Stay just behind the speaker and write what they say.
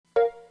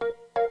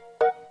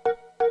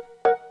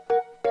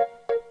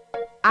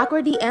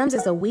Awkward DMs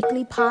is a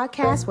weekly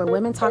podcast where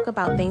women talk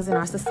about things in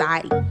our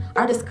society.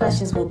 Our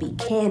discussions will be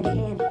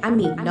candid. I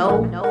mean,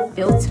 no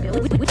filter.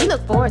 We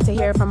look forward to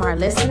hearing from our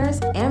listeners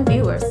and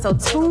viewers, so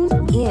tune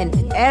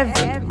in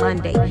every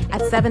Monday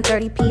at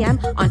 7:30 p.m.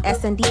 on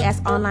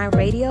SNDS Online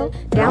Radio.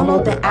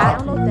 Download the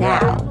app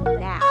now.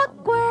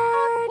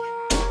 Awkward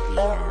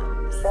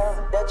DMs.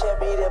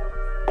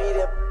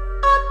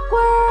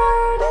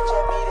 Awkward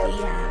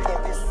DMs.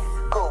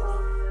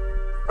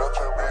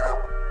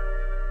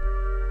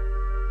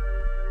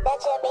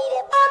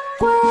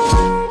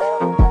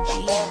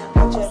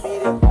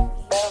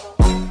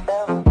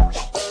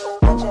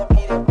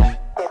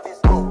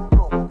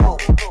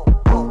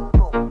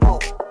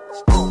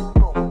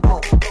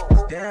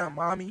 Damn,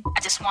 mommy.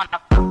 I just want to.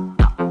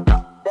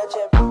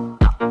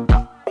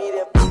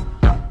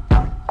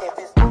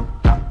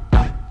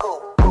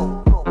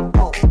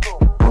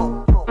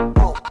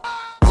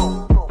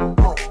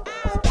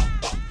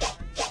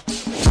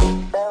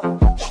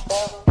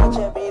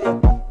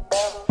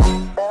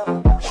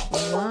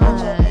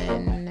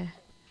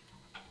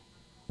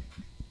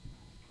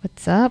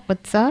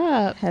 What's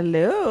up?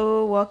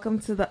 Hello, welcome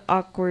to the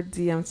Awkward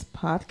DMs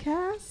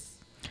podcast.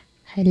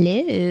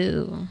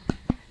 Hello.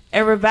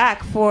 And we're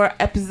back for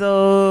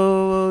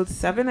episode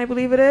 7, I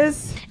believe it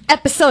is.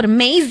 Episode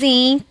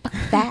amazing. Fuck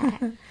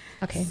that.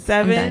 Okay.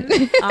 7.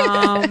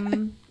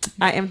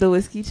 I am the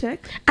whiskey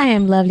chick. I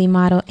am lovely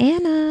model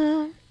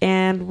Anna.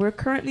 And we're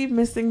currently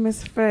missing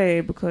Miss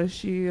Faye because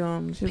she's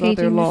out Paging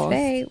there Miss lost.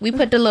 Faye. We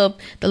put the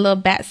little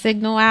bat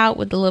signal out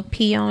with the little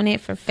P on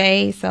it for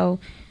Faye, so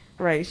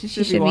Right, she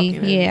should be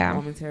walking in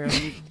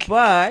momentarily.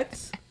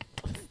 But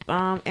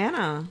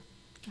Anna,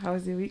 how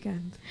was your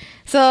weekend?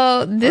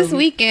 So this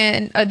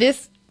weekend,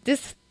 this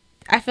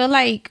I feel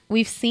like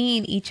we've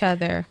seen each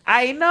other.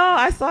 I know.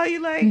 I saw you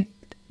like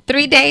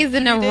 3 days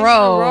in a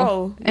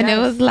row. And it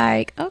was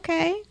like,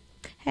 okay,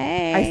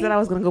 hey. I said I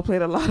was gonna go play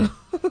the lotto.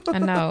 I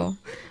know.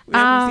 We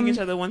have to see each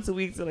other once a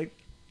week, so like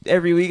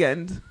every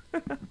weekend.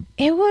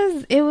 It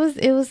was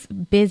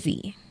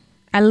busy.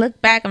 I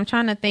look back, I'm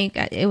trying to think.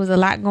 It was a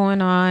lot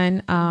going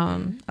on.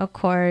 Of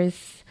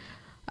course,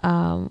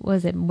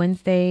 was it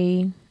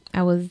Wednesday?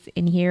 I was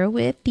in here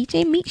with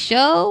DJ Meat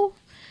Show.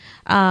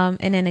 And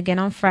then again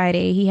on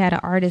Friday, he had an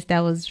artist that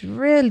was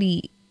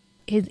really,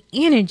 his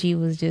energy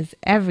was just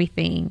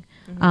everything.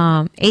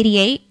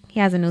 88, he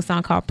has a new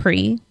song called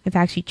Pre. It's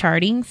actually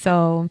charting.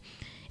 So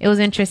it was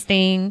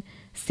interesting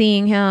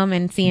seeing him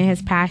and seeing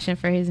his passion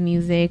for his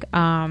music.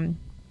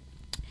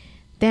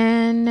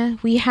 Then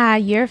we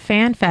had your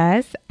fan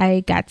fest. I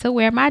got to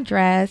wear my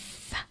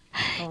dress.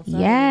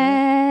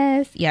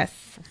 Yes.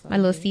 My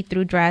little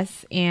see-through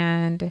dress,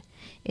 and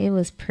it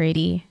was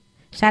pretty.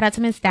 Shout out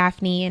to Miss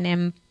Daphne, and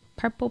then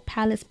Purple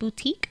Palace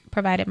Boutique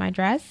provided my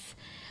dress.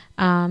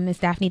 Miss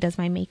Daphne does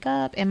my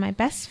makeup, and my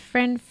best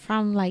friend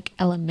from like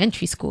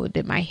elementary school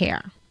did my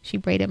hair. She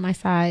braided my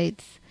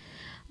sides.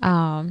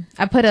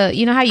 I put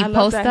you know how you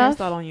post that stuff?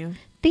 hairstyle on you.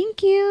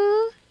 Thank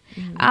you.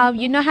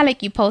 You know how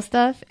like you post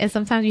stuff and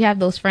sometimes you have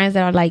those friends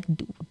that are like,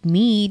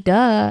 me,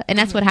 duh. And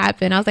that's what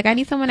happened. I was like, I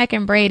need someone that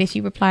can braid. And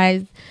she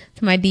replies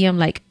to my DM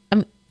like,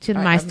 to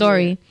my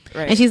story.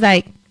 Right. And she's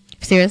like,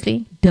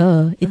 seriously?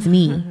 Duh, it's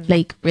me.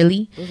 Like,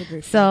 really?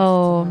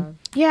 So,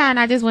 yeah. And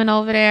I just went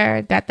over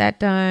there, got that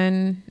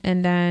done,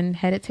 and then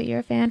headed to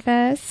your fan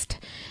fest.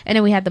 And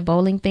then we had the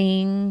bowling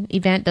thing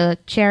event, the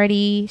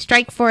charity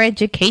Strike for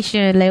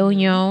Education, La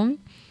Union.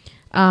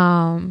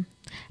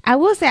 I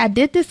will say I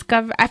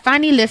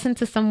finally listened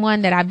to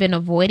someone that I've been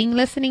avoiding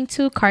listening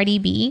to, Cardi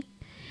B.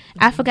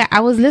 I forgot.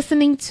 I was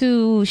listening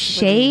to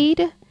Shade.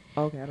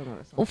 Okay, I don't know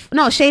that song.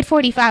 No, Shade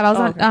 45. I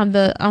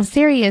was on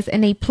Sirius,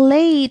 and they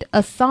played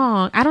a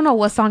song. I don't know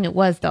what song it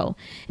was though.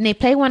 And they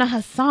played one of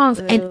her songs,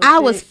 and I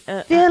was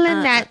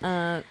feeling that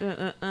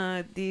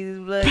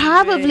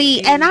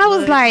probably. And I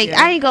was like,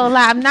 I ain't gonna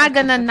lie, I'm not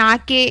gonna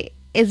knock it.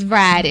 It's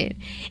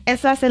riding. And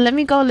so I said, let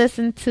me go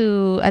listen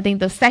to, I think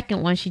the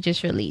second one she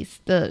just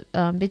released. The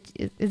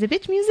bitch, is it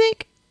Bitch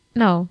Music?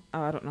 No.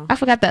 Oh, I don't know. I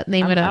forgot the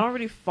name of it. I don't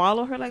really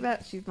follow her like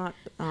that. She's not.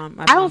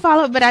 I don't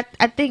follow it, but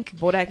I think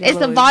it's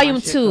the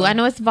volume 2. I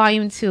know it's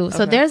volume 2. Okay.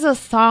 So there's a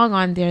song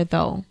on there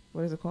though.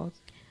 What is it called?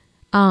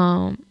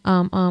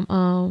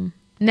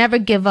 Never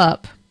Give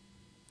Up.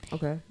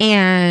 Okay.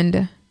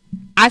 And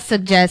I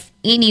suggest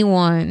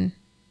anyone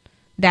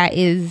that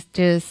is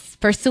just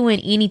pursuing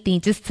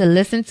anything just to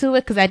listen to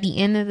it, because at the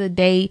end of the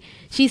day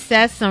she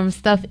says some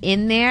stuff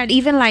in there,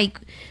 even like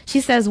she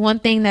says one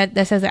thing that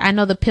says, I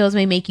know the pills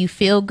may make you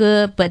feel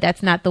good, but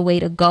that's not the way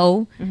to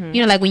go.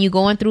 You know, like when you're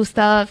going through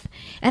stuff.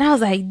 And I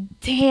was like,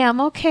 damn,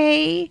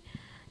 okay.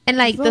 And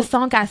like the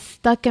song got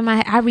stuck in my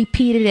head. I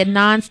repeated it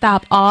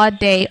nonstop all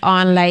day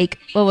on like,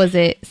 what was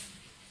it,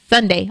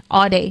 Sunday,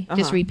 all day.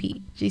 Just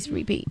repeat.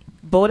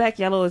 Bodak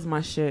Yellow is my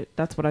shit.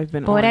 That's what I've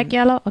been on. Bodak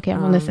Yellow? Okay, I'm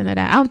gonna listen to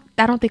that.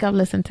 I don't think I've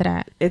listened to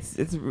that. It's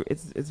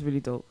really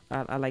dope.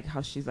 I like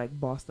how she's like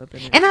bossed up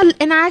in it.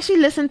 And I actually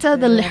listened to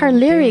her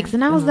lyrics,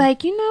 and I was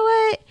like, you know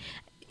what?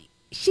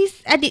 She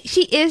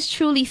is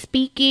truly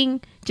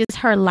speaking just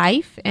her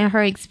life and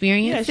her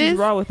experiences. Yeah, she's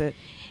raw with it.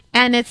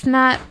 And it's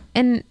not,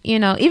 and you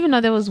know, even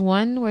though there was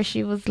one where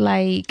she was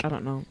like, I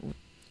don't know.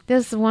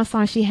 There's one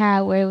song she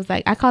had where it was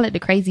like, I call it the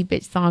crazy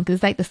bitch song, because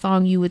it's like the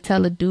song you would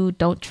tell a dude,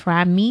 don't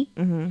try me,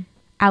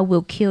 I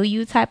will kill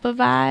you type of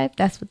vibe.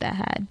 That's what that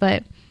had.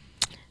 But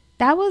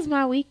that was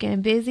my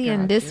weekend, busy.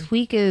 And this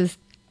week is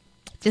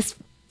just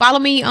follow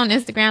me on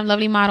Instagram,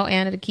 Lovely Model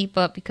Anna, to keep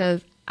up,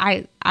 because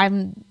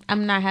I'm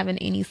not having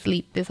any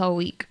sleep this whole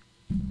week.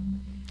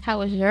 How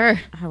was your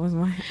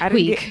I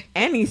didn't get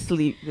any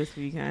sleep this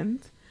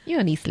weekend. You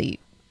don't need sleep.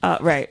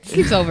 Right.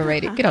 Sleep's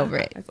overrated. Get over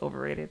it. It's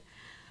overrated.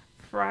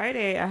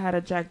 Friday, I had a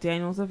Jack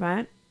Daniels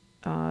event.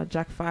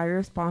 Jack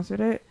Fire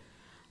sponsored it.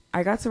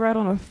 I got to ride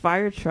on a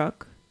fire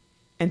truck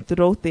and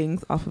throw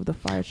things off of the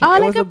fire truck. Oh,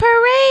 like a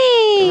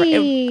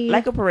parade.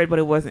 Like a parade, but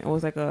it wasn't. It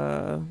was like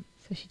a...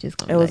 So she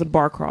just... It was a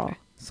bar crawl.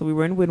 So we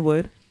were in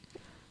Wynwood.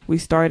 We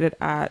started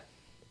at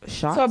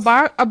Shots. So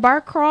a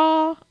bar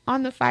crawl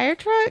on the fire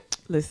truck?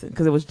 Listen,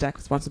 because it was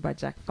sponsored by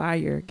Jack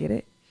Fire. Get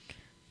it?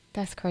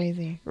 That's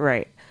crazy.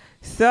 Right.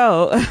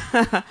 So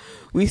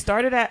we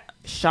started at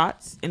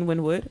Shots in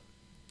Wynwood.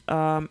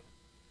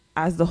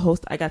 As the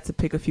host, I got to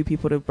pick a few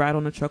people to ride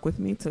on the truck with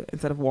me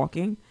instead of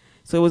walking.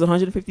 So it was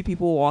 150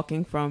 people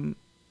walking from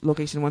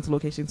location 1 to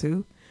location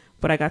 2.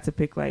 But I got to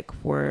pick like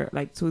 2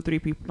 or 3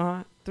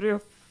 people.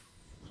 It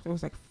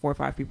was like 4 or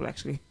 5 people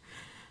actually.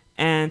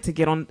 And to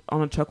get on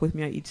a truck with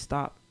me at each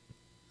stop.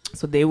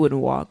 So they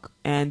wouldn't walk.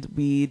 And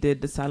we did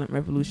the Silent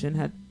Revolution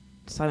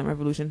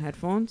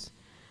headphones.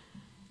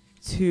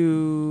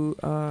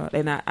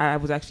 And I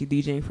was actually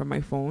DJing from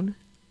my phone.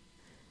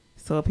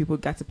 So people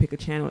got to pick a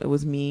channel. It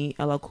was me,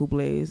 LL Cool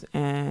Blaze,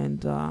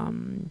 and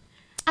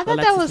I thought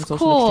that was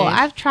cool.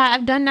 I've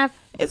done that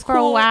for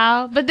a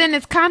while, but then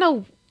it's kind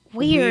of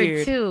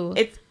weird too.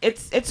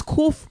 It's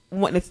cool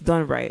when it's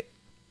done right.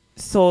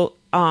 So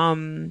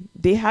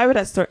they have it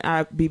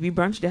at BB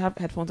Brunch. They have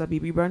headphones at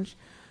BB Brunch,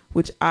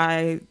 which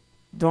I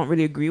don't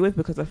really agree with,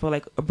 because I feel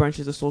like a brunch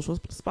is a social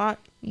spot.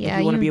 Yeah,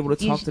 you want to be able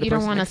to talk to the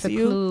person next to you.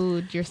 You don't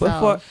want to seclude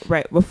yourself.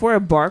 Before a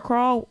bar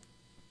crawl,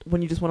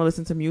 when you just want to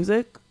listen to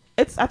music,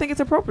 I think it's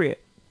appropriate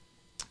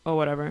or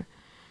whatever.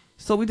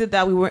 So we did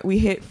that. We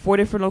hit 4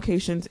 different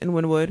locations in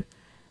Wynwood,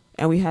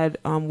 and we had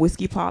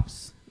whiskey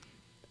pops.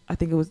 I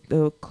think it was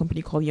the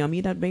company called Yummy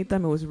that made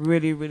them. It was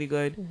really, really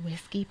good.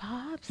 Whiskey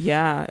pops?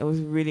 Yeah, it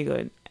was really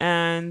good.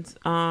 And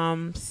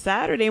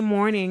Saturday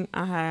morning,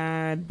 I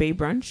had Bay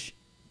Brunch.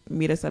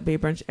 Meet us at Bay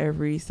Brunch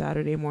every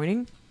Saturday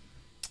morning.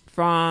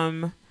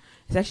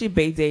 It's actually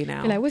Bay Day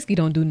now. You're like, whiskey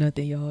don't do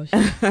nothing, y'all.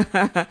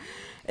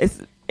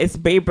 It's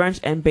Bay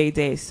Brunch and Bay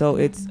Day. So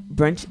it's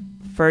brunch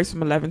first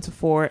from 11 to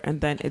 4, and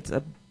then it's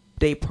a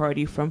day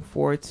party from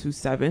 4 to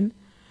 7.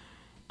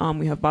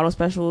 We have bottle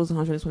specials,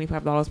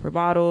 $125 per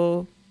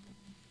bottle.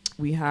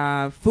 We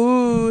have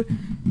food.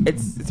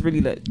 It's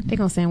really lit. They're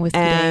gonna send whiskey.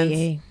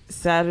 And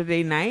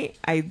Saturday night,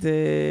 I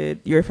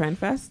did Your Fan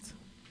Fest.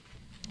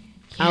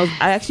 Yeah.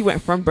 I actually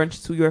went from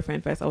brunch to Your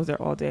Fan Fest. I was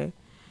there all day.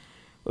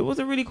 It was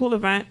a really cool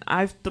event.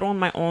 I've thrown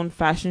my own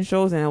fashion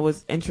shows, and it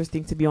was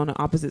interesting to be on the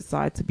opposite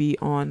side, to be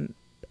on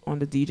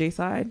the DJ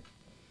side.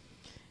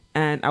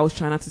 And I was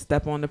trying not to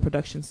step on the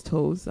production's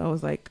toes. I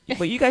was like,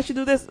 but you guys should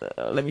do this.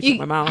 Let me shut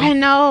my mouth. I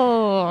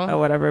know. Or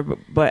whatever.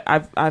 But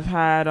I've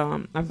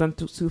done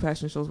two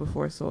fashion shows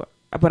before.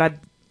 But I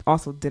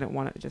also didn't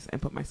want to just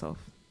input myself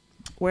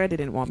where they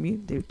didn't want me.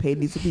 They paid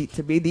me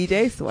to be a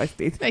DJ, so I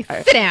stayed. Like,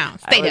 sit down.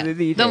 Stay down.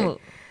 Don't move.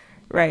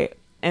 Right.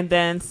 And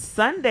then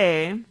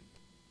Sunday,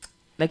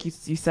 like you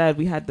said,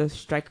 we had the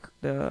strike,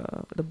 the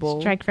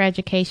bull. Strike for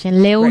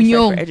Education. Le Union.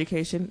 Strike for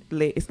Education.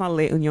 It's not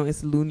Le Union.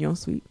 It's L'Union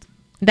Suite.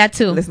 That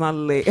too. It's not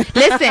late.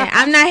 Listen,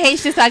 I'm not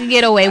Haitian, so I can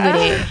get away with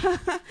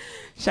it.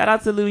 Shout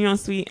out to L'Union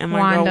Suite and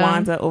my girl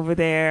Wanda over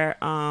there.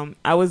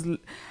 I was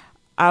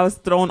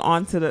thrown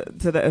on to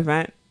the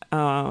event.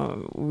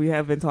 We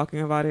have been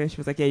talking about it. She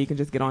was like, "Yeah, you can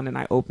just get on." And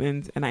I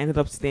opened, and I ended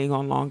up staying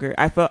on longer.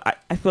 I feel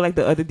like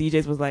the other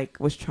DJs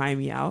was trying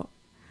me out.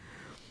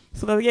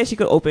 So they're like, "Yeah, she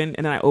could open,"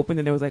 and then I opened,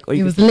 and it was like, "Oh,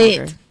 you it was can lit.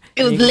 Longer.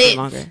 It was lit.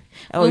 Longer.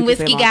 When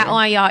whiskey got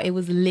on, y'all, it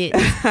was lit."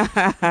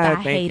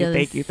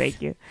 Thank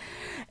you.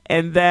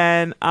 And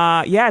then,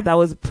 that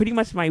was pretty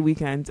much my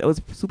weekend. It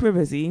was super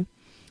busy.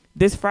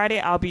 This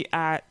Friday, I'll be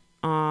at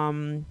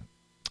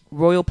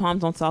Royal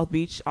Palms on South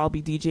Beach. I'll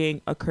be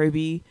DJing a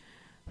Kirby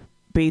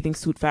bathing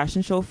suit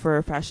fashion show for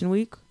Fashion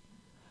Week.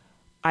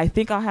 I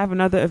think I'll have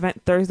another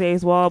event Thursday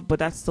as well, but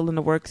that's still in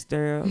the works.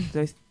 They're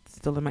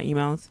still in my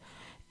emails.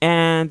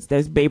 And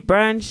there's Bay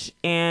Brunch,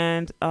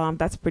 and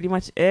that's pretty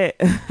much it.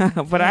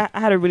 But I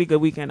had a really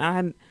good weekend. I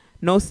had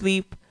no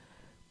sleep,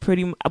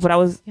 but I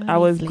was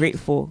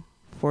grateful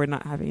for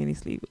not having any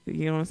sleep.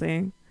 You know what I'm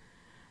saying?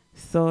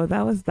 So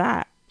that was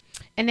that.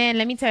 And then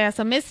let me tell you,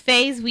 so Miss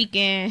Faye's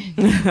weekend,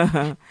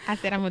 I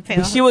said I'm gonna tell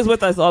her. She was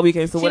with us all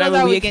weekend, so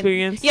whatever we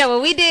experienced. Yeah,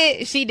 what we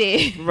did, she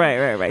did.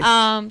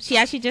 Right. She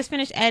actually just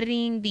finished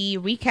editing the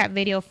recap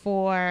video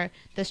for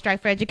the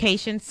Strike for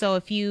Education. So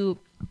if you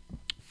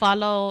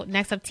follow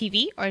Next Up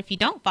TV, or if you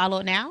don't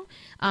follow now,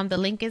 the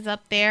link is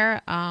up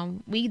there.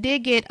 We did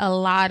get a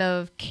lot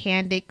of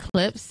candid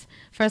clips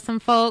for some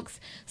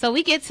folks. So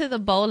we get to the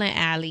bowling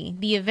alley.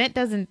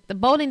 The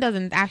bowling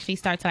doesn't actually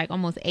start till like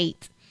almost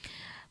 8.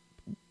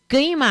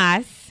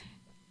 Grimas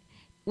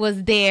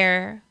was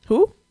there.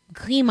 Who?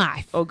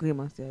 Grimas. Oh,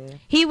 Grimas. Yeah.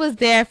 He was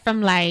there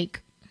from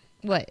like,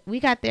 what?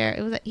 We got there.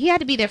 It was he had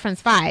to be there from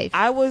 5.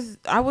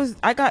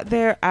 I got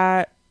there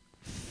at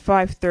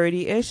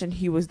 5:30 ish, and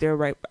he was there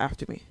right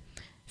after me.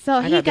 So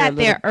he got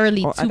there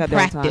early to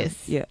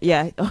practice.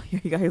 Yeah. Oh,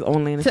 he got his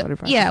own lane and started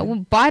practicing. Yeah,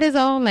 bought his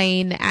own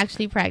lane to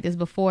actually practice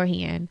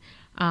beforehand.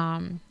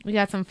 We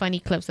got some funny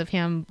clips of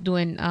him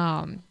doing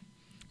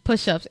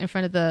push-ups in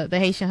front of the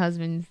Haitian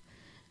husbands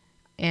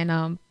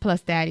and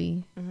Plus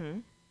Daddy. Mm-hmm.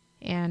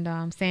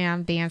 And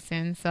Sam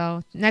dancing.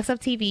 So Next Up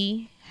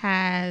TV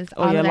has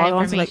all of that log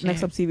on information. to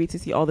Next Up TV to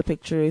see all the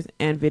pictures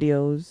and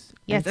videos.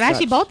 Yes, and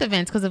actually both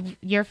events because of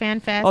Your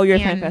Fan Fest. Oh, Your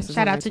Fan Fest.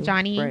 Shout out to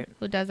Johnny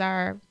who does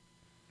our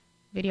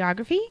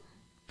videography,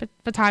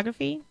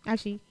 photography.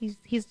 Actually,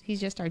 he's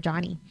just our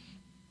Johnny.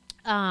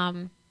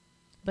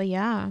 But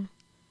yeah.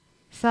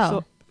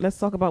 So let's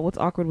talk about what's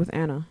awkward with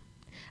Anna.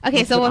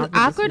 Okay, so what's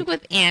awkward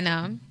with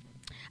Anna?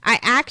 I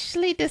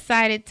actually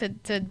decided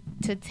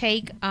to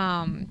take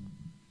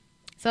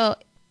so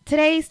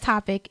today's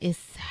topic is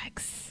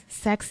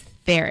sex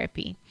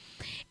therapy.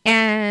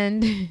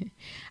 And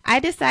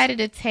I decided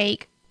to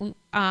take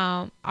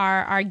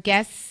our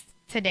guest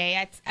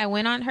today. I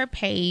went on her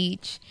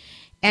page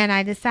and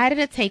I decided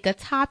to take a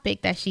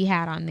topic that she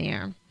had on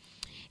there.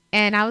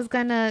 And I was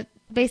going to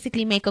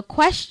basically make a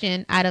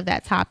question out of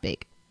that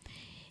topic.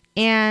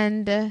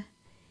 And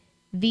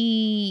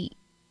the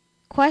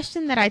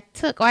question that I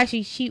took,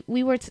 she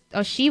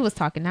was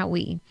talking, not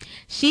we.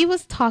 She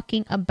was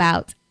talking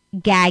about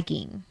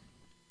gagging.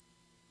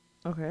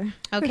 Okay.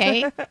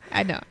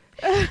 I know.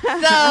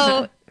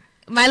 So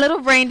my little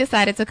brain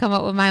decided to come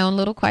up with my own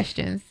little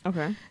questions.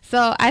 Okay.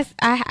 So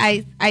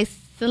I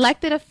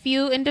selected a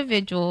few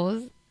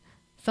individuals,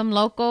 some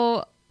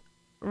local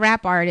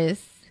rap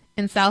artists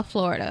in South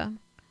Florida,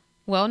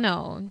 well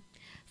known.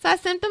 So I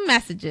sent them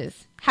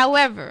messages.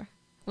 However,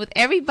 with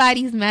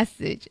everybody's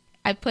message,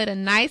 I put a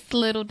nice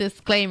little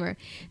disclaimer.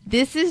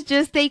 This is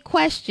just a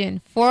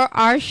question for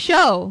our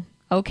show.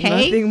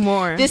 Okay. Nothing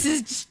more. This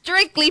is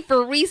strictly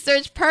for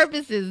research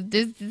purposes.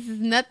 This is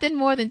nothing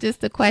more than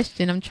just a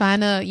question. I'm trying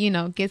to,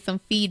 get some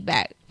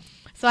feedback.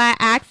 So I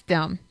asked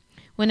them,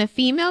 when a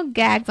female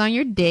gags on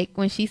your dick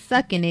when she's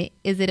sucking it,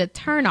 is it a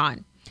turn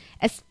on?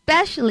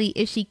 Especially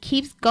if she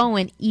keeps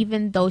going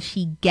even though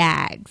she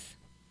gags.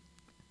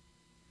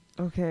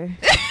 Okay.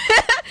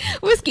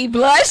 Whiskey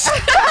blush.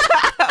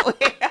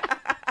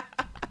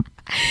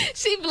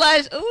 She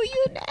blushed. Ooh,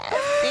 you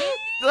nasty.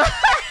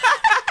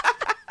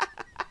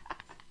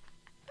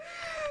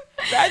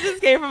 That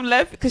just came from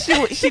left because she.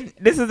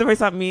 This is the first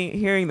time me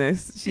hearing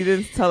this. She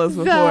didn't tell us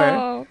before.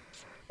 So,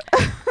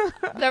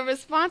 the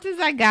responses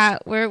I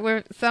got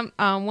were some.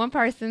 One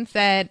person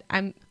said,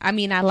 I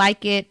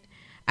like it.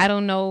 I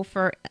don't know.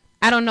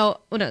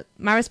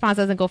 My response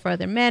doesn't go for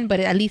other men, but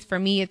at least for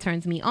me, it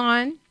turns me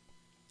on.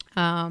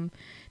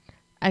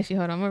 Actually,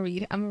 hold on.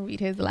 I'm gonna read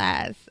his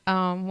last.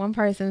 One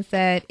person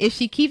said, if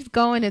she keeps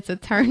going, it's a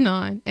turn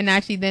on. And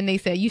actually, then they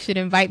said, you should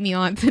invite me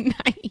on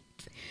tonight.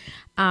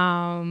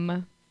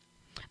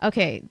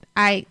 Okay,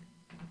 I'm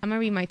gonna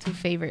read my 2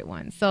 favorite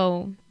ones.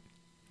 So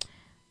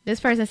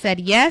this person said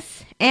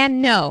yes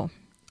and no.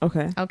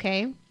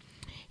 Okay.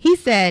 He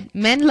said,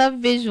 men love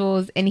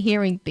visuals and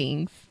hearing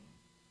things,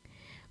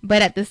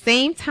 but at the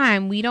same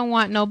time, we don't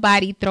want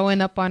nobody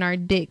throwing up on our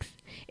dicks.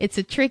 It's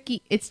tricky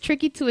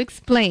to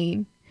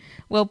explain.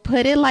 Well,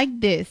 put it like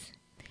this.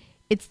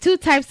 It's 2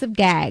 types of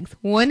gags.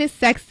 One is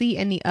sexy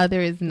and the other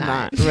is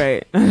not.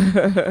 Right.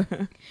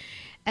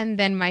 And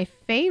then my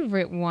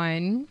favorite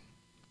one,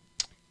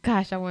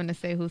 gosh, I want to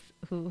say who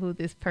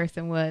this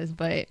person was,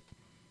 but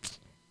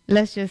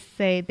let's just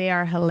say they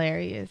are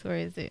hilarious. Or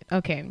is it?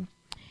 Okay.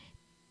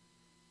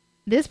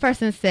 This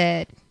person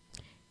said,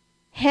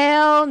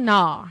 hell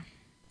nah.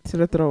 To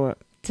the throw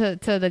up. To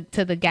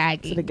the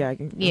gagging. To the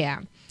gagging. Yeah.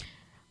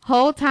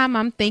 Whole time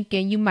I'm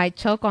thinking you might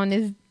choke on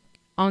this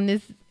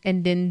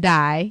and then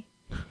die.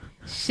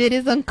 Shit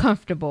is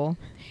uncomfortable.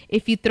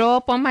 If you throw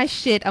up on my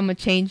shit, I'm gonna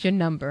change your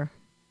number.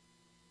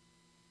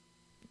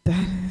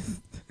 That is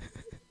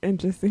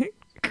interesting.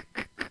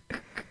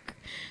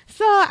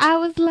 So I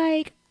was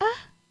like,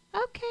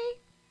 okay.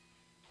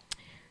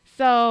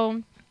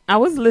 So I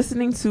was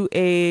listening to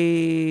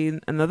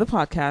another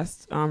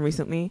podcast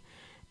recently,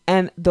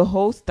 and the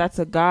host, that's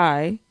a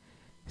guy,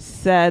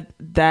 said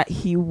that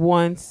he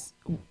once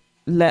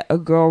let a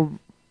girl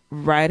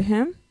ride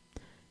him.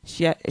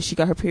 She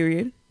got her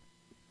period,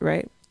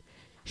 right?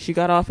 She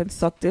got off and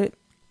sucked it.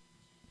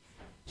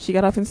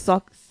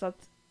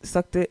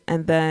 Sucked it,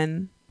 and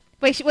then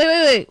wait.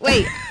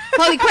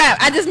 Holy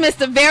crap! I just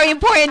missed a very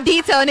important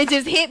detail, and it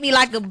just hit me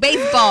like a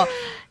baseball.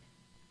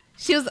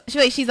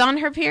 She's on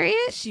her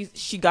period.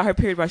 She got her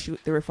period while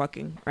they were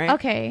fucking, right?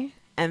 Okay.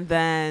 And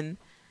then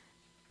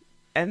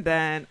And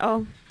then,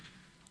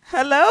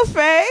 hello,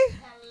 Faye.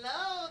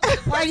 Hello. Did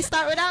the party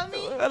start without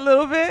me? A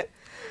little bit.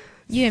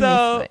 You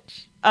and me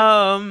switch.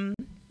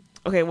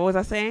 Okay, what was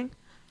I saying?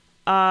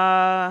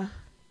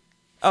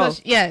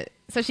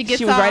 So she gets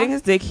She was off. riding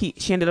his dick.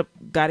 She ended up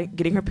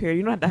getting her period.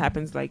 You know what that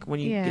happens like when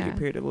you get your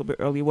period a little bit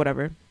early,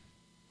 whatever.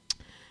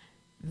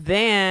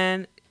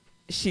 Then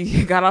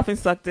she got off and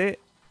sucked it,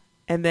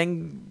 and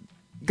then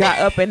got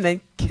up and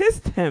then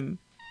kissed him.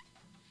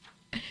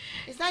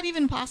 Is that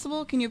even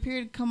possible? Can your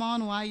period come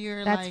on while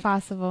you're That's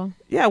possible.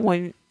 Yeah,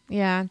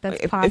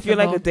 that's possible. If you're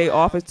like a day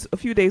off, it's a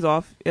few days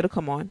off, it'll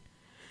come on.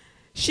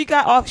 She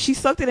got off, she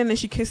sucked it, and then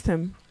she kissed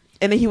him,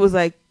 and then he was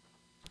like,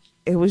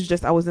 "It was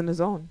just I was in the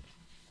zone."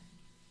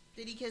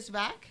 Did he kiss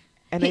back?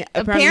 And then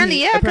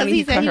apparently, because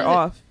he cut her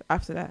off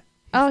after that.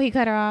 Oh, he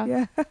cut her off.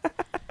 Yeah. I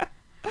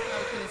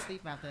couldn't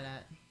sleep after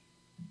that.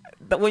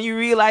 But when you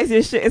realize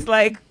your shit, it's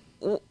like,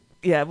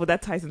 yeah. Well,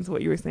 that ties into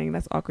what you were saying.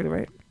 That's awkward,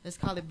 right? Let's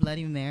call it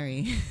Bloody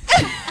Mary.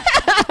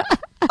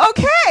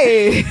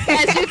 Okay.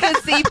 As you can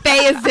see,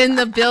 Faye is in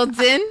the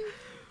building.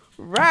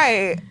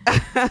 Right.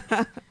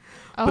 But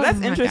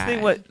that's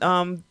interesting what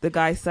the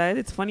guy said.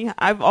 It's funny.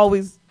 I've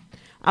always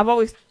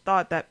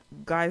thought that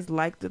guys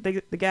like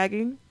the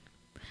gagging.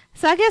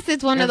 So I guess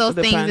it's one of those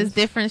things. Depends. It's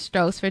different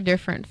strokes for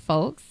different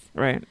folks.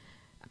 Right.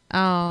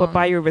 But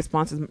by your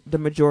responses, the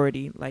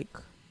majority like.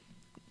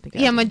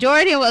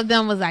 Majority of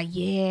them was like,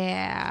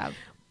 yeah.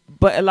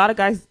 But a lot of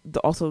guys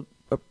also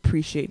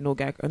appreciate no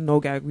gag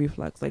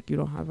reflex. Like you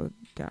don't have a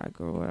gag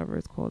or whatever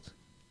it's called.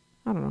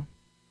 I don't know.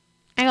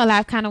 I ain't gonna lie,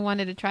 I kind of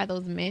wanted to try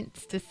those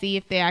mints to see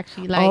if they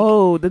actually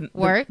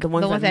work. The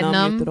ones that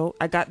numb.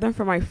 I got them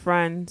for my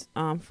friend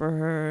for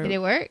her. Did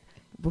it work?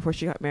 Before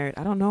she got married.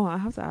 I don't know. I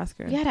have to ask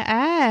her. You gotta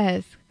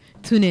ask.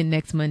 Tune in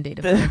next Monday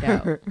to find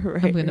out.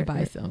 I'm gonna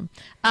buy some.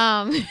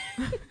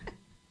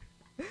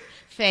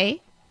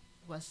 Faye,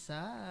 what's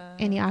up?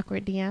 Any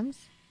awkward DMs?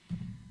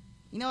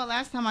 You know what?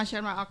 Last time I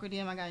shared my awkward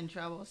DM, I got in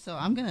trouble. So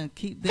I'm gonna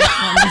keep this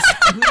one this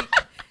week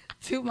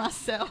to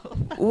myself.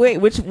 Wait,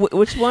 which one?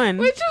 Which one?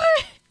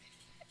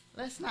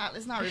 Let's not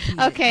repeat.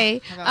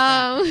 Okay.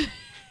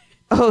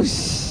 Oh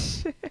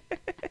shit.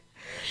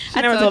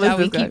 I told y'all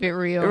we keep it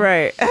real.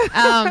 Right.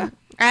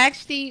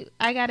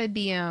 I got a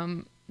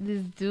DM.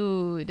 This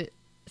dude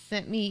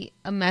sent me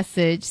a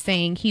message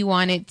saying he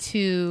wanted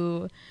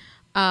to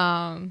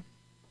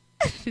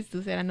this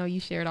dude said, I know you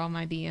shared all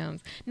my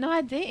DMs. No,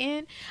 I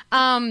didn't.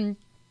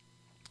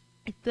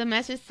 The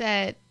message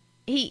said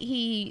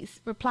he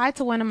replied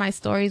to one of my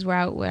stories where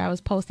I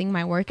was posting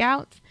my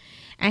workouts,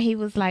 and he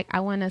was like, I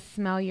want to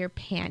smell your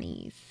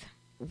panties.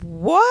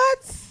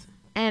 What?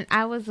 And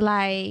I was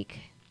like,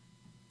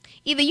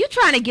 either you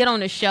trying to get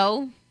on the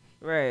show,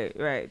 right,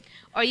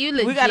 or you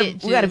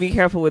legit. We gotta be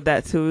careful with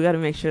that too. We gotta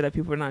make sure that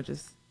people are not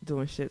just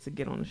doing shit to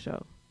get on the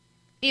show.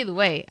 Either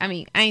way, I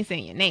mean, I ain't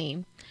saying your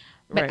name,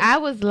 but I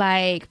was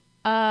like,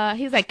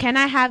 he's like, can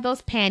I have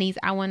those panties?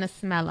 I want to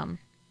smell them.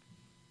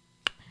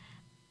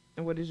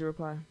 And what did you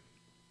reply?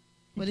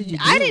 What did you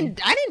do? I didn't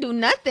do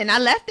nothing. I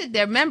left it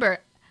there. Remember,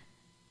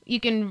 you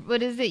can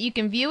you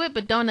can view it,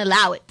 but don't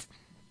allow it.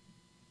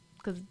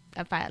 Because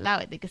if I allow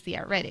it, they can see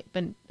I read it.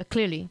 But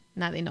clearly,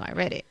 now they know I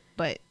read it.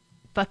 But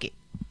fuck it.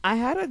 I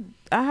had a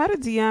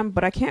DM,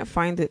 but I can't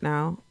find it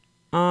now.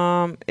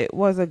 It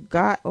was a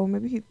guy. Oh,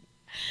 maybe he.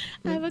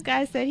 I have a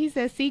guy he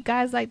said, see,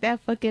 guys like that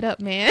fuck it up,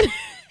 man.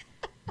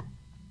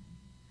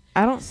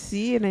 I don't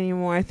see it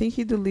anymore. I think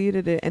he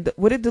deleted it. And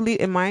would it delete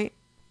in my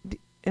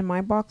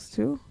box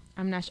too?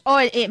 I'm not sure.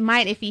 Or it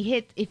might if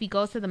he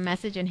goes to the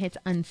message and hits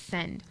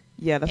unsend.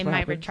 Yeah, that's it what might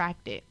happened.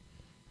 retract it.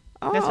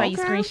 Oh, that's why you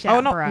screenshot.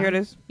 Oh no, bro. here it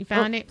is. You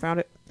found it? Found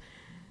it.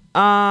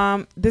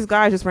 This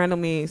guy just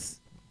randomly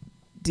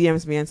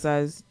DMs me and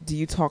says, "Do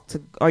you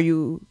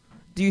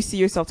see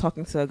yourself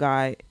talking to a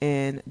guy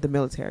in the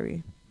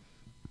military?"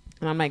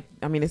 And I'm like,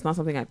 I mean, it's not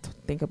something I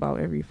think about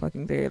every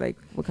fucking day. Like,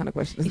 what kind of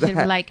question is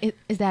that? Like,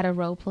 is that a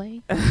role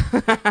play?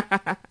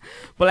 But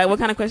like, what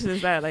kind of question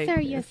is that? Like, sir,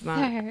 yes, sir.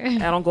 I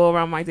don't go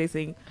around my day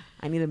saying,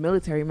 I need a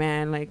military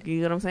man. Like, you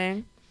know what I'm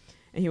saying?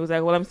 And he was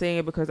like, well, I'm saying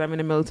it because I'm in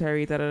the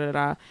military, da da da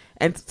da.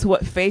 And to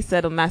what Faye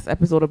said on last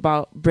episode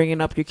about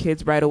bringing up your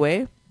kids right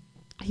away,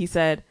 he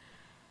said,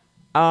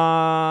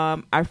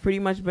 I've pretty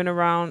much been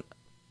around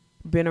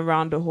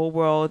the whole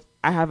world.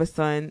 I have a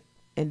son,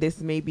 and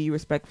this may be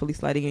respectfully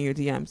sliding in your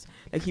DMs.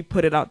 Like, he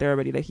put it out there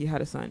already, like he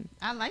had a son.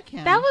 I like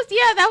him. That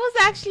was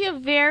actually a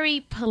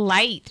very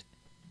polite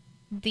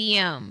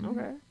DM.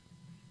 Okay.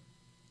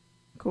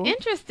 Cool.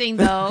 Interesting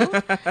though.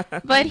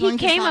 But he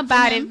came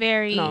about it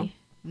very.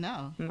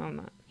 No, I'm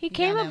not. He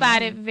came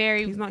about it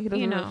very. He's not. He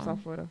doesn't live in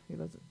South Florida. He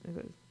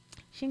doesn't.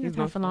 She ain't got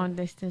time for long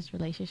distance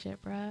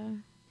relationship,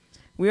 bruh.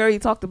 We already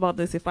talked about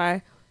this. If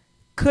I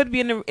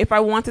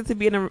wanted to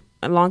be in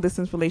a long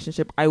distance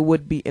relationship, I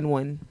would be in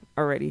one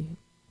already,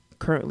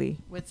 currently.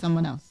 With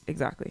someone else.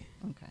 Exactly.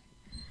 Okay.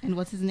 And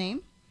what's his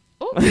name?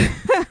 So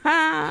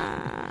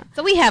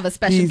we have a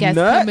special guest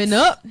coming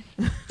up.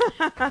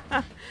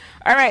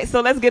 All right, so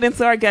let's get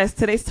into our guest.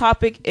 Today's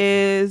topic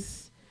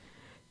is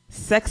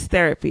sex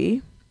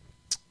therapy.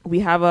 we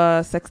have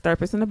a sex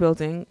therapist in the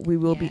building. We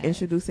will be Yes.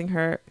 introducing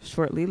her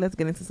shortly. Let's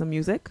get into some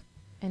music.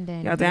 And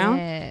then Y'all down?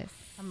 Yes.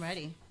 I'm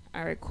ready.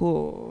 All right,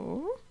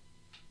 cool.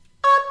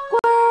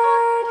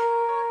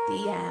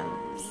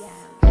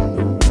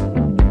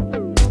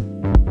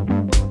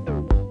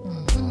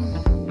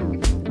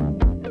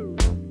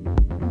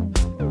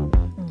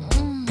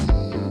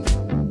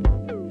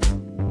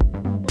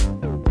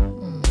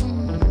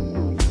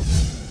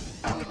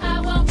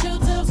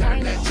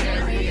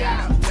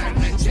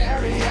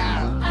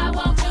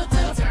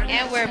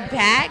 And we're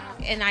back,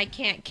 and I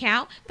can't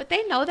count, but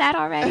they know that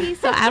already,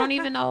 so I don't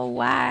even know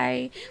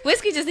why.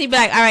 Whiskey just need to be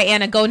like, all right,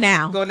 Anna, go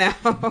now. Go now.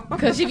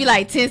 Because she'd be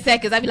like 10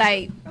 seconds. I'd be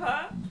like,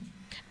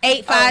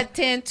 8, 5,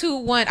 10, 2,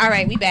 1. All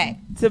right, we back.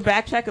 To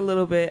backtrack a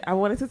little bit, I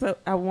wanted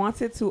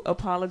to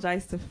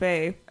apologize to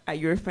Faye at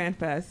your fan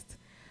fest.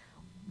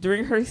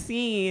 During her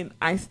scene,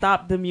 I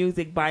stopped the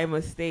music by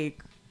mistake,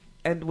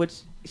 and which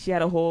she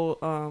had a whole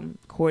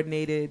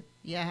coordinated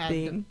Yeah, I had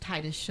thing. the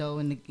tightest show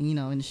in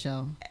the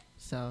show.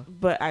 So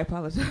But I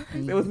apologize.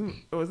 It was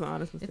an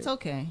honest mistake. it's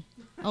okay.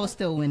 I was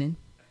still winning.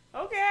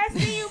 Okay, I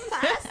see you.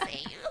 I see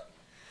you.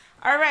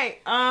 All right.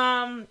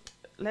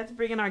 Let's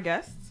bring in our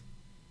guest.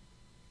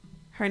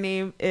 Her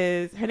name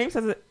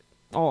says it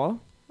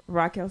all.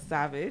 Raquel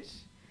Savage.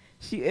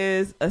 She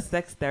is a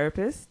sex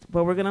therapist,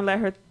 but we're gonna let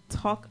her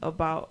talk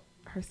about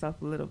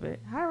herself a little bit.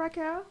 Hi,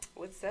 Raquel.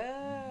 What's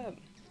up?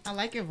 I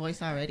like your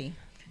voice already.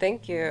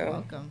 Thank you. You're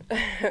welcome.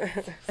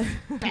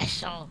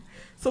 Special.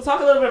 So talk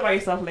a little bit about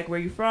yourself, like where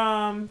you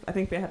from. I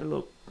think they had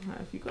a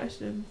few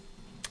questions.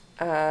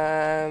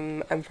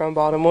 I'm from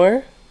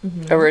Baltimore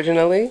Mm-hmm.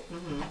 originally.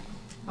 Mm-hmm.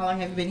 How long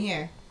have you been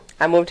here?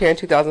 I moved here in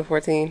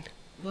 2014.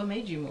 What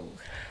made you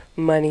move?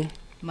 Money.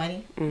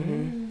 Money?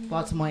 Mm-hmm.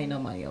 Baltimore ain't no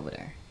money over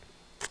there.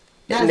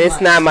 And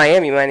it's not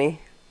Miami money.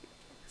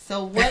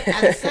 So what,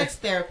 as a sex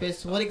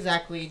therapist, what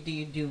exactly do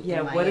you do Yeah,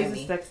 in Miami what is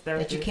a sex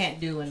therapist? that you can't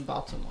do in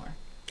Baltimore?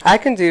 I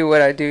can do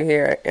what I do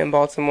here in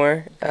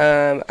Baltimore.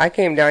 I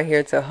came down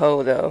here to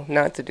hoe, though,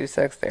 not to do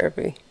sex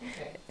therapy.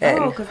 Okay.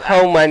 And 'cause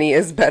hoe money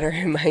is better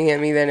in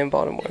Miami than in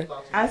Baltimore.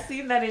 I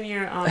seen that in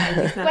your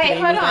Wait,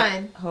 hold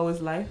on. Hoe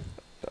is life.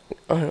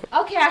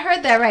 Okay, I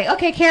heard that right.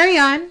 Okay, carry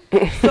on.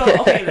 So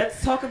okay,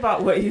 let's talk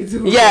about what you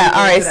do. Yeah,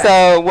 all right.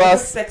 So, well,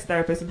 what's a sex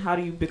therapist and how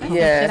do you become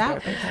Yeah. a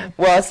sex therapist?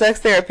 Well, sex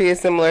therapy is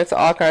similar to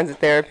all kinds of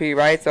therapy,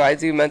 right? So I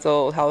do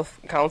mental health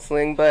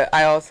counseling, but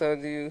I also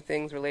do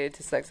things related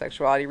to sex,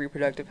 sexuality,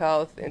 reproductive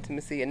health,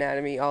 intimacy,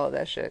 anatomy, all of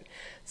that shit.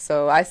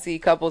 So I see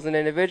couples and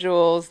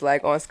individuals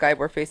like on Skype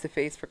or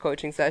face-to-face for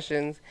coaching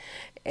sessions,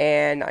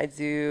 and I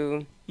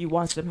do... You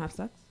watch them have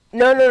sex?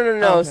 No.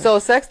 Okay. So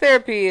sex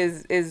therapy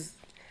is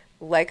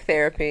like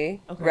therapy,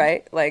 Okay.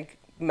 right? Like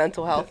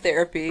mental health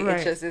therapy.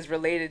 Right. It just is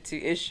related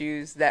to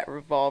issues that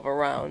revolve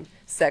around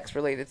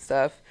sex-related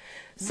stuff.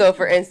 So,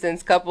 for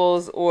instance,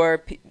 couples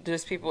or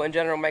just people in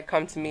general might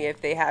come to me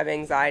if they have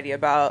anxiety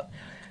about,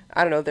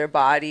 I don't know, their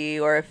body,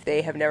 or if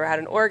they have never had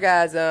an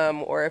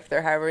orgasm, or if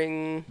they're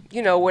having,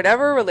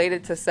 whatever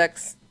related to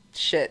sex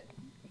shit.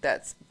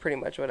 That's pretty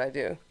much what I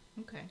do.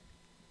 Okay.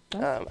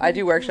 I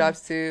do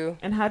workshops too.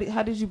 And how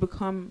did you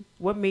become?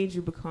 What made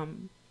you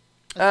become?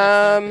 A sex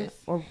therapist.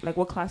 Or like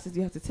what classes do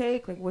you have to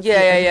take? Like what's Yeah.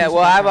 your education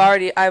Well,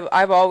 background?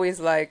 I've always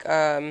like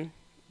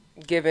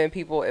given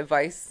people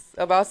advice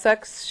about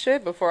sex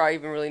shit before I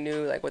even really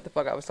knew like what the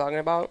fuck I was talking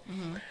about.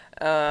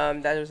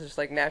 That was just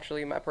like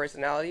naturally my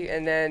personality.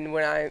 And then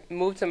when I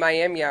moved to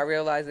Miami, I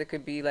realized it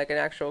could be like an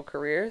actual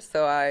career.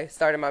 So I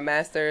started my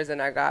master's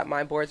and I got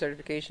my board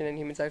certification in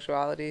human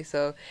sexuality.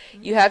 So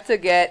you have to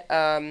get,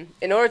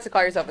 in order to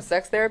call yourself a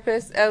sex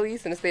therapist, at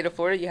least in the state of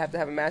Florida, you have to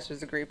have a master's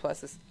degree plus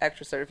this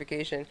extra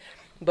certification.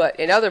 But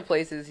in other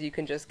places, you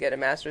can just get a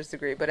master's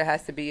degree, but it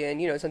has to be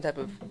in, some type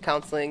of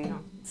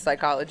counseling,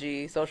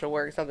 psychology, social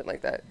work, something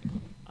like that.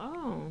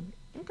 Oh,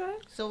 okay.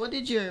 So what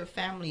did your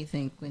family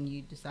think when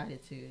you decided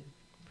to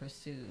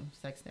pursue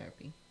sex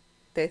therapy?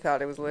 They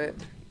thought it was lit.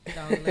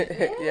 That was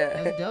lit.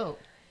 Yeah. That's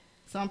dope.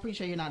 So I'm pretty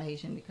sure you're not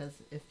Haitian, because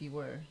if you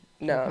were...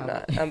 No, you're I'm not.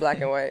 probably- I'm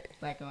black and white.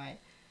 Black and white.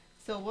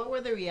 So what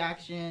were the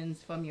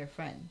reactions from your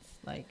friends?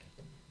 Like,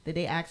 did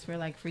they ask for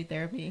like free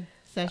therapy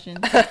sessions?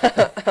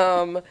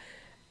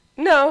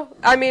 No,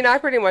 I mean, I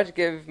pretty much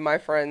give my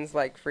friends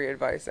like free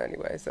advice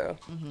anyway, so.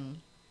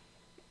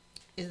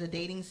 Is the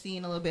dating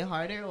scene a little bit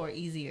harder or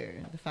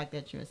easier, the fact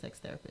that you're a sex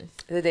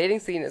therapist? The dating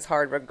scene is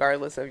hard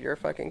regardless of your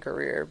fucking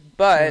career,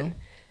 but True.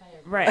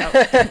 Right.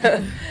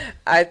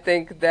 I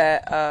think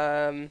that,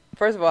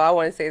 first of all, I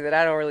want to say that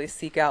I don't really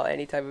seek out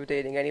any type of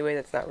dating anyway.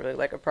 That's not really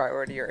like a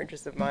priority or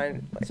interest of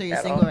mine. Like, So you're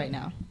at single all. right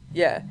now?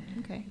 Yeah,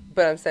 Okay.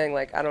 but I'm saying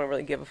like I don't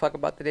really give a fuck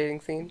about the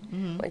dating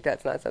scene. Like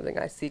that's not something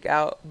I seek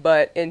out.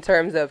 But in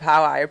terms of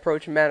how I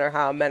approach men or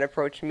how men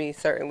approach me,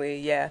 certainly,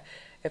 yeah.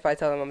 If I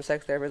tell them I'm a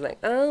sex therapist, like,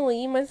 oh, well,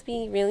 you must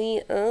be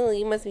really, oh,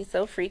 you must be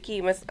so freaky.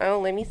 You must, oh,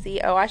 let me see.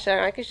 Oh, I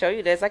can show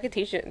you this. I can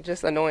teach you.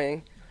 Just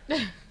annoying.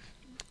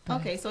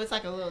 Okay, so it's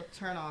like a little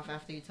turn off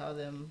after you tell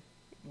them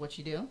what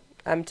you do?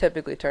 I'm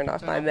typically turned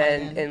off Turn by off by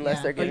men men, unless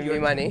yeah. they're giving you're me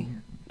money.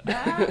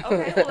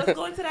 Okay, well, let's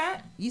go into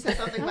that. You said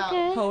something about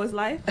Hoe is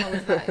life. Hoe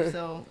is life.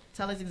 So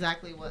tell us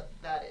exactly what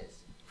that is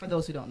for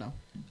those who don't know.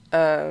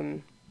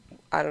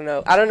 I don't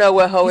know. I don't know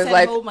what hoe is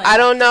life. I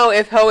don't know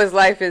if hoe is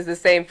life is the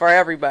same for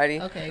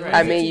everybody. Okay. Right.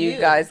 I mean, you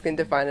guys can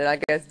define it, I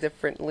guess,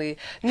 differently.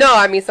 No,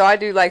 I mean, so I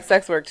do like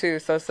sex work too.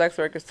 So sex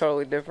work is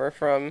totally different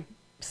from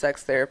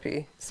sex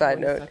therapy. Side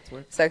note,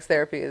 sex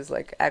therapy is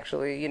like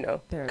actually,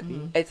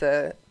 therapy. It's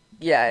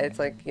it's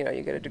like, you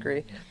get a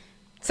degree.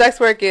 Sex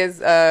work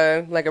is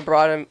like a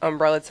broad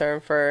umbrella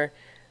term for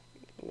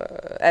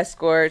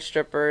escorts,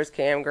 strippers,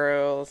 cam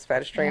girls,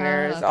 fetish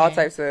trainers, all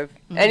types of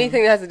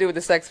anything that has to do with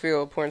the sex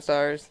field, porn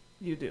stars.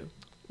 You do.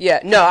 Yeah,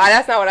 no,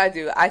 that's not what I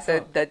do. I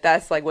said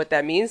that's like what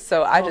that means.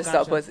 So I just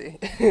sell pussy.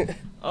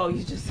 Oh,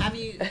 you just have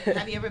you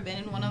ever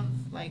been in one of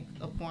like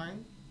a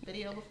porn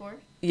video before?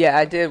 Yeah,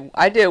 I did.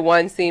 I did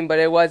one scene, but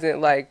it wasn't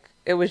like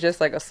it was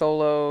just like a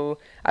solo.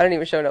 I didn't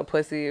even show no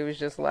pussy. It was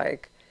just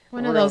like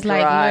one of those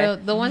dry.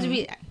 Like the ones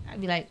I'd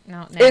be like,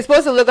 no. It's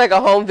supposed to look like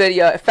a home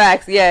video.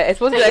 Facts, yeah. It's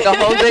supposed to be like a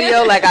home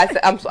video. Like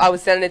I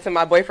was sending it to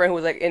my boyfriend who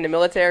was like in the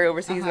military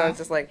overseas, and I was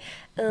just like,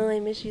 oh, I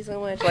miss you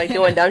so much, like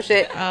doing dumb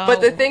shit. But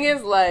the thing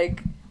is,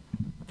 like,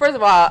 first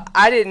of all,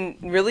 I didn't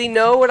really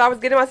know what I was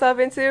getting myself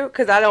into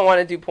because I don't want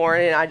to do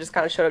porn, and I just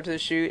kind of showed up to the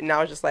shoot, and I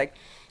was just like,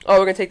 oh,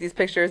 we're gonna take these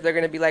pictures. They're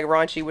gonna be like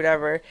raunchy,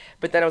 whatever.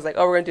 But then I was like,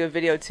 oh, we're gonna do a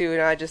video too,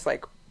 and I just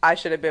like. I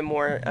should have been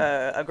more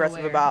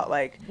aggressive about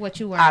like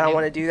what you were. I don't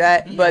want to do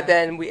that, but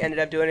then we ended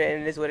up doing it,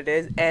 and it is what it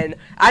is. And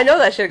I know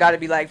that shit got to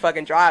be like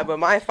fucking dry, but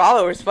my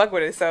followers fuck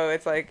with it, so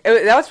it's like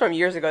that was from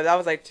years ago. That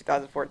was like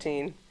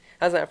 2014.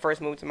 That was when I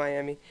first moved to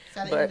Miami.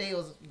 So at the end of the day, it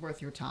was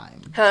worth your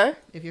time, huh?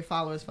 If your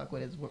followers fuck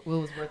with it, it was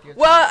worth your time.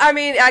 Well, I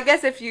mean, I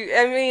guess I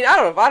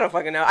don't know. I don't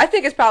fucking know. I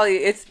think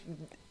it's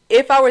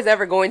if I was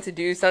ever going to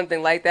do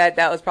something like that,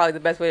 that was probably the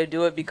best way to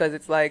do it because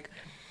it's like.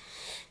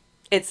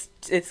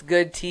 It's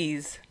good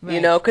tease,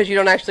 because you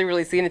don't actually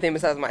really see anything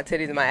besides my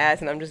titties and my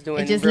ass, and I'm just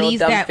doing real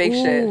dumb fake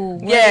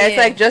shit. Yeah, it's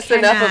like just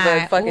enough of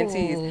a fucking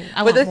tease.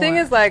 But the thing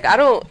is, like,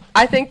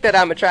 I think that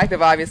I'm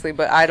attractive, obviously,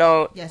 but I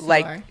don't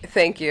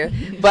thank you,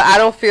 but I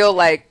don't feel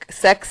like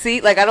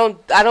sexy. Like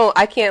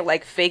I can't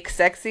like fake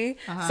sexy.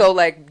 So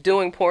like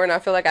doing porn, I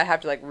feel like I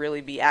have to like really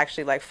be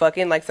actually like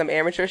fucking like some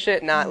amateur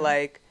shit, not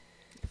like.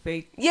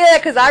 Fake. Yeah,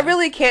 because I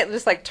really can't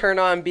just like turn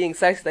on being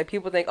sexy. Like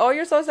people think, oh,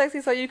 you're so sexy,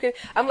 so you can.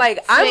 I'm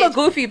like, I'm a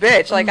goofy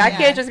bitch. Like I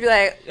can't just be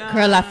like,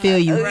 girl, I feel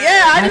you.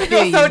 Yeah, I just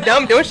feel so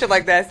dumb doing shit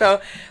like that.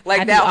 So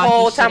like that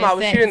whole time I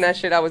was shooting that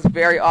shit, I was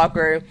very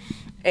awkward,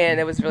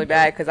 and it was really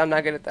bad because I'm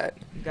not good at that.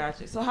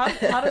 Gotcha. So how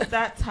does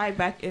that tie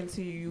back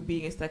into you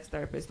being a sex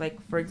therapist? Like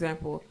for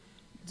example,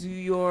 do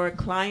your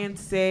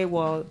clients say,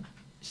 well,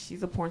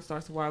 she's a porn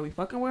star, so why are we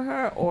fucking with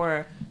her?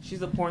 Or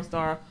she's a porn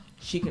star,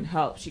 she can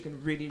help, she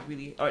can really,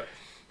 really. Or,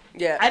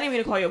 yeah, I didn't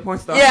mean to call you a porn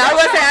star. Yeah, I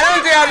was gonna say I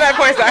don't think I'm a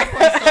porn star.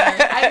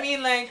 I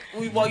mean, like,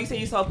 you say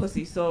you sell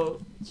pussy, so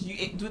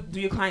do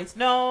your clients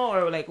know,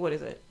 or like, what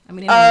is it? I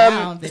mean,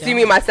 do you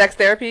mean my sex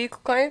therapy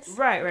clients?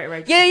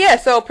 Right. Yeah.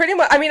 So pretty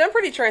much, I mean, I'm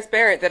pretty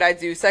transparent that I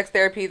do sex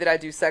therapy, that I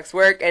do sex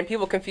work, and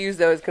people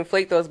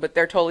conflate those, but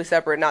they're totally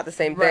separate, not the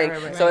same thing.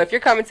 Right. So if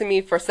you're coming to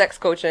me for sex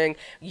coaching,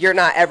 you're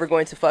not ever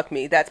going to fuck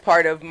me. That's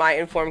part of my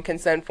informed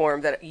consent form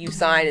that you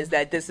sign, is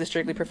that this is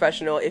strictly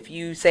professional. If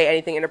you say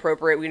anything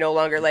inappropriate, we no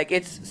longer, like,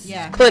 it's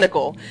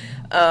clinical.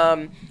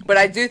 But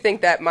I do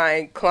think that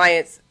my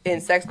clients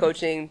in sex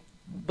coaching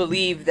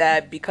believe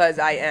that because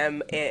I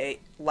am a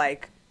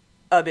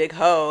big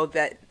hoe,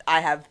 that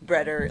I have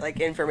better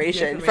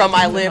information from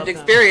my lived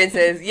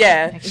experiences.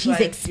 Yeah, she's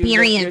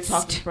experienced. You're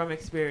talking from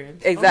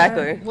experience.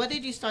 Exactly. Okay. What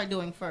did you start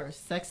doing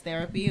first, sex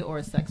therapy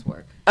or sex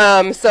work?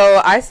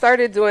 So I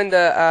started doing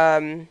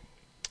the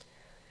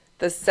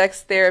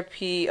sex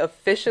therapy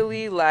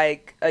officially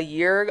like a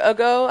year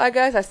ago. I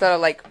guess I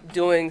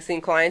started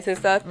seeing clients and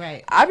stuff.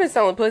 Right. I've been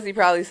selling pussy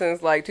probably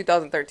since like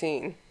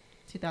 2013.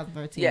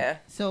 2013. Yeah.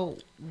 So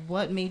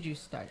what made you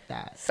start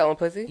that? Selling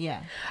pussy?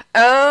 Yeah.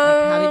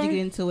 How did you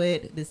get into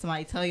it? Did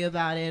somebody tell you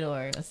about it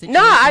or a situation?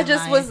 No, I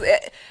just was.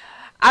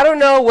 I don't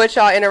know what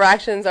y'all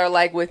interactions are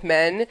like with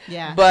men.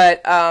 Yeah. But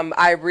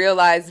I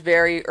realized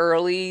very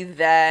early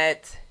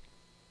that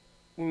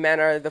men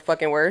are the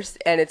fucking worst,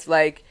 and it's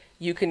like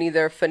you can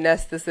either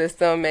finesse the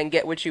system and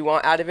get what you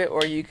want out of it,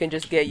 or you can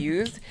just get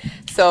used.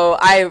 So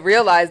I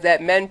realized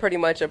that men pretty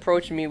much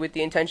approach me with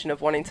the intention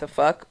of wanting to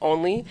fuck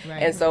only.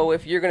 Right. And so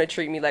if you're going to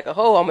treat me like a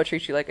hoe, I'm going to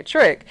treat you like a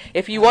trick.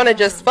 If you want to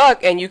just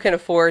fuck and you can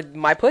afford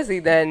my pussy,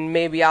 then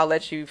maybe I'll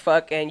let you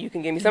fuck and you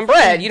can give me some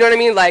bread. You know what I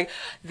mean? Like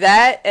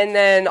that. And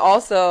then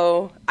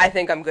also, I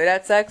think I'm good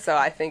at sex, so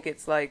I think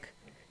it's like,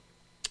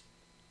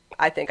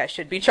 I think I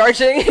should be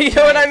charging. You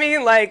know what I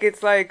mean? Like,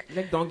 it's like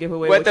don't give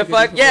away what the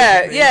fuck.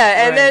 Yeah.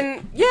 And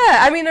then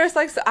I mean, there's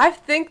like, so I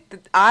think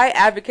that I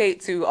advocate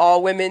to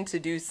all women to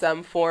do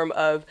some form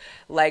of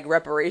like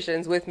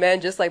reparations with men,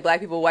 just like black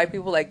people, white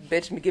people. Like,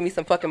 bitch, give me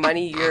some fucking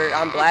money.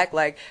 I'm black.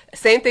 Like,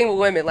 same thing with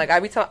women. Like,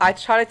 I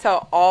try to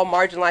tell all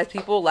marginalized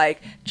people,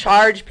 like,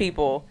 charge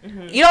people.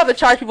 Mm-hmm. You don't have to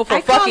charge people for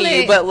fucking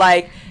you, but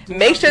like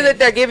make sure that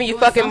they're giving you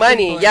fucking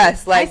money.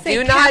 Yes, like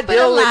do not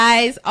deal with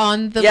capitalize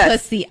on the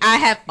pussy. I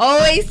have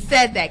always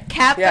said that.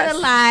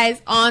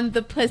 Capitalize on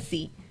the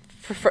pussy.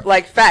 For,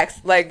 like facts.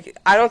 Like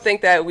I don't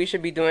think that we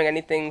should be doing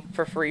anything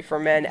for free for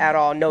men at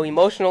all. No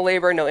emotional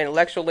labor, no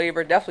intellectual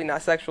labor, definitely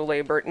not sexual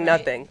labor,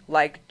 nothing.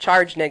 Like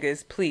charge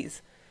niggas,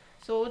 please.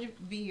 So what would you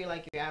be your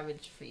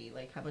average fee?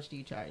 Like how much do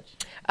you charge?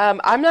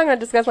 I'm not gonna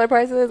discuss my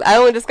prices. I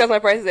only discuss my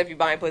prices if you're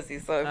buying pussy.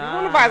 So if you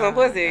want to buy some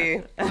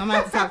pussy, I'm gonna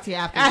have to talk to you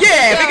after.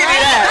 Yeah, we can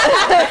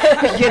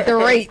do that. Get the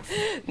rates.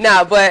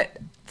 No, but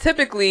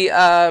typically,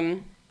 I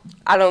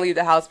don't leave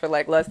the house for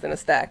like less than a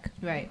stack.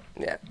 Right.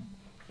 Yeah.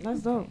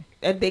 That's dope.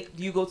 And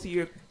you go to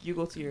your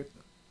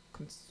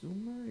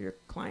consumer, your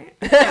client.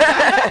 The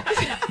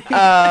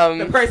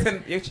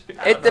person.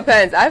 It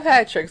depends. I've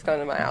had tricks come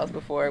to my house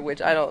before,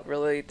 which I don't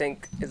really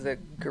think is a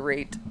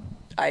great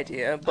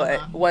idea,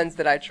 but ones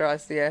that I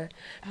trust, yeah.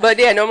 But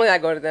yeah, normally I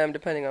go to them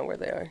depending on where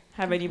they are.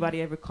 Have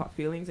anybody ever caught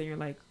feelings and you're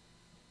like,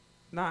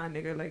 nah,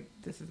 nigga, like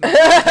this is.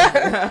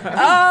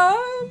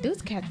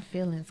 Dudes catch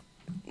feelings.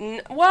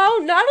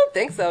 Well, no, I don't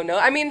think so. No,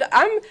 I mean,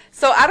 I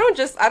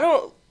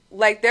don't.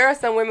 Like, there are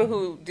some women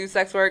who do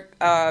sex work,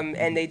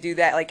 and they do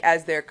that, like,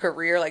 as their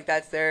career. Like,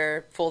 that's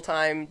their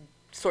full-time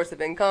source of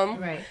income.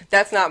 Right.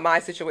 That's not my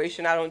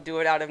situation. I don't do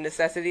it out of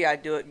necessity. I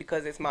do it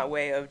because it's my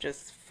way of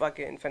just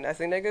fucking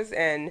finessing niggas.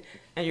 And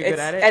you're good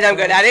at it? And I'm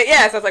good at it,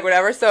 yeah. So it's like,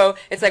 whatever. So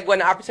it's like, when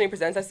the opportunity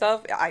presents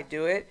itself, I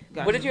do it.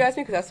 Gotcha. What did you ask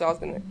me? Because that's what I was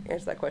going to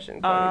answer that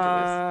question.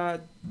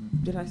 I'm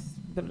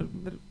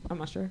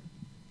not sure.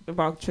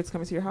 About chicks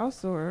coming to your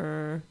house,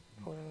 or...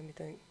 Hold on, let me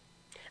think.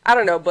 I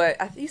don't know, but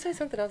you said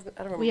something else. I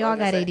don't remember. We all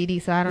got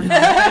ADD, so I don't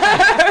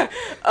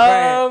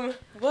know.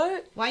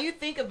 What? While you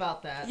think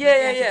about that,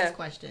 yeah. This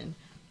question.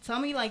 Tell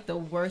me like the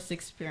worst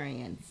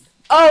experience.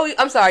 Oh,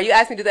 I'm sorry. You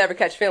asked me, do they ever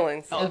catch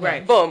feelings? Oh,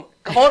 right. Boom.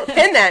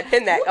 Pin that.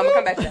 I'm gonna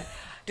come back to that.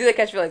 Do they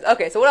catch feelings?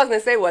 Okay. So what I was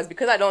gonna say was,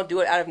 because I don't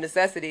do it out of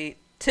necessity,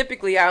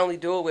 typically I only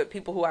do it with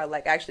people who I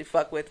like actually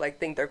fuck with, like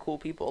think they're cool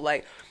people.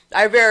 Like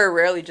I very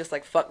rarely just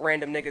like fuck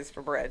random niggas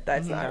for bread.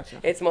 That's not. Gotcha.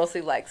 It's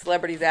mostly like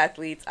celebrities,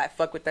 athletes. I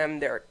fuck with them.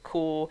 They're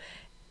cool,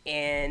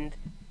 and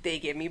they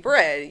give me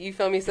bread. You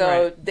feel me?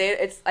 So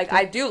it's like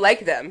I do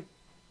like them.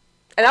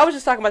 And I was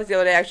just talking about this the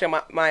other day actually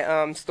on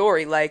my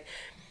story. Like,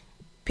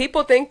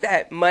 people think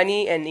that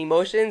money and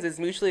emotions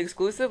is mutually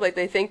exclusive. Like,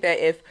 they think that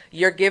if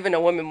you're giving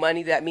a woman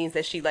money, that means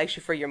that she likes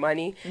you for your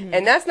money. Mm-hmm.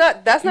 And that's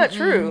not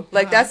true.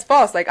 Like, that's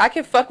false. Like, I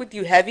can fuck with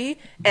you heavy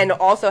and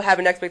also have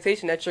an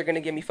expectation that you're going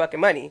to give me fucking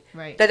money.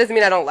 Right. That doesn't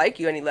mean I don't like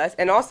you any less.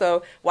 And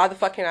also, why the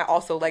fuck can I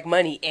also like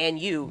money and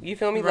you? You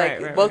feel me?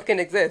 Both can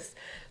exist.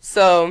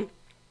 So,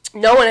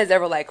 no one has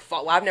ever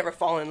I've never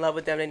fallen in love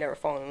with them. They never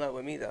fallen in love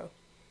with me, though.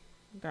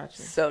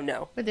 Gotcha. So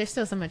no. But there's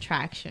still some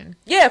attraction.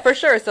 Yeah, for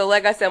sure. So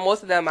like I said,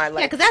 most of them I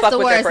like. Yeah, because that's the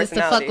worst is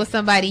to fuck with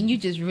somebody and you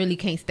just really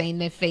can't stay in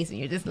their face and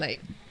you're just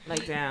like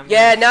damn.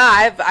 Yeah, no,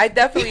 I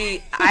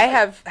definitely I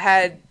have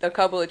had a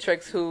couple of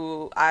tricks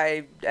who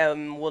I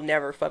will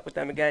never fuck with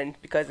them again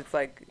because it's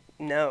like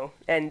no,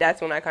 and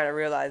that's when I kind of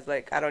realized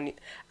like I don't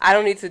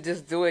need to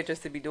just do it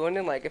just to be doing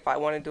it. Like if I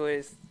want to do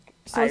it,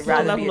 so I'd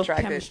rather be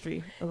attracted.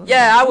 Chemistry.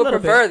 Yeah, I would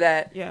prefer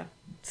that. Yeah.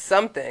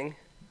 Something.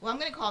 Well, I'm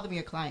gonna call them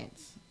your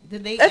clients.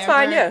 Did they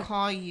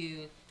call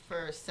you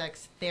for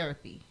sex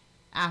therapy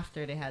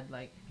after they had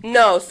like?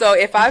 No, so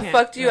if I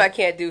fucked you, I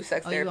can't do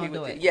sex therapy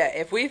with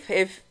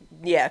you.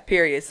 Yeah,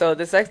 period. So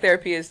the sex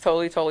therapy is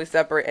totally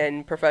separate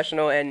and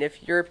professional. And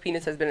if your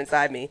penis has been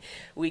inside me,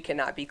 we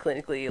cannot be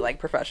clinically like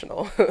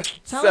professional.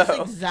 Tell us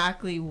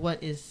exactly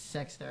what is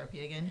sex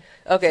therapy again.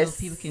 Okay, so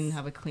people can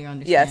have a clear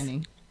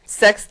understanding. Yes,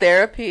 sex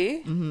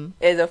therapy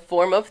is a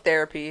form of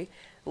therapy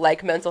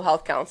like mental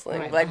health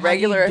counseling, like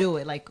regular. How do you do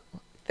it like?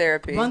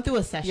 Therapy. Run through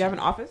a session. You have an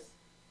office?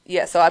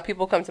 Yeah, so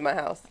people come to my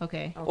house.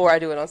 Okay. Or I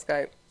do it on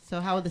Skype. So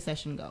how would the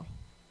session go?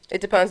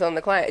 It depends on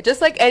the client. Just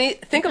like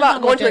think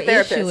about going to a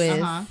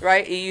therapist,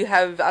 right? You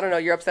have, I don't know,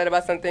 you're upset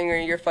about something or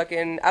you're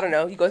fucking, I don't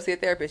know, you go see a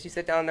therapist. You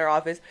sit down in their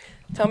office.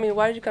 Tell me,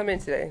 why did you come in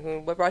today?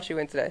 What brought you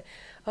in today?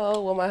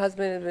 Oh, well, my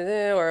husband,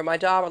 or my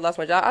job, I lost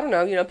my job. I don't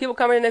know. You know, people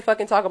come in and they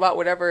fucking talk about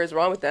whatever is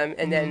wrong with them.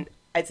 And then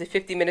it's a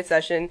 50-minute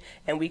session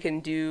and we can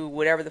do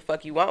whatever the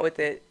fuck you want with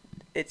it.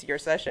 It's your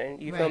session.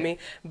 You feel me?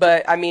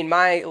 But I mean,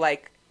 my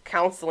like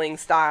counseling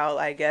style,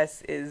 I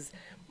guess, is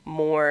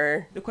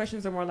more. The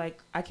questions are more like,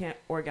 I can't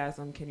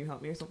orgasm. Can you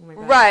help me or something like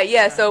that? Right.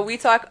 Yeah. So we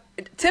talk.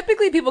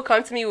 Typically, people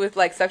come to me with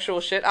like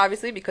sexual shit,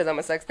 obviously, because I'm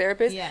a sex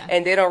therapist,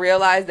 and they don't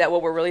realize that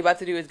what we're really about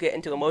to do is get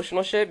into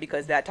emotional shit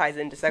because that ties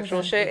into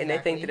sexual shit, and they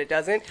think that it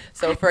doesn't.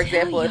 So, for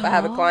example, if I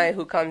have a client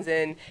who comes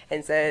in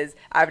and says,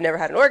 "I've never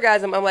had an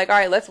orgasm," I'm like, "All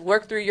right, let's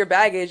work through your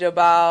baggage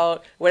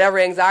about whatever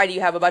anxiety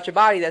you have about your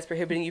body that's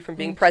prohibiting you from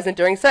being present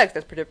during sex,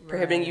 that's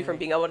prohibiting you from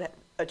being able to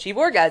achieve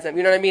orgasm."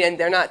 You know what I mean? And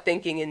they're not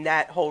thinking in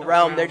that whole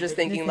realm. They're just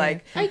thinking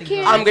like,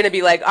 I'm gonna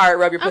be like, all right,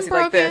 rub your pussy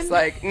like this.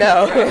 Like,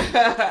 no.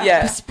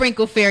 Yeah.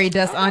 Sprinkle fairy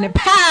dust on it.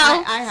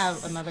 Pow! I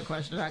have another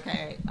question.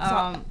 Okay.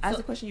 Ask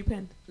the question you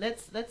pinned.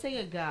 Let's say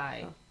a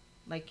guy,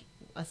 like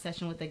a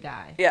session with a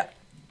guy. Yeah.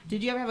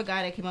 Did you ever have a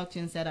guy that came up to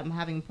you and said, "I'm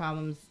having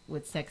problems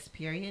with sex,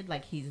 period"?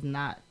 Like he's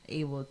not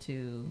able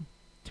to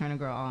turn a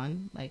girl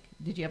on? Like,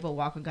 did you ever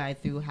walk a guy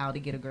through how to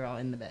get a girl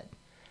in the bed?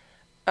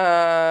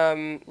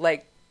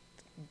 Like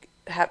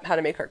how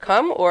to make her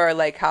come, or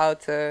like how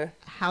to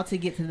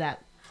get to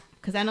that?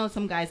 Because I know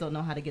some guys don't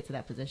know how to get to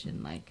that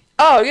position. Like,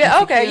 oh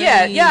yeah, okay,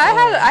 yeah.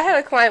 I had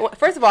a client.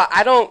 First of all,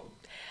 I don't.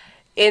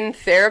 In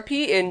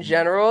therapy in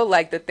general,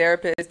 like the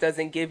therapist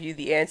doesn't give you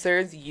the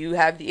answers, you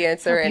have the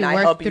answer, and I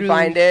help you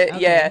find it.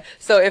 Okay. Yeah.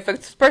 So if a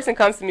person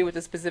comes to me with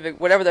a specific,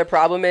 whatever their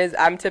problem is,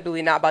 I'm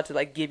typically not about to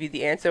like give you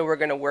the answer. We're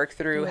gonna work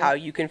through how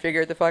you can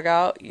figure it the fuck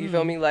out. You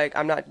feel me? Like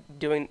I'm not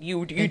doing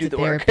you do the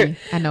therapy. Work.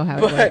 I know how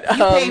it works.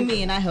 You pay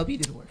me and I help you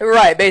do the work.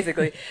 Right,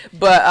 basically.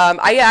 But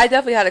I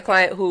definitely had a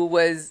client who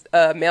was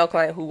a male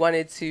client who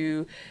wanted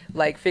to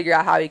like figure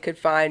out how he could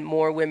find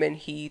more women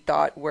he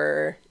thought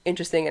were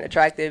interesting and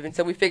attractive, and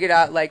so we figured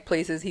out like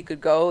places he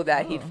could go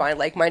that he'd find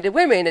like-minded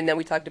women, and then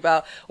we talked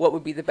about what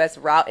would be the best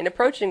route in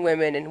approaching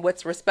women and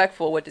what's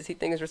respectful, what does he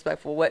think is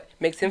respectful, what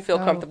makes him feel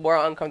comfortable or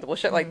uncomfortable,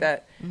 shit like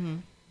that.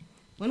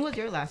 When was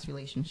your last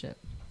relationship?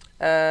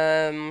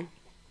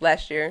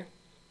 Last year.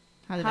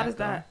 How does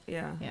that?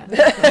 Yeah.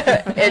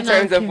 In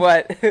terms of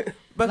what?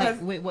 Because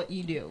like, with what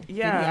you do.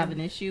 Yeah. Did he have an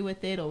issue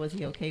with it, or was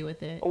he okay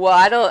with it? Well,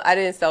 I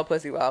didn't sell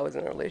pussy while I was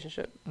in a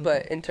relationship. Okay.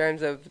 But in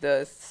terms of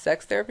the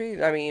sex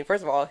therapy, I mean,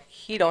 first of all,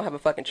 he don't have a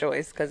fucking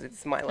choice because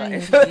it's my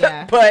life.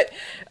 Yeah. But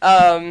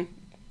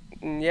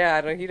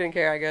yeah, he didn't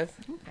care, I guess.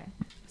 Okay.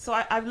 So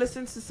I've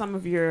listened to some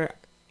of your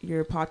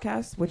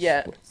podcasts, which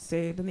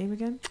say the name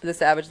again? The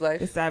Savage Life.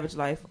 The Savage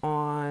Life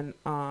on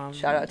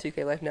shout out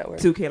 2K Life Network.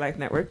 2K Life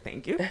Network,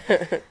 thank you.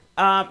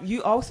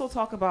 You also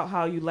talk about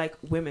how you like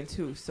women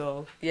too.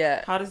 So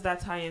yeah, how does that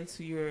tie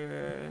into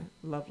your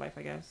love life,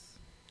 I guess?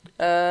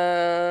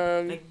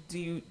 Like,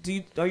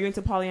 are you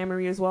into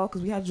polyamory as well?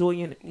 Because we had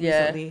Julian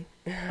recently.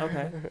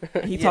 Okay.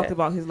 He talked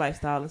about his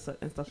lifestyle and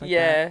stuff like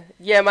that.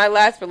 Yeah, my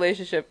last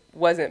relationship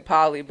wasn't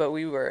poly, but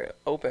we were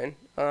open.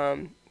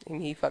 And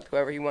he fucked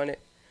whoever he wanted.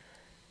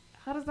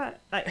 How does that,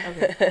 like,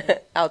 okay.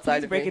 Outside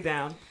Please of break me. it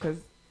down, because,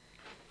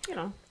 you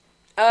know.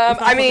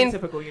 I mean,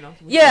 typical, you know.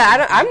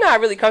 Yeah, I'm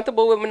not really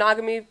comfortable with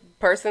monogamy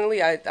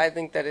personally. I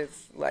think that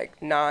it's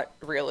like not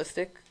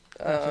realistic.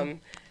 Gotcha.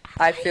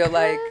 I feel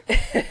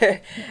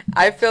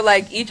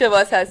like each of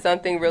us has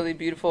something really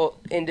beautiful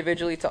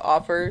individually to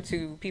offer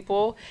to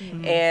people,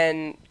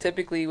 and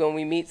typically when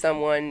we meet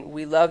someone,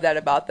 we love that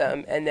about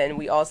them, and then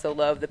we also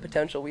love the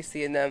potential we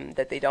see in them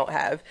that they don't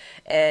have.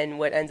 And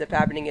what ends up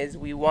happening is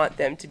we want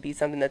them to be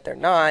something that they're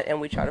not,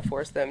 and we try to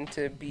force them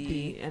to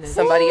be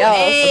somebody else.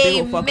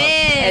 Amen.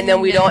 And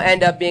then we don't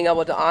end up being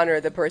able to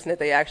honor the person that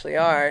they actually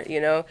are, you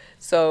know?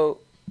 So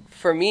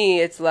for me,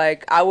 it's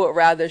like I would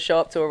rather show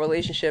up to a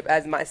relationship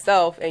as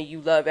myself, and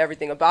you love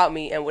everything about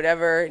me, and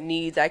whatever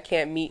needs I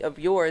can't meet of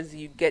yours,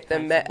 you get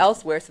them met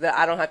elsewhere, so that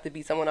I don't have to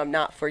be someone I'm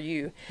not for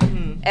you,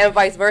 and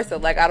vice versa.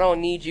 Like, I don't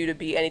need you to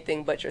be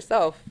anything but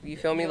yourself. You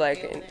feel me?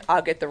 Like, and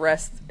I'll get the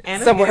rest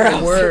somewhere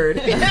else. Word.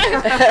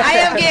 I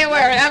am getting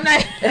word. I'm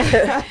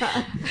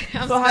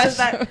not. So how does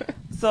that?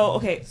 So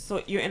okay,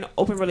 so you're in an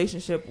open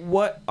relationship.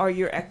 What are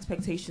your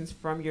expectations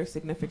from your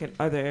significant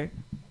other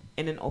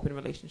in an open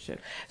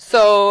relationship?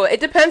 So it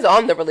depends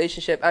on the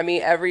relationship. I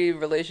mean, every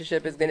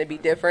relationship is going to be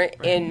different.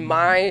 Right. In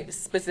my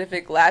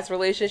specific last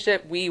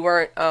relationship, we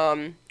weren't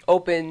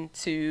open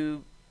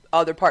to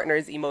other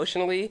partners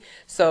emotionally,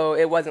 so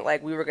it wasn't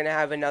like we were going to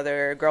have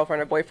another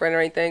girlfriend or boyfriend or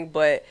anything,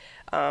 but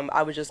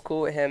I was just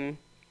cool with him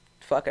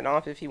fucking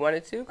off if he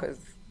wanted to, because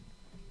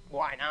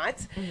why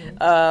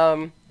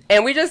not?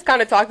 And we just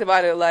kind of talked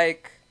about it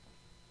like...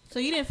 So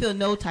you didn't feel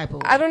no type of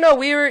way? I don't know.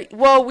 We're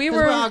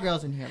all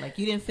girls in here. Like,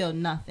 you didn't feel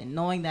nothing,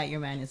 knowing that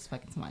your man is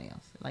fucking somebody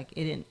else. Like,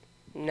 it didn't.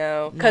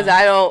 No, because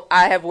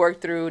I have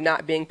worked through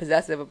not being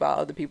possessive about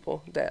other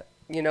people. That,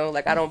 you know,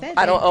 like I don't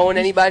own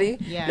anybody.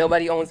 Yeah.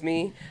 Nobody owns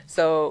me.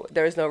 So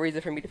there's no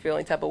reason for me to feel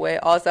any type of way.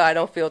 Also, I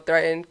don't feel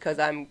threatened because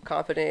I'm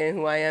confident in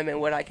who I am and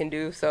what I can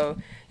do. So,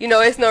 you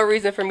know, it's no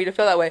reason for me to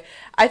feel that way.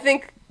 I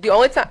think the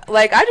only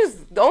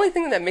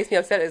thing that makes me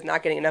upset is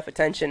not getting enough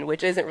attention,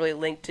 which isn't really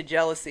linked to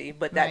jealousy,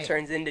 but that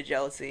turns into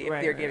jealousy if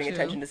they're giving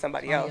attention to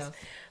somebody else.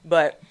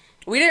 But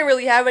we didn't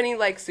really have any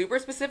like super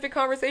specific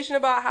conversation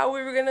about how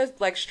we were gonna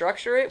like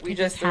structure it. We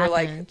just were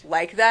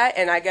like that,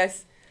 and I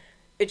guess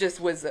it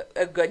just was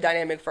a good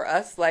dynamic for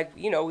us. Like,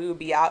 you know, we would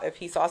be out if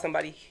he saw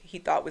somebody he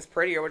thought was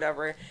pretty or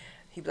whatever.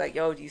 He'd be like,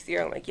 "Yo, do you see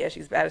her?" I'm like, "Yeah,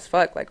 she's bad as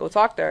fuck. Like, go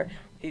talk to her."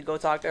 He'd go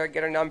talk to her,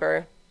 get her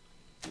number.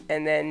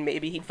 And then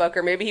maybe he'd fuck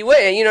her, maybe he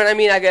wouldn't. You know what I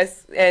mean? I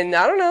guess. And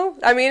I don't know.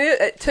 I mean,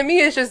 to me,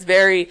 it's just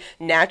very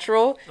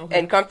natural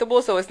and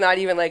comfortable. So it's not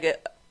even like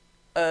it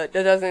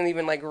doesn't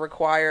even like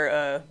require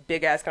a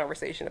big ass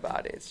conversation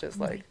about it. It's just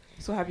like.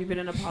 So have you been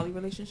in a poly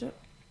relationship?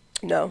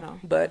 No,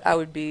 but I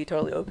would be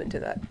totally open to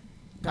that.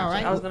 Gotcha. All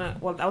right. I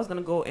was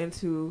gonna go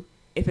into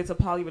if it's a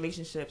poly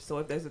relationship.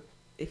 So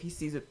if he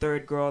sees a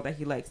third girl that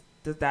he likes,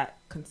 is that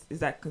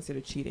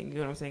considered cheating? You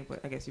know what I'm saying? But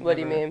I guess What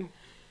do you mean?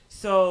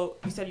 So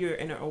you said you're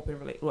in an open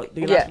relationship.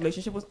 Your last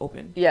relationship was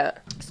open. Yeah.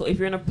 So if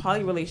you're in a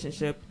poly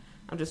relationship,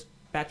 I'm just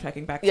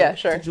backtracking back Yeah, to,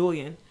 sure. to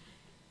Julian.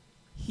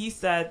 He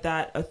said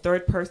that a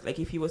third person, like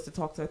if he was to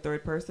talk to a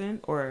third person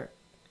or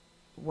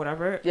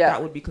whatever,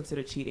 that would be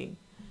considered cheating.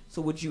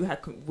 So would you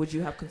have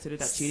considered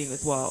that cheating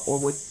as well, or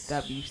would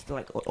that be still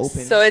like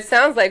open? So it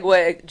sounds like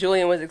what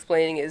Julian was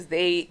explaining is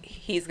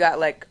he's got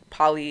like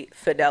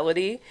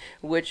polyfidelity,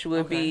 which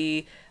would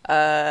be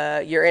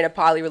you're in a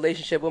poly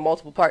relationship with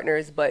multiple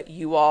partners, but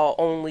you all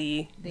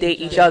only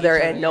date each other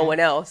and no one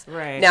else.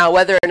 Right. Now,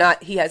 whether or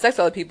not he has sex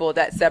with other people,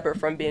 that's separate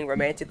from being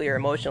romantically or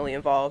emotionally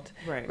involved.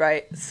 Right.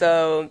 Right.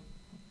 So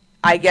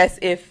I guess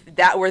if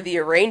that were the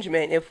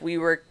arrangement, if we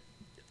were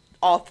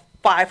all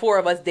four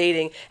of us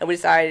dating and we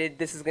decided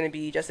this is going to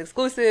be just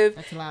exclusive,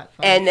 that's a lot.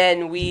 And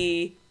then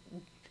we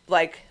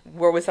like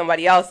were with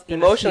somebody else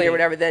emotionally or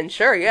whatever, then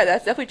sure, yeah,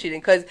 that's definitely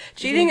cheating, because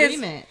cheating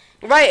is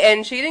right,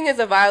 and cheating is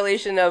a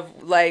violation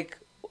of like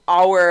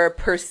our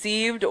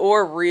perceived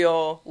or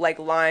real like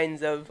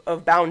lines of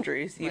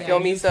boundaries. You feel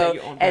me? So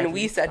and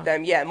we set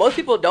them. Yeah, most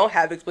people don't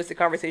have explicit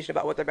conversation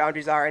about what their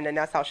boundaries are, and then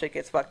that's how shit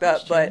gets fucked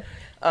up. But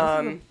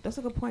that's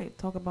a good point.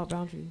 Talk about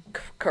boundaries.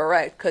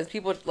 Correct, because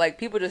people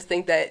just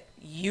think that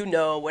you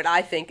know what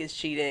I think is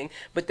cheating,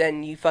 but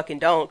then you fucking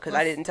don't, because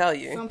I didn't tell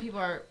you. Some people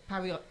are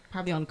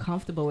probably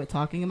uncomfortable with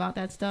talking about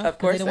that stuff. Of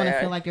course, they don't want to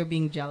feel like you're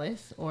being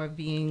jealous or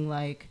being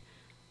like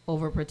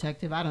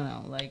overprotective. I don't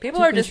know. Like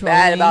people are just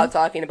bad about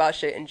talking about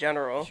shit in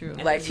general. True.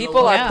 Like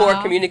people are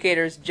poor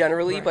communicators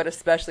generally, but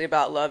especially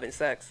about love and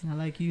sex. I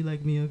like you,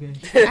 like me. Okay.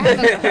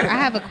 I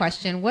have a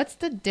question. What's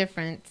the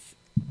difference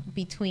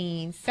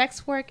between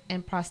sex work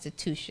and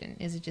prostitution?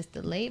 Is it just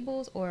the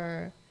labels,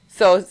 or?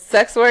 So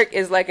sex work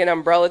is like an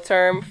umbrella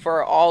term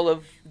for all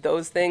of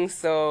those things.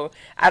 So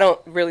I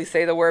don't really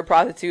say the word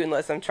prostitute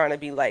unless I'm trying to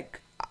be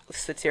like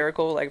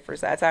satirical, like for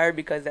satire,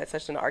 because that's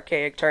such an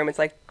archaic term. It's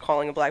like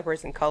calling a black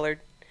person colored.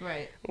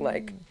 Right.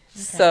 Like, okay.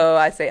 So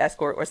I say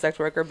escort or sex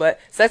worker, but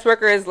sex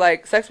work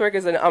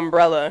is an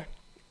umbrella.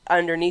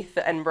 Underneath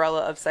the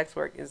umbrella of sex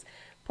work is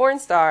porn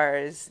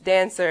stars,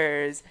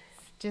 dancers,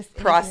 just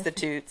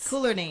prostitutes.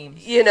 Cooler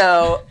names. You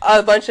know,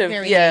 a bunch of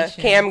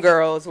cam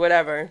girls,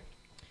 whatever.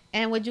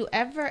 And do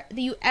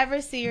you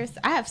ever see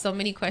I have so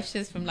many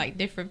questions from like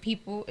different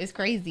people. It's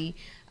crazy.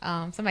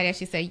 Somebody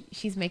actually said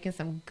she's making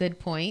some good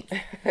points.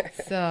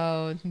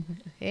 So,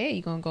 hey,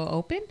 you gonna go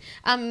open?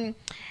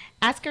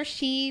 Ask her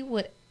she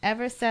would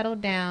ever settle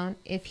down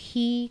if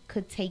he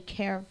could take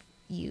care of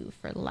you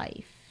for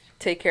life.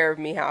 Take care of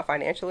me how,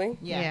 financially?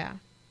 Yeah.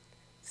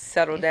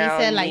 Settle down.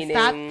 He said like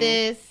stop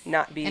this,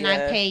 not be and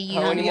I pay you.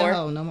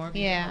 No more.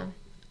 Yeah.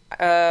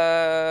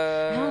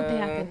 I don't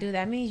think I could do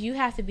that. It means you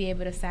have to be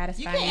able to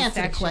satisfy me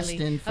answer sexually.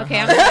 The question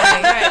okay, I'm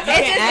sorry.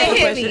 It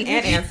just hit me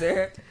and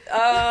answer.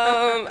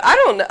 I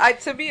don't know.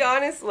 To be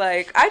honest,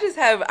 like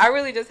I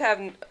really just have.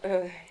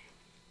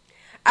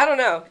 I don't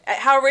know.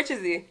 How rich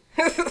is he?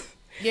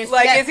 You're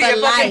like, is he a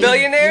fucking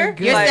billionaire?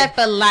 You're set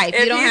for life.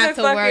 You don't have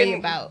to worry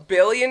about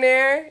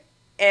billionaire.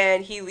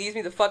 And he leaves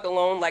me the fuck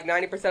alone like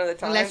 90% of the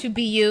time. Unless you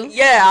be you.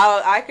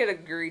 Yeah, I could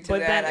agree to that. But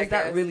then, is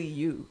that really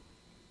you?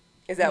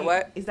 Is that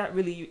what? Is that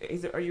really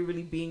you? Are you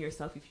really being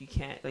yourself if you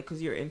can't? Like,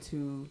 because you're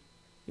open.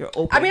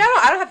 I mean,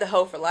 I don't have to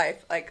hoe for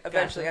life. Like,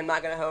 eventually I'm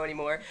not going to hoe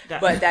anymore.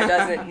 Gotcha. But that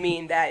doesn't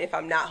mean that if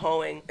I'm not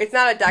hoeing. It's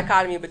not a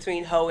dichotomy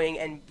between hoeing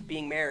and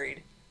being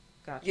married.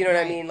 Gotcha. You know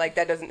what I mean? Like,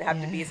 that doesn't have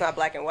to be. It's not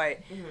black and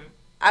white. Mm-hmm.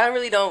 I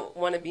don't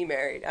want to be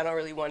married. I don't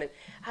really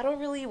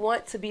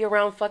want to be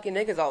around fucking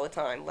niggas all the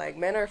time. Like,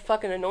 men are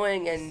fucking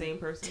annoying and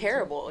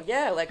terrible. Too.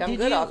 Yeah, like, I'm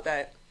good off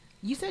that.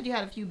 You said you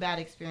had a few bad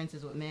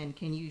experiences with men.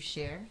 Can you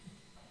share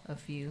a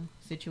few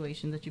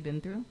situations that you've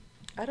been through?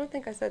 I don't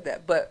think I said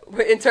that, but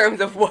in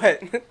terms of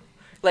what?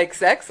 Like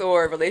sex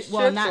or relationships?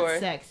 Well, not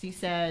sex. You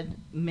said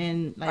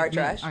men are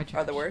trash,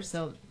 are the worst.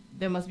 So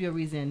there must be a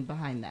reason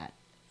behind that.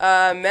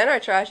 Men are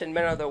trash and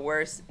men are the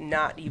worst,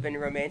 not even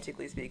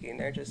romantically speaking.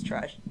 They're just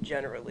trash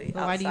generally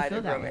outside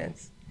of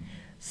romance.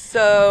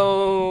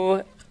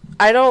 So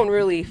I don't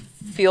really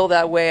feel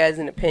that way as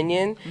an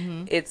opinion.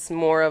 Mm-hmm. It's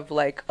more of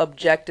like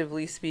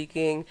objectively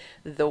speaking,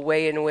 the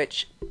way in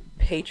which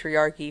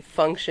patriarchy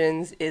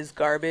functions is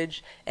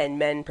garbage and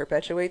men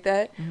perpetuate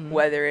that,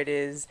 whether it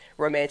is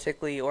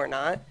romantically or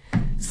not.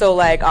 So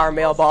like our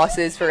male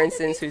bosses, for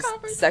instance, who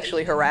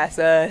sexually harass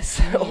us,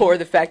 or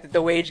the fact that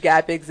the wage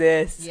gap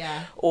exists,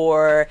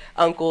 or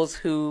uncles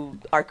who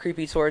are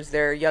creepy towards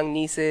their young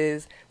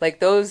nieces, like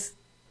those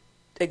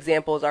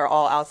examples are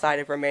all outside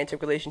of romantic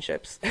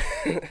relationships.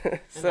 And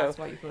so that's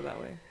why you feel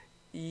that way.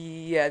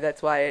 Yeah,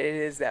 that's why it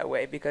is that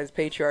way, because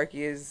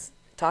patriarchy is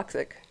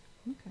toxic.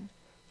 Okay.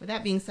 With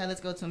that being said,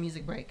 let's go to a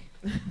music break.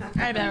 All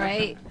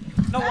right.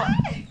 No, what?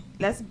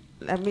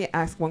 Let me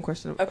ask one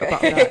question about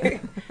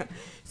that.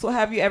 So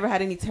have you ever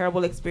had any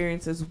terrible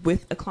experiences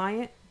with a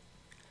client?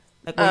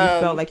 Like when you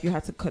felt like you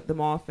had to cut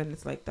them off and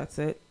it's like, that's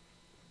it?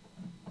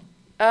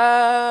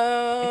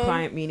 A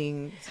client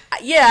meaning?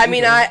 Yeah, I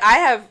mean, I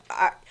have...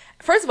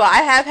 First of all,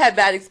 I have had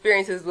bad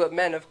experiences with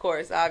men, of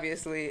course,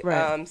 obviously,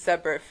 right.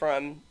 Separate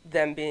from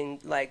them being,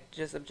 like,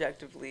 just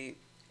objectively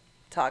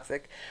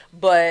toxic.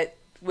 But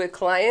with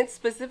clients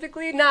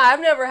specifically, nah, I've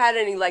never had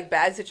any like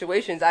bad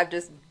situations.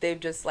 They've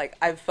just like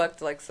I've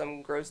fucked like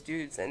some gross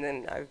dudes and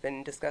then I've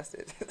been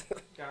disgusted.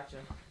 Gotcha.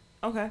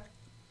 Okay.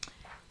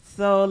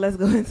 So let's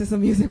go into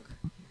some music.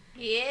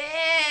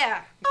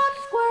 Yeah.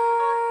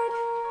 Squirt.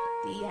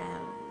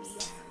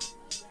 DMs.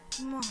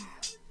 Come on.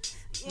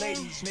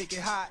 Ladies, make it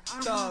hot.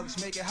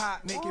 Thugs, make it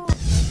hot. Make it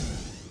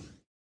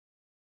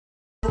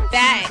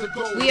back.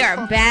 We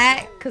are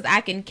back because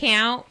I can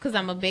count because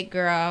I'm a big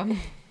girl.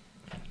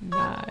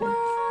 Nice.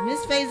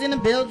 Miss Faye's in the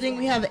building.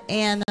 We have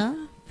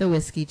Anna, the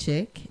whiskey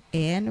chick,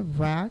 and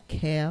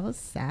Raquel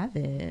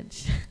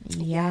Savage.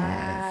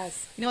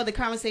 Yes. You know, the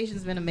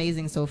conversation's been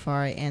amazing so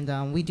far,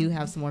 and we do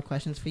have some more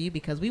questions for you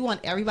because we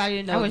want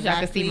everybody to know I wish I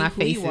could see my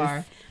who you faces.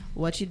 are,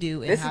 what you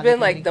do, and This how has they been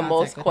can like get the in most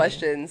contact with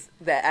questions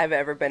that I've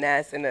ever been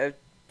asked in a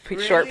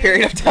Really? short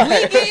period of time. We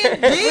are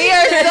so.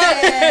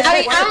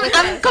 I mean,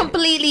 I'm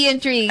completely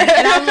intrigued,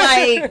 and I'm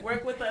like,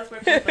 Work with us.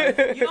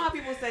 You know how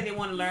people say they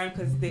want to learn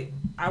because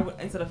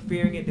instead of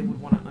fearing it, they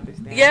would want to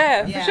understand.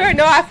 Yeah, Yeah. for sure.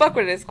 No, I fuck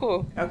with it. It's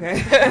cool.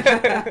 Okay.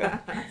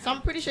 So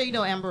I'm pretty sure you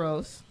know Amber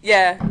Rose.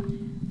 Yeah.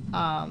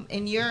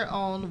 In your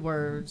own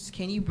words,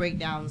 can you break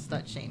down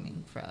slut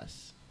shaming for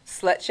us?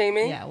 Slut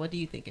shaming? Yeah, what do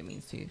you think it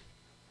means to you?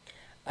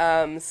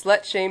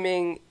 Slut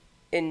shaming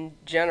in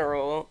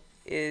general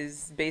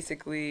is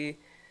basically,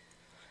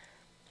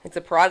 it's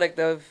a product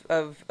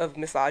of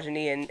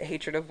misogyny and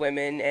hatred of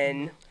women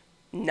and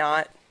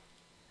not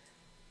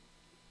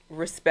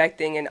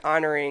respecting and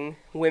honoring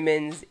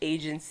women's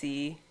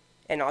agency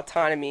and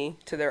autonomy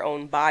to their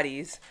own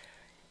bodies,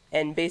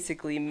 and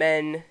basically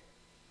men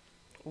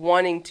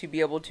wanting to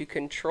be able to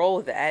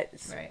control that.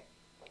 It's Right.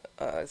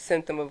 a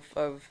symptom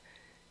of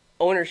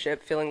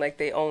ownership, feeling like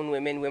they own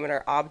women. Women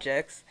are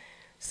objects.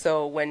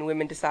 So when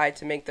women decide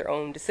to make their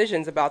own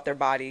decisions about their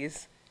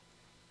bodies,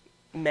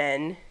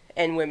 men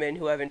and women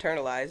who have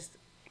internalized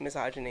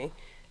misogyny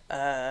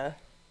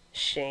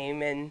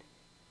shame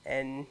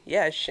and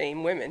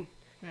shame women.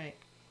 Right.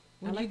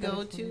 Would like you that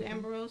go it's to funny.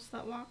 Amber Rose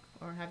Slut Walk,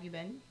 or have you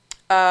been?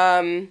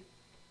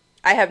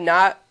 I have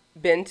not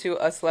been to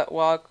a slut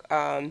walk.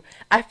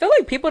 I feel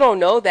like people don't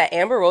know that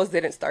Amber Rose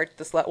didn't start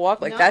the slut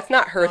walk. Like No? that's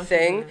not her No, she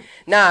thing. didn't.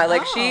 Nah,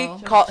 like Oh.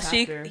 she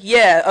Chapter.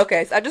 yeah,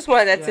 okay. So I just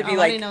wanted that to Yeah. be Oh, I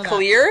like didn't know that.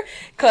 clear,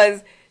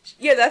 cuz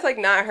yeah, that's like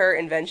not her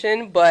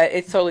invention, but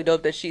it's totally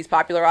dope that she's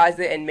popularized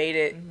it and made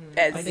it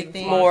as A big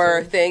thing.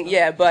 more thing.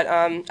 Yeah, but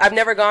I've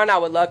never gone. I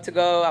would love to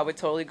go. I would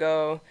totally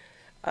go.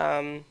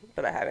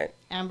 But I haven't.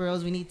 Amber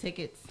Rose, we need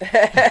tickets.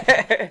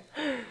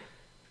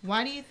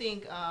 Why do you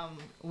think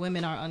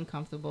women are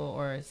uncomfortable,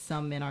 or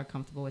some men are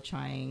comfortable with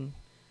trying,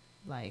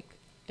 like,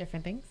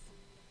 different things.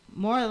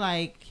 more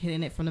like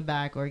hitting it from the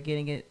back or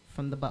getting it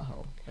from the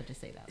butthole? Let's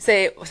just say that.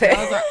 Say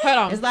Hold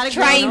on. It's a lot of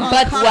Trying girls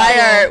butt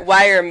uncomfortable.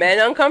 why are men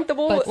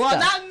uncomfortable? But- Well,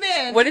 stuff. not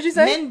men. What did you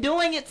say? Men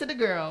doing it to the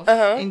girls,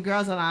 Uh-huh. and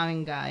girls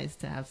allowing guys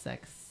to have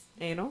sex,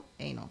 Anal.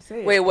 anal,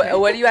 Say it. Wait,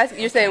 what do you ask?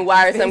 You're saying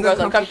why are some girls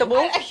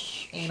uncomfortable?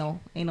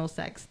 anal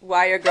sex.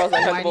 Why are girls Why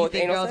do uncomfortable you with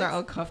think anal girls sex? are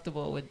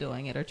uncomfortable with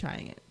doing it or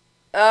trying it?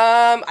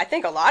 I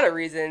think a lot of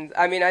reasons.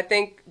 I mean, I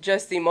think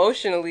just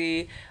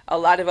emotionally, a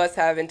lot of us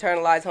have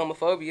internalized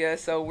homophobia,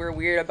 so we're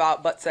weird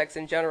about butt sex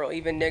in general.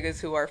 Even niggas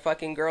who are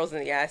fucking girls in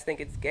the ass think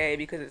it's gay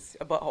because it's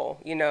a butthole,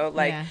 you know?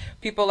 Like, Yeah.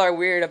 people are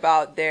weird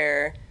about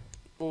their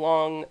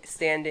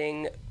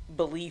long-standing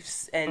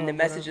beliefs and the whatever.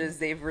 messages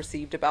they've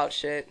received about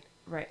shit.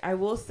 Right. I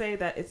will say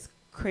that it's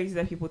crazy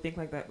that people think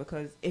like that,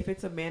 because if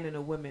it's a man and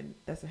a woman,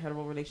 that's a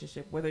hetero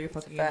relationship. Whether you're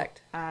fucking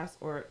fact. ass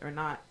or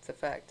not, It's a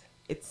fact.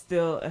 it's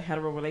still a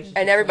hetero relationship.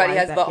 And everybody Why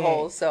has is that gay?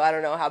 buttholes, so I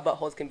don't know how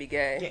buttholes can be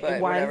gay, Yeah, but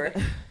why is whatever.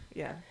 that-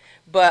 yeah.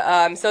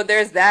 But so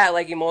there's that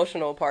like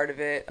emotional part of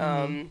it,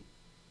 Mm-hmm.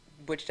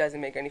 which doesn't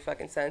make any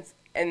fucking sense.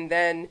 And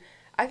then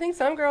I think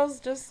some girls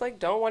just like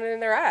don't want it in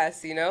their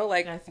ass, you know,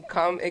 like That's-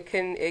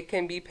 it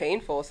can be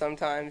painful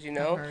sometimes, you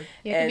know. heard.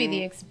 It could be And,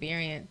 the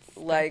experience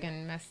like- that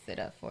can mess it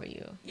up for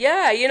you.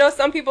 Yeah, you know,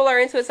 some people are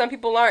into it, some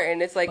people aren't,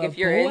 and it's like But if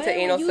you're boy, into when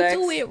anal you sex,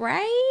 do it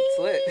right, it's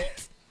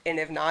lit. And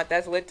if not,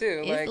 that's lit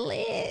too. It's Like,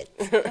 lit.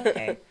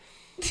 Okay.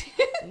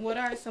 What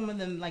are some of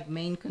the like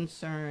main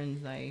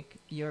concerns like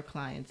your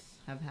clients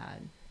have had?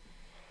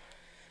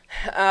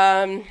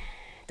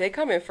 they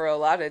come in for a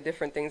lot of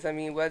different things. I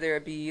mean, whether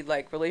it be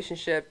like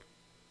relationship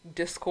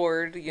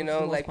discord, you What's know,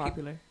 the most like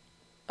popular.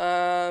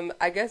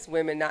 I guess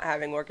women not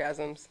having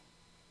orgasms.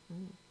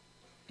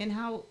 And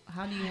how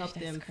do you help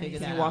Gosh, them that's figure crazy.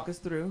 that Can out? you walk us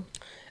through?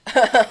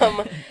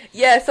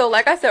 Yeah, so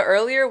like I said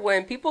earlier,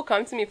 when people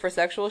come to me for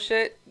sexual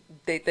shit,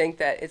 they think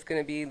that it's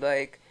gonna be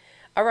like,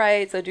 all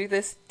right, so do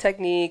this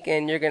technique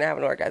and you're gonna have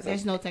an orgasm.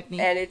 There's no technique.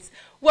 And it's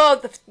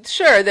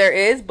sure there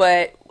is,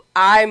 but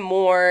I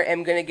more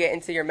am gonna get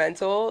into your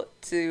mental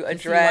to to see why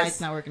address.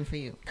 it's not working for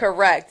you.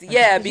 Correct.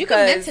 Yeah, You can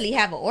because mentally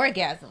have an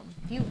orgasm.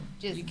 You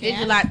just You can?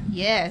 visualize.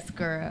 Yes,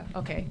 girl.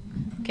 Okay,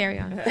 carry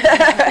on.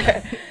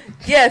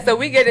 yeah, so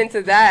we get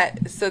into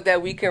that so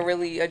that we can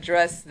really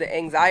address the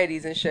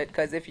anxieties and shit.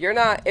 Because if you're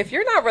not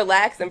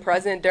relaxed and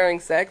present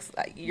during sex,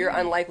 like, you're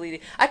unlikely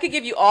to. I could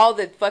give you all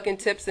the fucking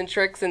tips and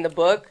tricks in the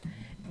book,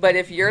 But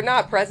if you're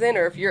not present,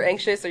 or if you're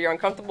anxious, or you're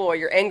uncomfortable, or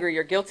you're angry,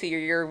 you're guilty, or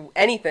you're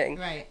anything,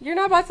 Right. you're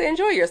not about to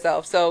enjoy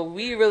yourself. So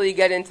we really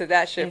get into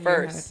that shit In your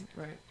first. head,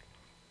 right.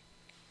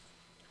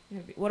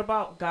 What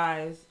about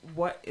guys?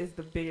 What is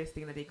the biggest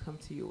thing that they come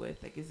to you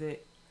with? Like, is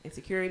it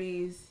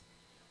insecurities,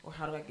 or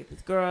how do I get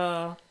this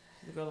girl?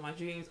 She's the girl of my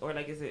dreams, or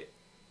like, is it?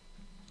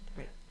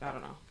 Wait, I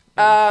don't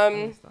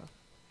know.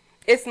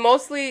 It's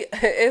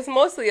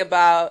mostly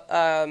about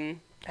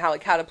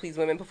how to please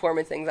women,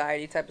 performance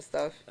anxiety type of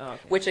stuff. Oh, okay.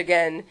 Which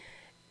again,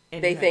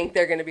 And they then- think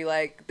they're gonna be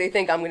like, they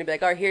think I'm gonna be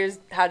like, oh, here's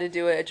how to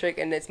do it, a trick,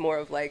 and it's more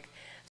of like,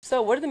 so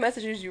what are the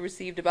messages you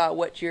received about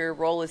what your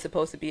role is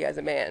supposed to be as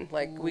a man?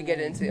 Like, we get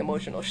into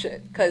emotional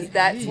shit because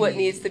that's what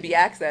needs to be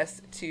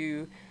accessed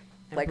to,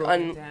 And like,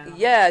 broken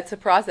down. to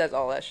process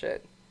all that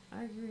shit.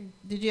 I agree.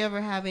 Did you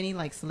ever have any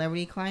like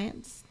celebrity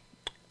clients?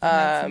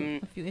 that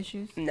had a few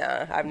issues.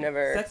 Nah, I've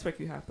never. Sex work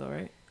you have though,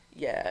 right?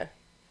 Yeah.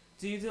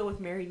 Do you deal with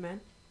married men?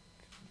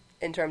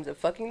 In terms of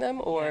fucking them,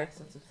 or Yeah,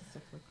 sex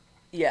work.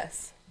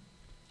 yes.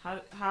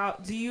 How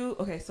do you?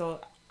 Okay, so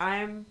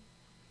I'm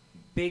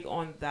big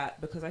on that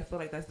because I feel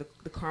like that's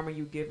the karma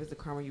you give is the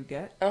karma you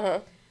get.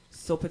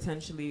 So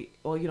potentially,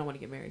 well, you don't want to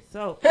get married,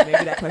 so maybe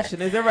that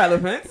question is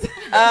irrelevant.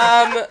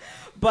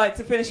 But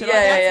to finish it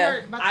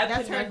off,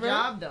 That's her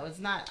job, though. It's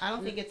not. I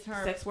don't think it's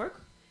her sex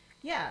work.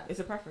 Yeah, It's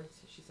a preference,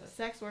 she says.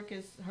 sex work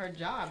is her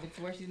job. It's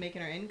where she's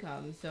making her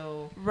income.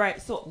 So Right.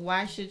 So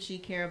why should she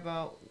care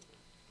about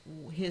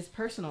his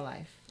personal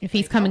life? If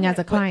he's coming as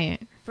a but-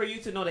 client. for you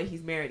to know that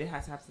he's married, it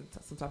has to have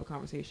some type of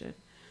conversation.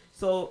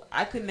 So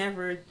I could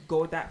never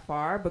go that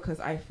far because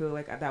I feel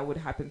like that would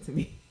happen to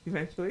me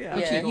eventually. Yeah.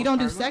 But you don't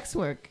do sex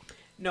work.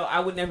 No, I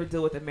would never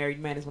deal with a married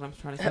man. Is what I'm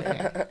trying to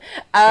say.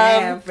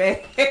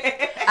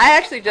 I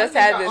actually just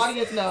had this.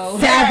 Audience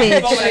knows.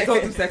 Savage. I go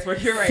through sex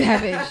work. You're right.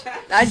 Savage.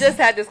 I just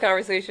had this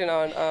conversation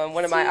on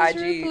one of my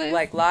Seems IG ruthless.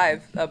 like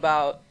live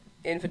about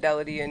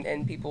infidelity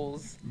and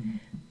people's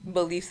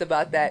beliefs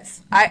about that.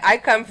 I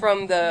come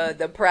from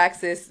the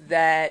praxis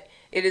that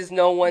it is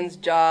no one's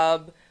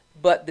job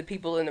but the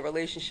people in the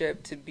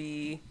relationship to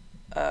be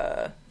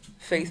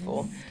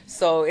faithful.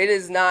 So it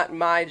is not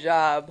my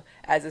job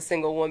as a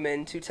single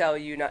woman to tell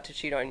you not to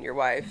cheat on your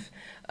wife.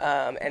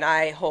 And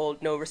I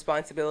hold no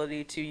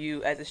responsibility to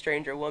you as a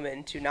stranger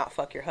woman to not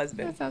fuck your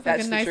husband. That sounds That's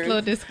like a the nice truth.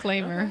 little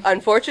disclaimer.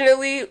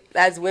 Unfortunately,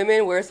 as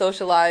women, we're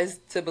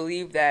socialized to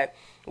believe that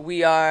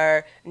we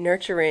are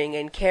nurturing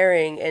and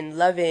caring and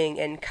loving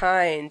and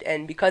kind.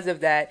 And because of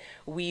that,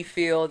 we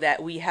feel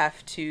that we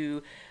have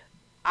to,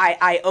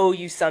 I owe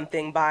you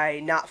something by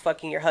not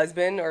fucking your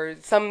husband or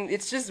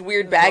it's just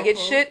weird baggage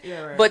shit.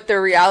 Yeah, right. But the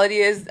reality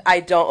is I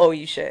don't owe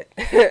you shit.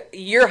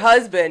 Your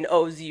husband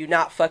owes you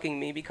not fucking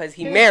me because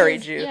he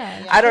married you.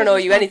 yeah, I don't his owe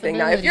you anything.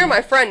 Now, if you're responsibility.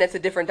 my friend, that's a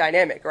different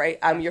dynamic, right?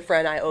 I'm your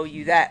friend, I owe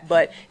you that.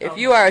 But if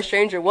you are a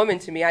stranger woman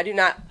to me,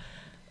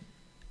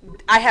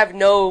 I have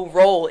no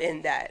role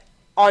in that.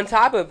 On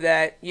top of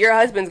that, your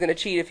husband's going to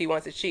cheat if he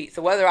wants to cheat.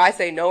 So whether I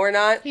say no or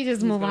not, He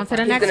just move on to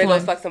the he's next going to go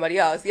one. fuck somebody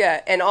else.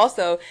 Yeah. And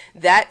also,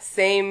 that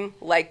same,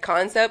 like,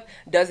 concept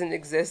doesn't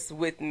exist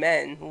with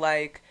men.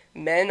 Like,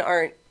 men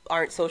aren't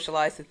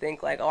socialized to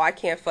think, like, oh, I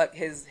can't fuck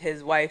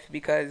his wife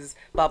because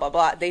blah, blah,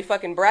 blah. They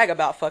fucking brag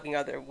about fucking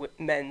other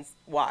men's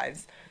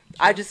wives.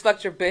 I just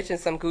fucked your bitch in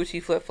some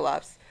Gucci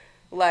flip-flops.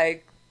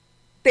 Like,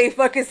 they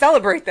fucking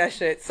celebrate that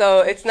shit.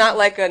 So it's not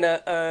like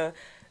a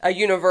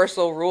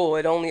universal rule.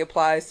 It only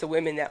applies to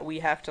women that we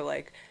have to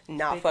like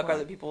not Stay fuck quiet.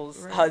 other people's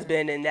Right.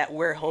 husband and that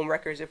we're home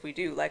wreckers if we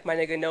do. Like my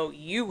nigga, no,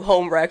 you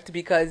home wrecked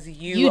because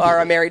you You are did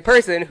a it. married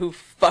person who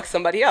fucked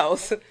somebody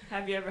else.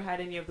 Have you ever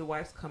had any of the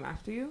wives come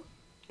after you?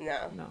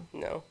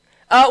 No.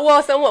 Well,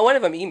 one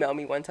of them emailed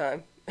me one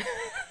time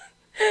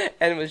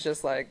and was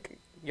just like,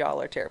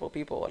 y'all are terrible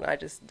people. And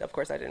of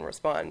course I didn't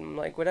respond. I'm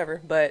like, whatever.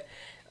 But,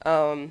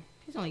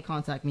 Please only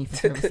contact me for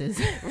services.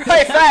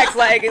 right, facts.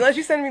 Like, unless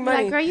you send me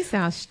money. Like, girl, you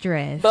sound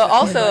stressed. But Send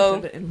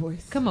also, the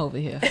invoice. Come over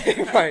here.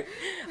 right.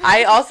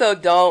 I also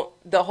don't,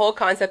 the whole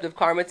concept of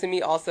karma to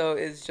me also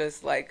is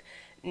just like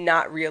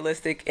not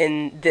realistic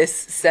in this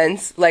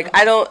sense. Like,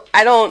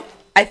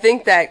 I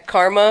think that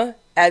karma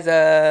as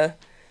a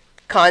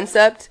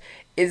concept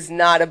is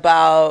not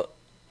about,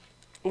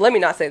 let me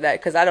not say that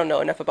because I don't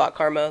know enough about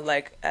karma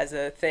like as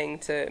a thing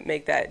to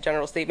make that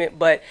general statement,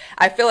 but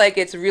I feel like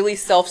it's really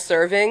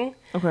self-serving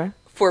Okay.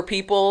 for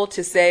people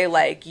to say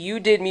like, you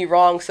did me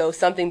wrong, so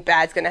something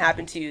bad's gonna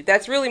happen to you.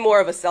 That's really more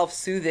of a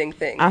self-soothing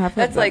thing. I have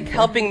heard That's that like before.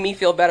 helping me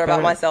feel better about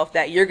Better. myself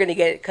that you're gonna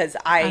get it because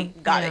I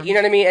got yeah. it. You know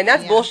what I mean? And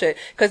that's Yeah. bullshit.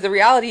 Because the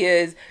reality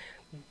is,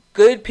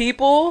 good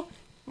people,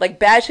 like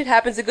bad shit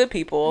happens to good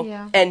people,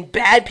 Yeah. and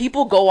bad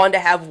people go on to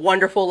have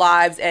wonderful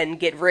lives and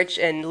get rich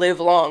and live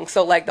long.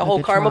 So like the whole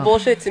at karma Trump.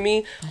 bullshit to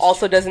me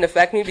also doesn't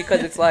affect me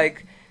because it's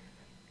like.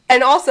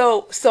 And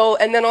also,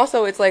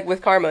 it's like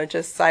with karma,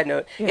 just side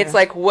note, it's Yeah.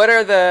 like, what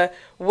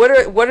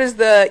is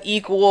the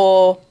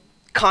equal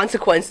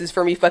consequences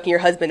for me fucking your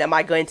husband? Am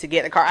I going to get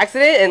in a car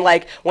accident? And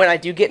like, when I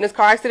do get in this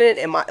car accident,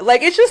 am I,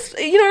 like, it's just,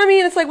 you know what I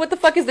mean? It's like, what the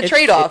fuck is the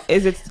trade-off?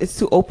 It's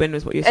too open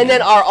is what you're saying. And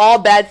then are all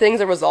bad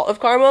things a result of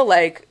karma?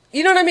 Like,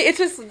 You know what I mean? It's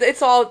just,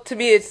 it's all, to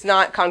me, it's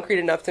not concrete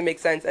enough to make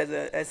sense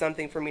as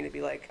something for me to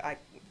be like, I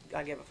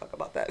give a fuck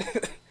about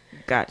that.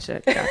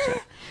 Gotcha.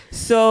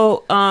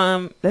 So,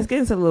 let's get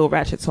into a little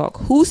ratchet talk.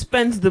 Who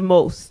spends the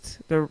most?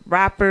 The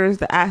rappers,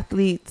 the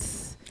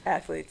athletes?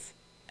 Athletes.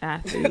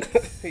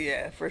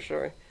 Yeah, for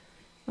sure.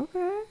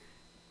 Okay.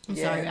 I'm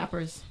sorry,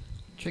 rappers.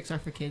 Tricks are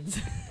for kids.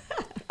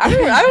 I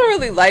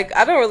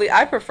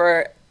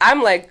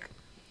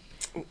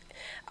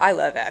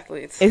love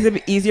athletes. Is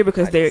it easier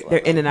because they're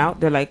in and out?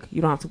 They're like,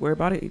 you don't have to worry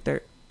about it.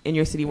 They're in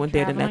your city one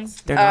day, the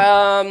next they're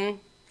not.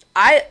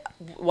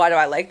 Why do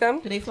I like them?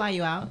 Do they fly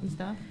you out and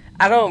stuff?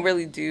 I don't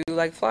really do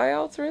like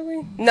flyouts,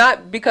 really.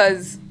 Not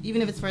because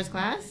even if it's first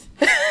class.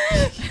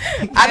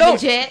 I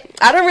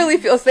don't really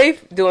feel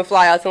safe doing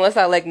flyouts unless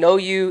I like know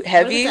you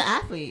heavy. What if it's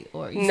an athlete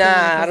or you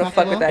I don't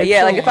fuck with that.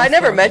 Yeah, like if I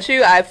never met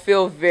you, I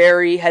feel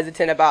very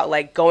hesitant about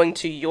like going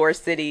to your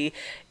city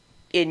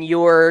in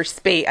your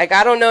space. Like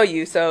I don't know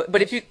you, so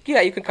but if you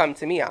you can come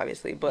to me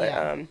obviously.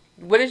 But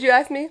what did you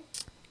ask me?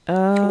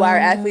 Why are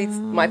athletes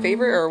my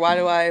favorite, or why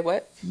do I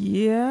what?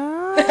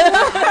 Yeah. I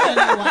don't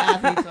know why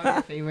athletes are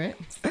your favorite.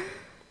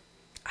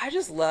 I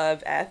just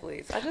love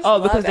athletes.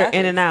 Because they're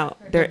in and out.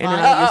 They're in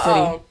and out of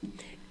your city.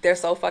 They're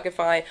so fucking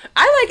fine.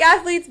 I like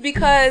athletes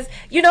because,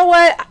 you know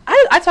what?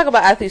 I talk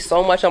about athletes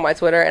so much on my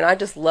Twitter, and I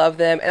just love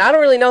them. And I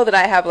don't really know that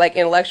I have, like,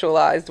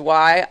 intellectualized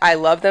why I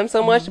love them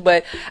so much,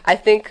 but I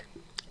think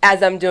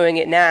as I'm doing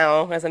it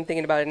now, as I'm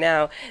thinking about it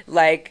now,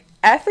 like,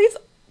 athletes,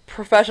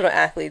 professional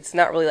athletes,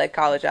 not really like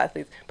college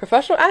athletes,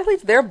 professional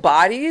athletes, their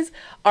bodies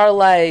are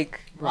like...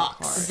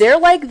 rocks. They're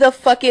like the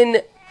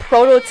fucking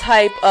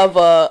prototype of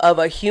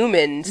a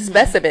human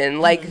specimen.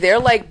 Like, they're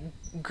like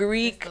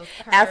Greek,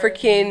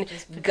 African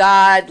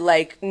god,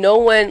 like no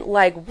one,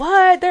 like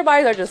what? Their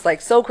bodies are just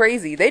like so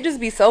crazy. They just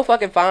be so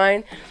fucking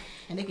fine.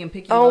 And they can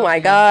pick you up. Oh my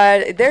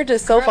god, they're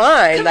just so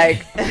fine.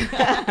 Like,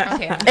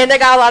 and they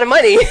got a lot of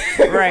money,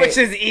 right? Which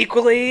is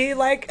equally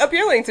like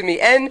appealing to me.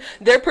 And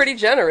they're pretty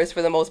generous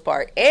for the most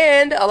part.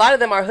 And a lot of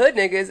them are hood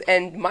niggas.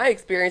 And my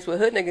experience with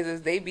hood niggas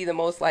is they be the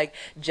most like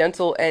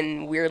gentle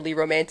and weirdly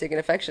romantic and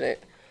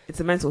affectionate. It's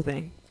a mental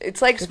thing.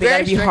 It's like they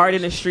gotta be hard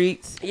in the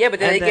streets. Yeah, but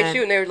then they get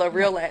you and they're like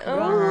real like,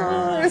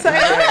 oh. It's like,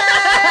 hey.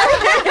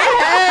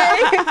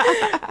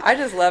 I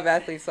just love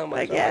athletes so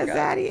much. Like, yes,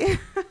 Zaddy.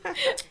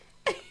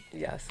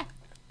 Yes.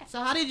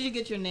 So how did you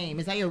get your name?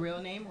 Is that your real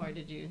name or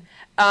did you?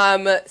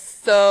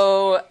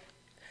 So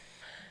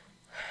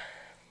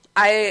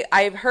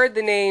I've heard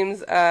the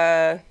names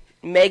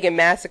Megan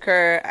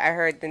Massacre. I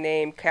heard the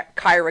name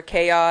Kyra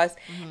Chaos,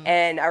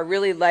 and I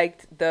really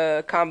liked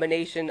the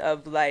combination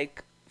of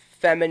like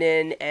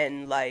feminine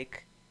and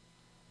like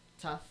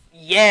tough.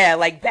 Yeah,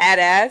 like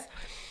badass.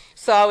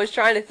 So I was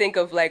trying to think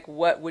of like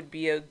what would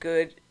be a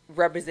good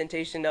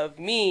representation of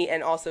me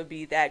and also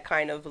be that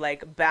kind of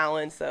like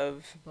balance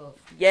of both.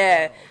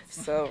 Yeah.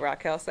 So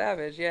Raquel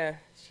Savage, yeah.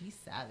 She's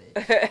savage.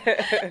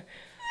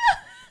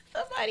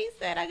 Somebody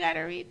said I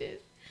gotta read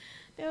this.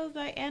 They was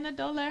like, Anna,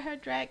 don't let her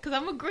drag, because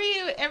I'm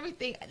agreeing with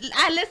everything.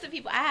 I listen,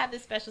 people. I have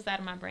this special side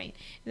of my brain.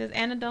 It says,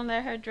 Anna, don't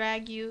let her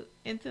drag you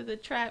into the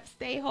trap.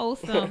 Stay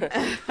wholesome.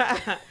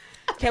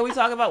 Can we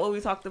talk about what we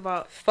talked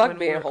about? Fuck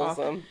being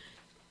wholesome.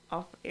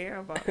 Off air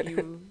about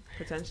you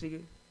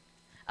potentially.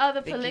 Oh,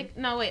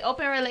 the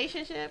open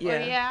relationship.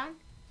 Yeah.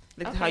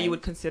 Like okay. How you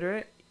would consider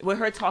it. With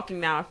her talking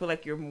now, I feel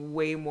like you're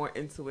way more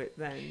into it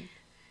than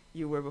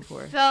you were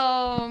before.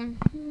 So.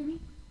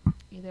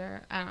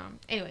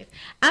 Anyways,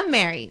 I'm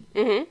married,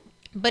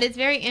 but it's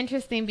very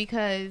interesting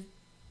because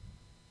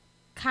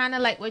kind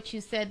of like what you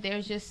said,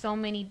 there's just so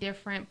many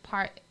different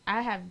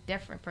I have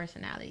different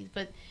personalities,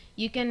 but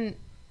you can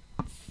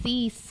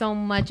see so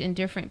much in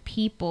different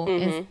people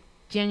and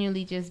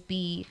genuinely just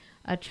be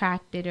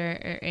attracted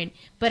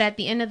but at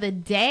the end of the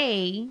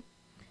day,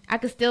 I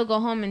could still go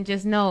home and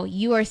just know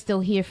you are still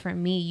here for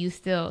me.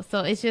 So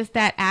it's just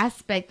that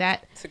aspect,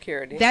 that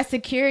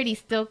security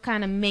still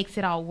kind of makes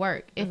it all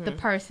work if the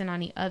person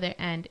on the other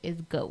end is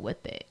good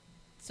with it.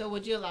 So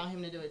would you allow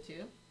him to do it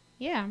too?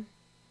 Yeah.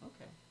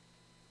 Okay.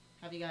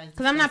 Have you guys?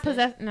 Because I'm not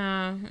possessed.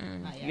 No.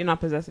 You're not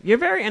possessive. You're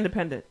very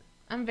independent.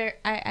 I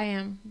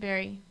am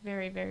very,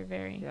 very, very,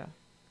 very. Yeah.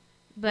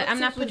 But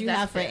I'm not possessive. What would you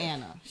have for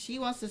Anna? She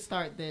wants to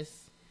start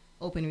this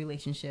open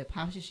relationship.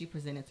 How should she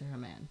present it to her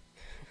man?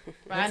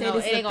 I know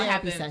it ain't gonna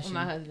happen with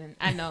my husband.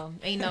 I know.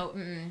 Ain't no.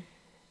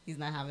 He's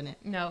not having it.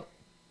 No.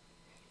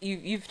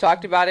 You've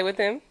talked about it with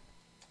him?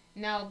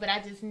 No, but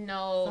I just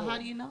know. So how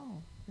do you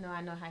know? No,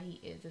 I know how he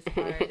is as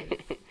far as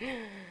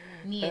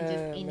me and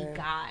just any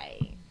guy.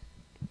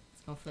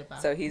 It's gonna flip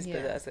out. So he's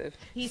possessive.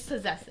 He's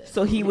possessive.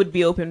 So he would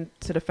be open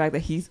to the fact that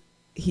he's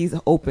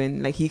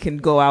open, like he can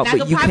go out, now,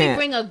 but you can't. I could probably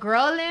bring a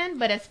girl in,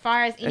 but as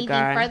far as anything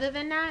further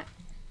than that.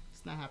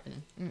 Not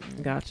happening.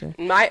 Gotcha.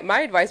 My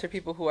advice for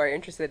people who are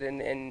interested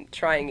in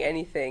trying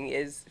anything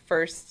is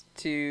first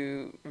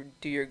to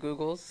do your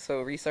Googles,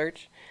 so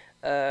research,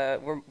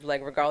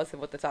 like regardless of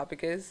what the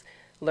topic is,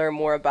 learn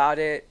more about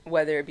it,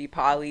 whether it be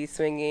poly,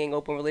 swinging,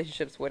 open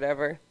relationships,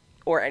 whatever,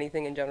 or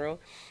anything in general.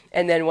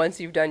 And then once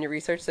you've done your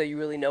research, so you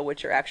really know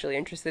what you're actually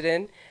interested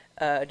in,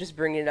 just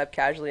bringing it up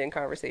casually in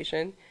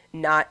conversation,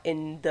 not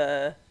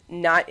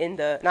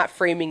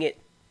framing it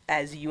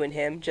as you and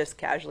him, just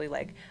casually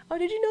like, oh,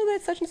 did you know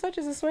that such and such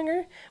is a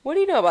swinger? What do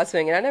you know about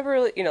swinging? I never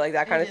really, like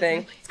that kind of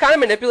thing. It's kind of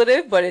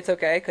manipulative, but it's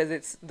okay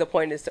because the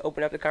point is to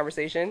open up the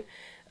conversation.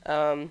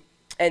 And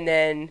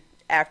then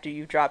after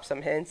you drop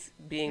some hints,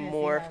 being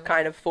more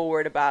kind of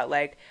forward about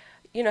like,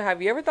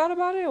 have you ever thought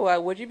about it?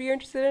 Well, would you be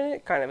interested in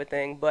it? Kind of a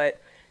thing.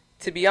 But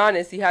to be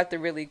honest, you have to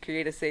really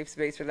create a safe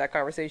space for that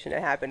conversation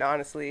to happen,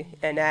 honestly.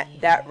 And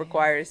that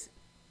requires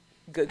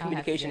good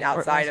communication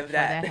outside of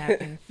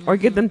that. Or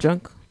get them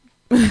drunk.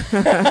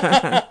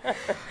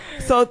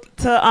 So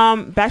to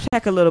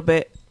backtrack a little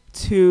bit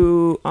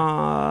to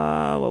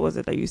what was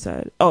it that you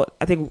said? Oh,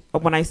 I think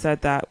when I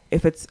said that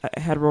if it's a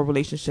hetero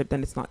relationship,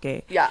 then it's not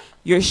gay. Yeah.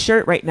 Your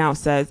shirt right now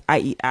says "I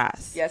eat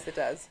ass." Yes, it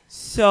does.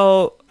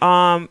 So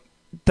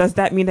does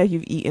that mean that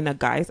you've eaten a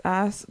guy's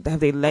ass? Have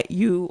they let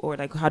you, or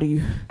like how do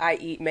you? I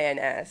eat man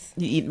ass.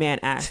 You eat man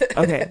ass.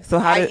 Okay, so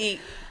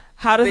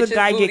how does a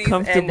guy get booties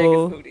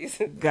comfortable? and niggas'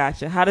 booties.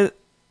 Gotcha. How does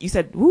you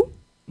said who?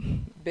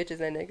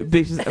 Bitches and niggas.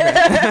 Bitches.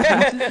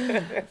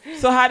 Okay.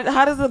 So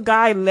how does a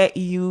guy let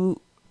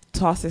you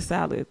toss a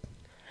salad,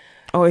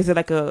 or is it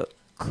like a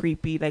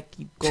creepy like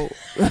you go?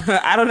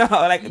 I don't know.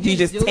 Like do you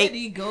just take? Do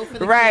you go for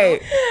the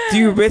right? kill? Do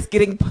you risk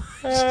getting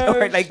punched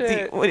or like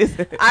what is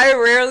it? I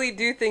rarely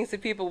do things to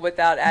people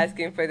without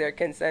asking for their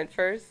consent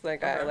first.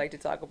 Like I like to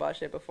talk about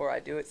shit before I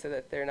do it, so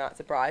that they're not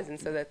surprised and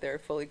so that they're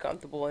fully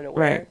comfortable and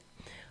aware.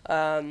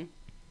 Right.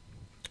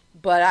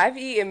 But I've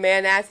eaten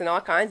man ass in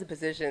all kinds of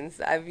positions.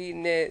 I've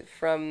eaten it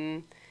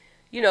from,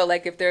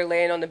 like if they're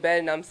laying on the bed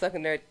and I'm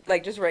sucking their,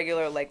 like just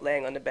regular, like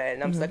laying on the bed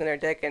and I'm sucking their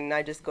dick and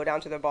I just go down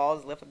to their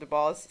balls, lift up their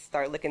balls,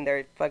 start licking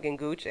their fucking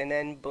gooch and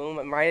then boom,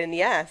 I'm right in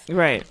the ass.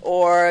 Right.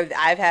 Or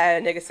I've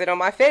had a nigga sit on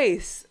my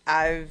face.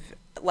 I've,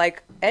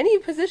 like, any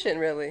position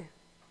really.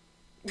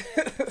 Do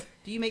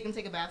you make them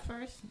take a bath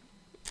first?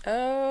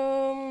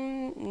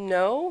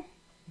 No.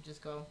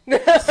 Just go.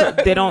 So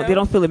they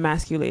don't feel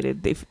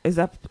emasculated. Is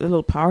that a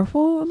little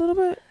powerful? A little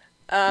bit.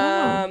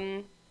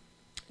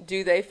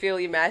 Do they feel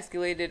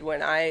emasculated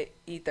when I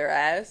eat their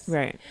ass?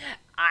 Right.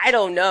 I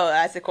don't know.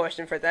 That's a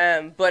question for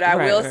them. But I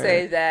will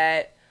say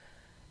that.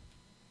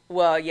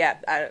 Well, yeah.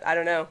 I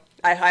don't know.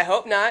 I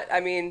hope not. I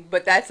mean,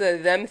 but that's a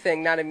them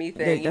thing, not a me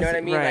thing. Yeah, you know what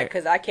I mean? right. Like,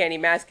 because I can't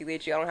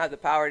emasculate you. I don't have the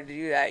power to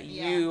do that.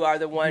 Yeah. You are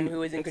the one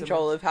who is in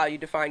control of how you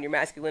define your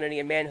masculinity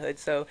and manhood.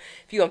 So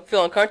if you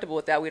feel uncomfortable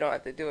with that, we don't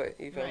have to do it.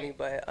 You feel me?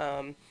 But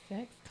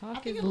sex talk I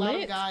think is a lot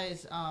lit. of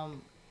guys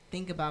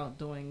think about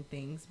doing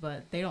things,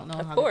 but they don't know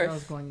Of how course. the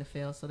girl's going to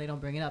feel, so they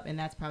don't bring it up, and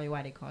that's probably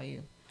why they call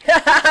you.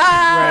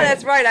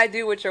 That's right. I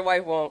do what your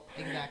wife won't.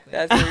 Exactly.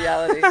 That's the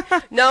reality.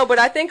 No, but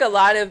I think a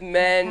lot of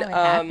men. How it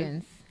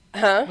happens.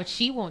 Huh? What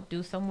she won't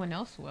do, someone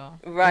else will.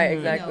 Right, You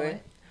know exactly.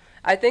 it.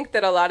 I think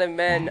that a lot of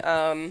men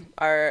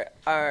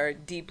are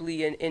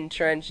deeply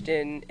entrenched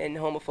in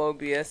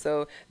homophobia.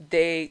 So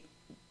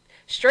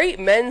straight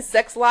men's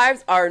sex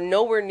lives are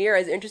nowhere near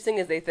as interesting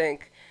as they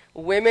think.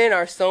 Women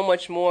are so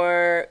much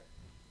more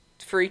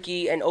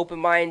freaky and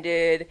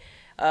open-minded.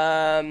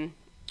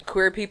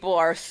 Queer people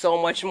are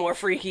so much more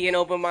freaky and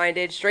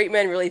open-minded. Straight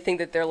men really think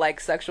that they're like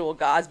sexual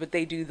gods, but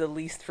they do the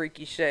least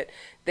freaky shit.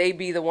 They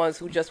be the ones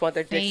who just want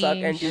their dick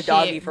sucked and do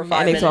doggy for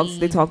 5 And minutes.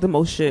 they talk the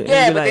most shit.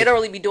 Yeah, And but be they like, don't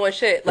really be doing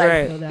shit. Like,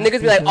 Right.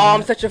 niggas be like, oh,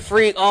 I'm such a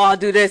freak. Oh, I'll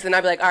do this. And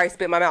I'd be like, all right,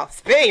 spit in my mouth.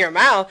 Spit in your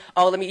mouth.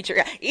 Oh, let me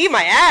eat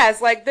my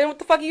ass. Like, then what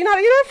the fuck? You're not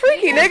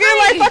freaky, nigga.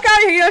 Like, fuck out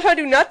of here. You're not trying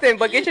to do nothing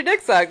but get your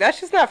dick sucked.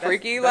 That's just not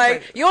freaky.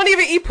 Like, you don't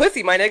even eat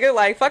pussy, my nigga.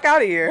 Like, fuck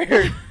out of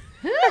here.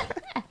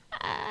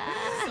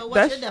 So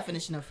what's your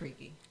definition of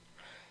freaky?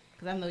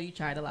 Because I know you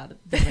tried a lot of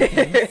different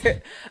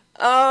things.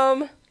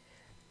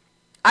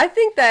 I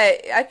think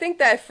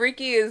that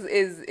freaky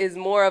is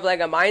more of like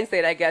a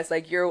mindset, I guess.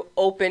 Like, you're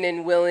open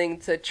and willing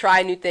to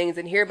try new things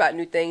and hear about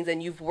new things,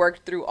 and you've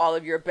worked through all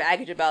of your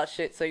baggage about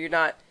shit, so you're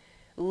not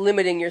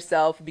limiting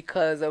yourself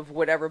because of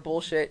whatever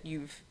bullshit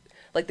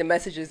like the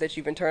messages that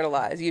you've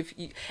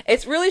internalized.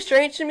 It's really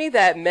strange to me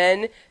that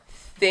men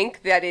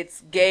think that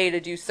it's gay to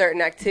do certain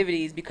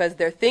activities because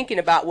they're thinking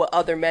about what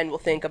other men will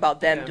think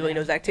about them doing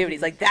those activities.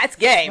 Like, that's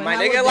gay, my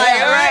nigga.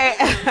 Like, all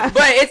right.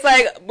 But it's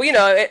like,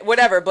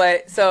 whatever.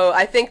 But so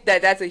I think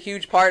that that's a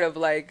huge part of,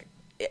 like,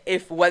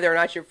 if whether or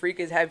not you're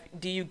freak is,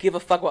 do you give a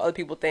fuck what other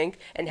people think,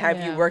 and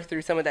have you worked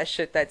through some of that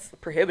shit that's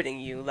prohibiting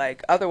you?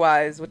 Like,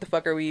 otherwise, what the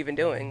fuck are we even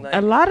doing? Like, a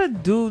lot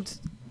of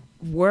dudes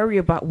worry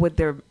about what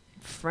their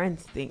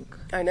friends think.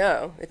 I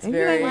know, it's And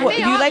very. you're like, what,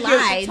 They you all like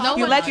lie. No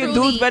you one like your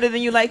truly- dudes better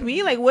than you like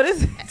me? Like, what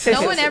is it?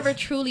 No one ever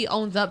truly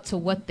owns up to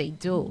what they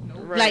do.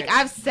 Right. Like,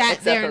 I've sat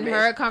Except there for and me.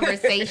 heard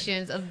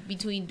conversations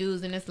between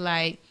dudes, and it's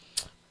like,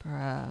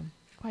 bruh,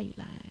 why you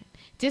lying?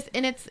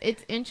 And it's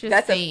interesting.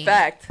 That's a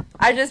fact.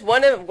 I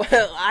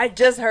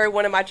just heard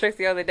one of my tricks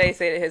the other day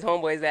say to his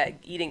homeboys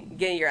that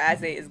getting your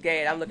ass ate is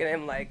gay, and I'm looking at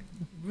him like,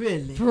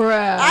 Really?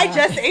 Bruh. I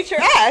just ate your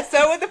ass,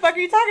 so what the fuck are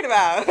you talking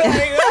about?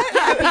 Like,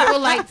 what? People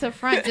like to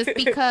front just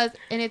because,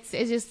 and it's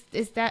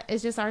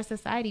just our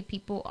society.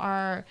 People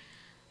are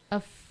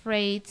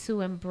afraid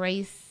to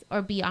embrace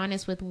or be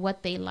honest with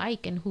what they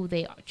like and who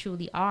they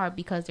truly are,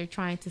 because they're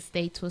trying to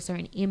stay to a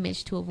certain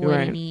image to avoid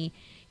any,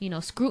 you know,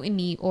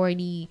 scrutiny or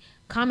any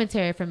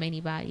commentary from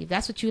anybody. If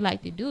that's what you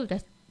like to do,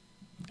 that's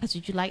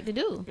what you like to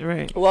do.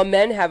 Right. Well,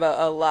 men have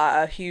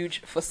a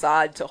huge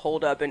facade to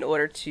hold up in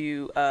order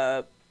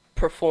to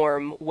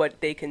perform what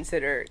they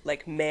consider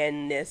like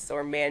manness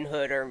or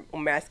manhood or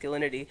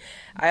masculinity.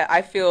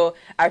 I feel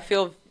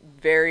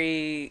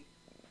very,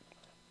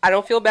 I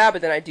don't feel bad,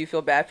 but then I do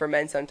feel bad for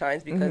men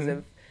sometimes because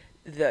of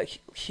the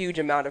huge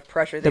amount of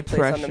pressure they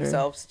place on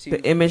themselves to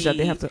the image be, that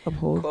they have to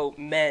uphold, quote,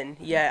 men,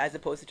 as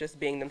opposed to just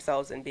being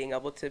themselves and being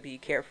able to be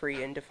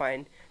carefree and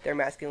define their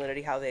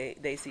masculinity how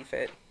they see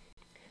fit.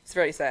 It's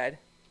very sad.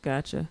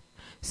 Gotcha.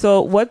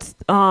 So what's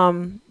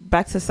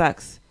back to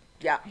sex?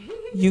 Yeah.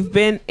 You've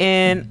been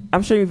in,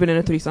 I'm sure you've been in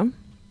a threesome.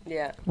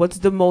 Yeah. What's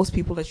the most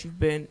people that you've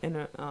been in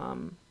a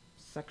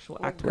sexual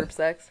act group with?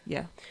 Sex?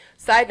 Yeah.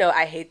 Side note,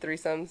 I hate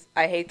threesomes.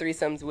 I hate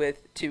threesomes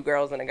with 2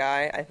 girls and a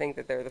guy. I think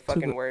that they're the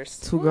fucking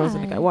worst. 2 girls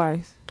and a guy.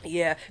 Why?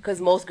 Yeah,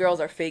 because most girls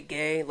are fake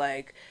gay,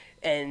 like,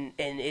 and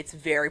it's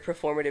very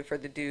performative for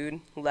the dude,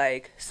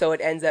 like, so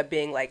it ends up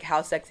being like,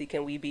 how sexy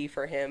can we be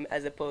for him,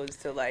 as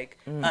opposed to like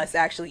us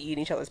actually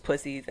eating each other's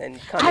pussies and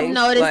coming. I've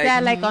noticed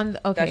that, like, on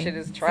that shit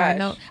is trash.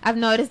 So I've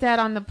noticed that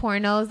on the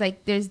pornos,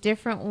 like, there's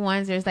different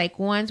ones. There's like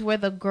ones where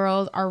the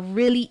girls are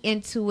really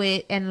into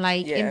it, and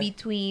like in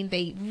between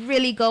they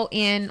really go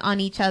in on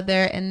each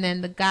other, and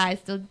then the guys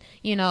still,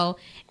 you know.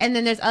 And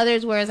then there's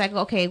others where it's like,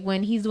 okay,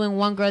 when he's doing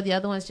one girl, the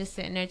other one's just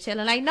sitting there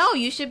chilling. Like, no,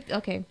 you should,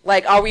 okay.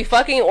 Like, are we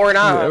fucking or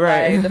not? Right.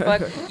 Like, the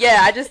fuck?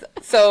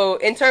 So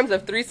in terms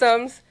of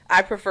threesomes,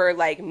 I prefer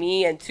like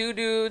me and 2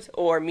 dudes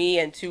or me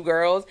and 2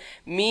 girls,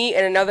 me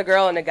and another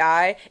girl and a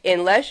guy,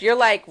 unless you're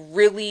like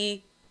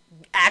really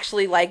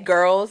actually like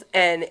girls,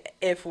 and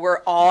if we're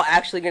all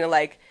actually gonna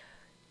like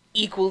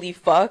equally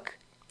fuck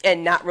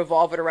and not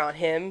revolve it around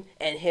him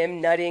and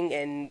him nutting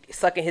and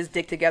sucking his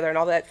dick together and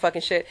all that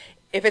fucking shit.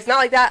 If it's not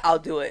like that, I'll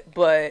do it.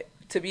 But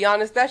to be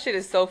honest, that shit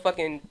is so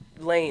fucking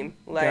lame.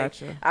 Like,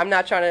 gotcha. I'm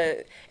not trying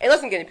to,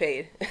 unless I'm getting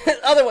paid.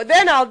 Otherwise,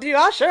 then I'll do.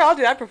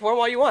 I perform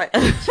all you want.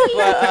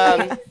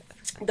 But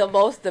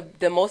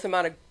the most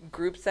amount of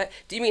group sex.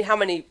 Do you mean how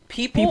many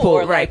people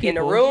or like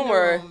people. in a room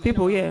or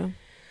people? Yeah.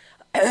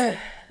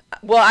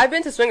 Well, I've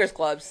been to swingers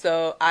clubs,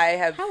 so I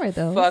have How are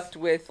those? fucked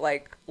with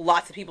like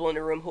lots of people in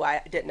the room who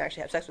I didn't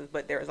actually have sex with,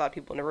 but there was a lot of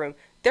people in the room.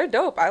 They're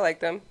dope. I like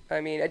them.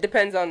 I mean, it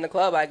depends on the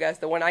club, I guess.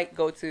 The one I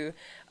go to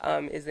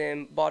is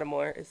in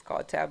Baltimore. It's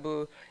called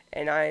Taboo,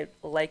 and I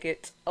like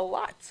it a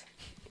lot.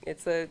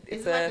 It's a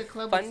like a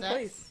club fun with sex?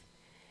 place.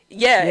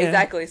 Yeah,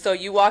 exactly. So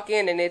you walk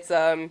in and it's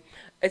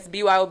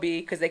BYOB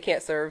because they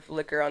can't serve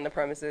liquor on the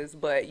premises,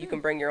 but you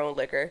can bring your own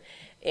liquor.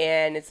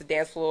 And it's a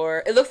dance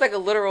floor. It looks like a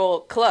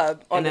literal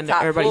club on the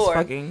top everybody's floor.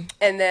 Fucking.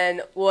 And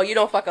then, well, you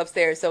don't fuck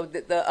upstairs. So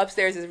the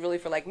upstairs is really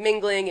for like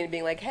mingling and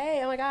being like,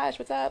 hey, oh my gosh,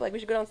 what's up? Like, we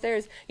should go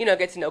downstairs. You know,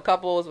 get to know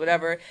couples,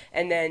 whatever.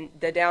 And then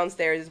the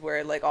downstairs is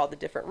where like all the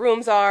different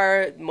rooms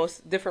are.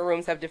 Most different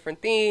rooms have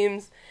different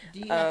themes.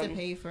 Do you have to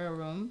pay for a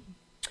room?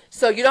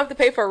 So you don't have to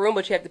pay for a room,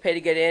 but you have to pay to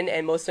get in.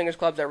 And most swingers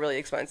clubs are really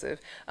expensive.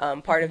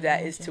 Part of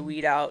that is to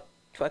weed out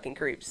fucking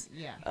creeps.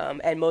 Yeah.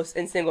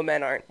 And single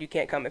men aren't. You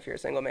can't come if you're a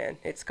single man.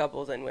 It's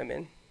couples and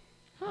women.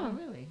 Oh,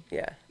 really?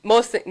 Yeah.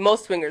 Most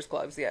swingers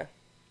clubs, yeah.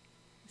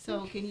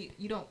 So can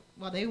you don't,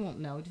 well, they won't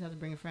know. You just have to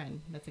bring a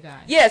friend. That's a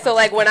guy. Yeah, so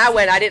like when I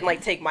went, I didn't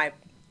like take my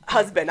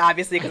husband,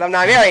 obviously, because I'm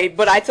not married,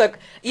 but I took,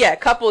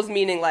 couples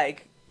meaning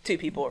like 2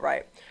 people,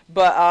 right?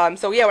 But,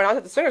 so yeah, when I was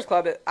at the swingers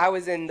club, I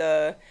was in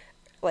the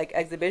like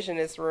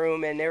exhibitionist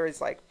room, and there was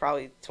like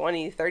probably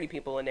 20, 30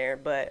 people in there,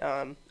 but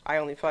I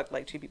only fucked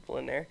like 2 people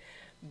in there.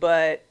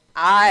 But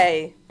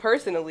I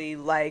personally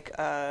like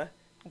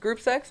group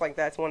sex. Like,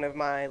 that's one of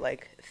my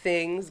like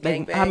things.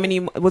 Like, Gangbang. how many?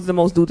 What's the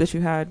most dudes that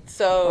you had?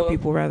 So or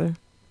people rather.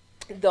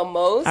 The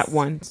most At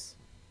once.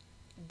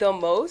 The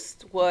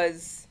most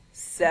was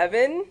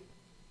 7,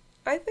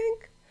 I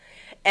think.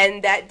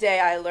 And that day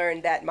I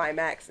learned that my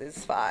max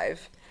is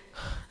 5.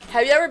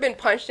 Have you ever been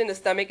punched in the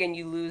stomach and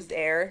you lose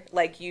air?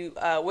 Like you,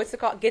 what's it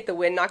called? Get the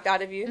wind knocked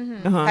out of you?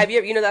 Mm-hmm. Uh-huh. Have you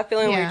ever, you know that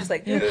feeling where you're just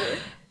like,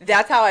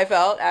 that's how I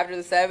felt after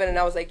the 7. And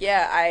I was like,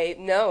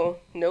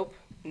 nope, no.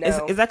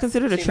 Is that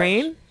considered a Too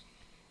train?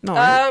 much.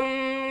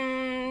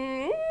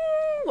 No.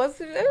 Was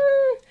it?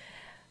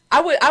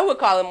 I would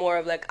call it more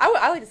of like,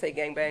 I like to say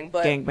gangbang,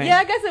 but Gangbang. yeah,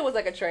 I guess it was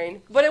like a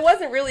train, but it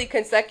wasn't really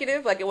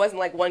consecutive. Like, it wasn't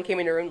like one came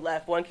in the room,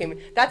 left, one came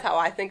in. That's how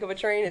I think of a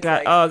train. It's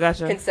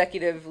Gotcha.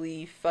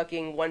 consecutively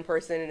fucking one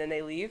person and then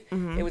they leave.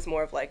 Mm-hmm. It was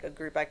more of like a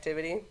group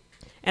activity.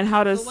 And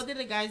how does? So what did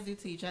the guys do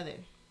to each other?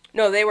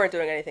 No, they weren't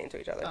doing anything to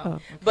each other. Oh,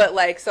 okay. But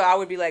like, so I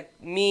would be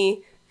like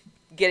me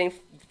getting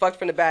fucked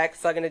from the back,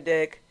 sucking a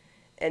dick,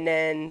 and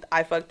then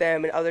I fucked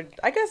them, and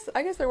I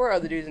guess there were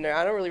other dudes in there.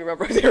 I don't really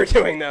remember what they were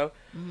doing though.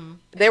 Mm-hmm.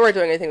 They weren't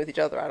doing anything with each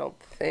other, I don't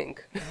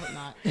think. I hope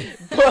not.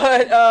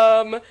 But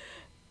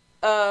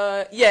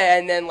yeah,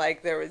 and then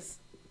like there was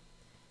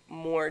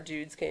more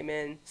dudes came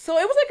in, so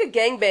it was like a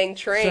gangbang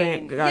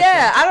train. Gotcha.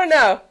 Yeah, I don't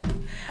know.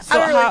 So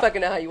I don't really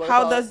fucking know how you want to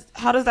call it.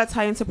 How does that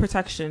tie into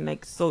protection?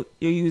 Like, so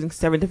you're using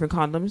 7 different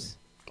condoms,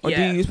 or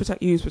do you use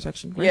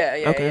protection? Right?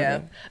 Yeah.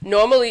 Okay.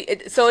 Normally,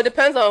 it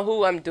depends on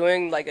who I'm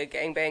doing like a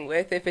gangbang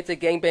with. If it's a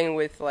gangbang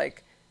with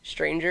like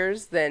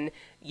strangers, then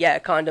yeah,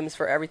 condoms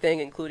for everything,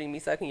 including me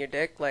sucking your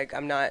dick. Like,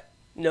 I'm not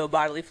no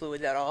bodily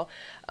fluids at all.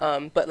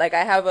 But like,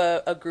 I have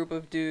a group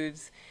of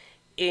dudes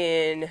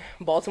in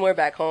Baltimore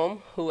back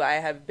home who I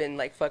have been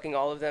like fucking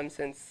all of them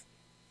since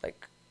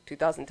like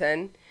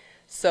 2010.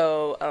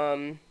 So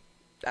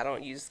I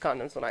don't use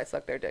condoms when I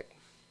suck their dick.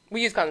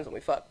 We use condoms when we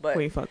fuck, but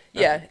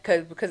yeah,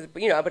 because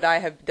but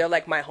they're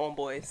like my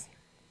homeboys.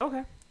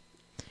 Okay,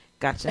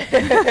 gotcha.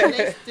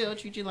 They still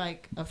treat you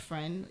like a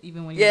friend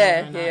even when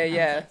you're not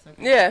sex,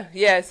 okay.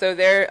 yeah. So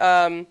they're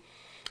I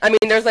mean,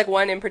 there's like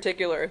one in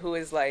particular who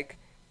is like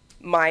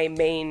my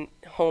main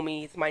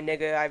homie. He's my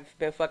nigga. I've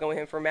been fucking with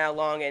him for mad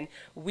long, and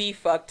we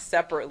fucked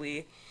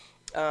separately.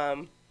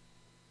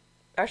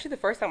 Actually, the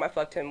first time I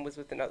fucked him was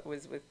with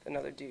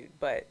another dude,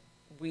 but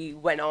we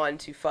went on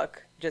to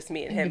fuck just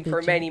me and him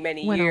for many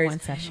years.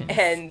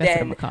 And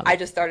then I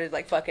just started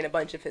like fucking a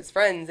bunch of his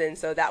friends, and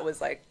so that was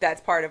like that's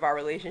part of our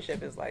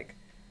relationship is like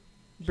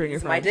bring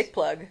your friends. My dick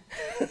plug.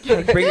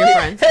 Bring your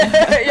friends.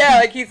 Yeah,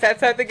 like he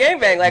sets up the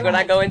gangbang. Like when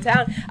I go in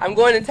town, I'm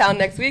going to town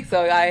next week,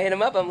 so I hit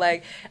him up. I'm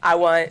like, I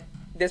want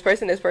this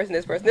person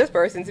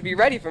to be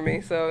ready for me.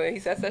 So he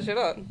sets that shit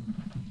up.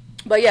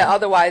 But yeah,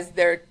 otherwise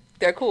they're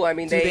cool. I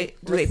mean, they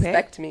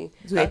respect me.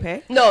 Do they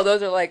pay? No,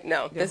 those are like,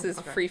 no. This is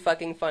free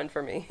fucking fun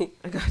for me.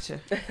 I gotcha.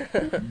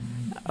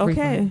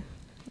 Okay.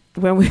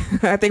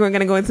 I think we're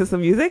going to go into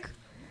some music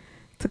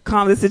to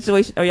calm the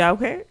situation. Oh, yeah,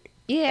 okay?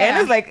 Yeah.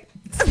 Anna's like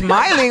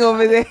smiling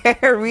over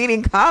there,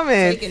 reading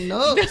comments. Taking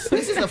notes.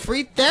 This is a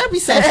free therapy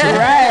session.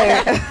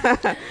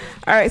 Right.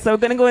 All right, so we're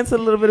going to go into a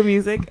little bit of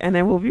music, and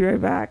then we'll be right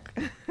back.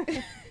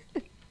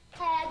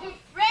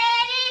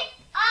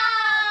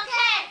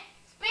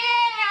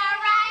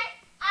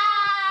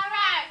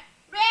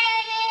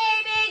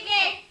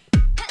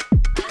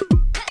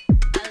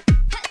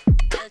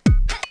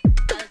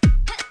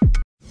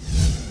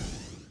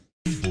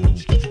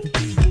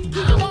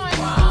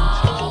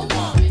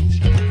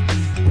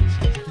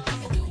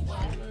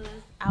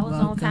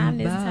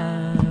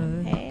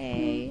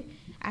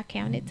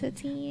 Counted to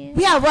 10.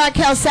 We have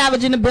Raquel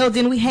Savage in the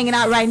building. We hanging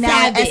out right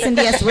now at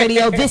SNDS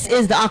Radio. This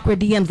is the Awkward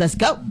DMs. Let's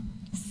go.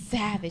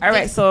 Savage. All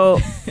right, so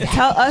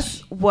tell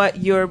us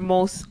what your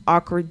most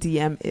awkward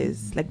DM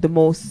is. Like the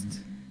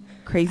most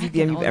crazy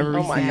DM you've ever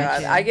received. Oh my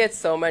god, I get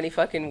so many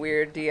fucking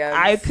weird DMs.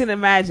 I can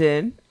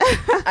imagine.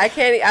 I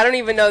don't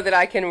even know that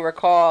I can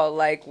recall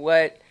like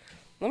what.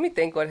 Let me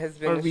think what has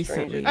been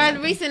recently. Or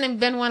recently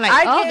been one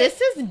like,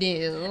 this is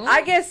new.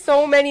 I get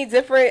so many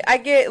different. I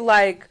get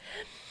like.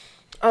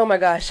 Oh my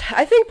gosh.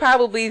 I think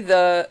probably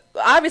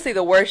obviously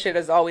the worst shit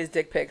is always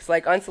dick pics.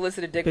 Like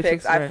unsolicited dick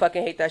pics. I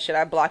fucking hate that shit.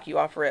 I block you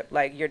off rip.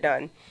 Like you're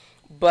done.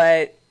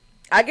 But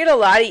I get a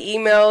lot of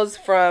emails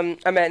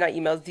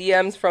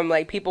DMs from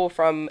like people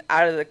from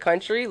out of the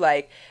country,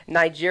 like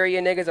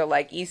Nigeria niggas or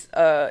like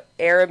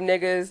Arab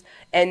niggas,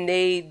 and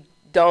they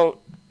don't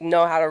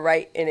know how to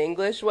write in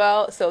English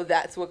well. So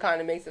that's what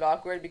kind of makes it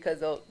awkward because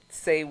they'll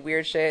say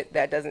weird shit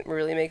that doesn't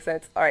really make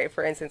sense. All right,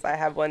 for instance, I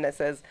have one that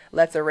says,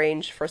 "Let's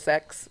arrange for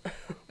sex."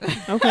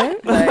 Okay.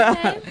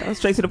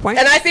 Straight to the point.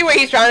 And I see what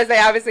he's trying to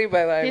say, obviously,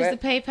 but like... Here's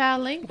the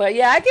PayPal link. But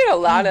yeah, I get a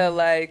lot of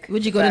like...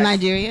 Would you go to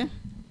Nigeria?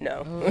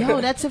 No.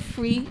 No, that's a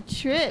free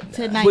trip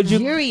to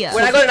Nigeria.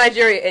 Would I go to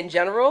Nigeria in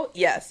general?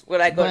 Yes.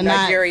 Would I go to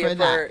Nigeria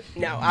for...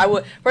 No, I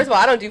would... First of all,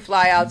 I don't do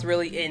fly-outs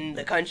really in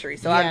the country,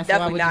 so I'm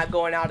definitely not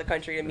going out of the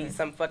country to meet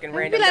some fucking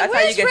random... Like, that's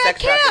how you get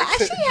sex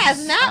trafficked. She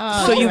has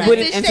not... So you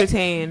wouldn't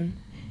entertain...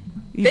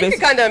 They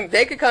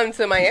could come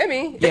to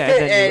Miami,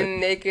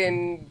 and they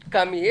can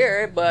come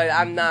here, but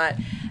I'm not...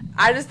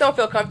 I just don't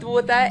feel comfortable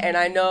with that, and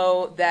I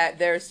know that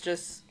there's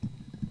just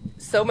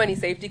so many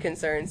safety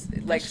concerns,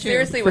 like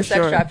seriously with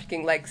sex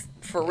trafficking, like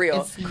for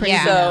real. It's crazy.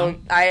 So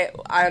I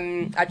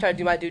try to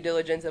do my due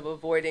diligence of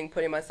avoiding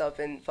putting myself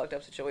in fucked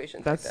up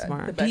situations. That's like that,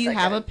 smart. Do you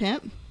have a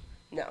pimp?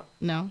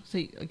 No. So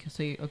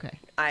you okay.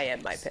 I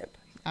am my pimp.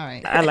 All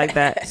right. I like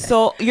that.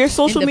 So your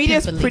social media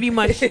is pretty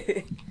much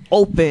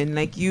open.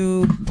 Like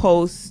you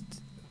post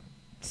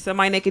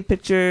semi-naked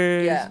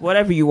pictures,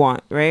 whatever you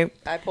want, right?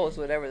 I post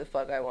whatever the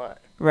fuck I want.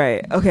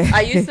 Right. Okay.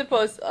 I used to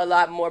post a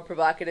lot more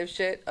provocative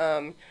shit.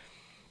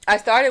 I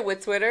started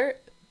with Twitter.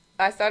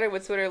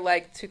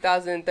 Like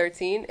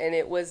 2013, and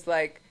it was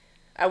like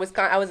I was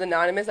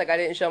anonymous. Like I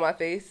didn't show my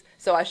face,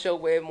 so I showed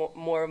way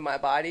more of my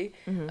body.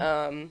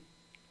 Mm-hmm.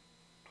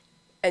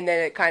 And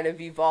then it kind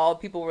of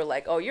evolved. People were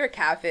like, "Oh, you're a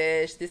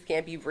catfish. This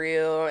can't be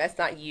real. That's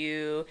not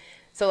you."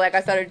 So like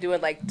I started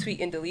doing like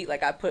tweet and delete.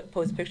 Like I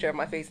post a picture of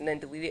my face and then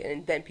delete it,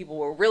 and then people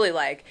were really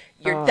like,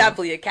 "You're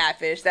definitely a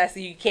catfish.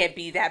 You can't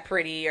be that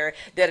pretty, or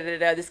da da da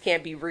da. This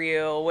can't be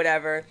real,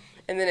 whatever."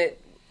 And then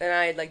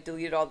I like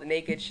deleted all the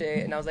naked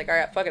shit, and I was like, "All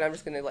right, fuck it. I'm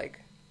just gonna like,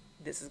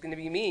 this is gonna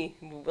be me.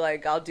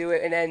 Like I'll do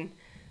it." And then,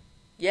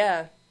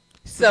 yeah.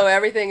 So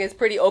everything is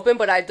pretty open,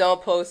 but I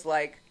don't post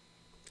like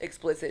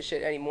explicit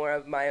shit anymore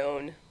of my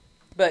own.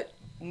 But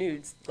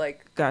nudes.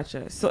 Like,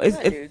 Gotcha. So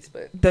not nudes,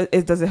 but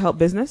does it help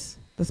business?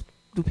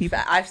 Do people?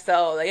 I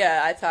sell.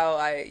 Yeah, that's how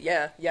I.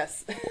 Yeah.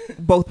 Yes.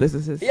 Both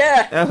businesses.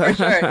 Yeah, for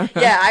sure.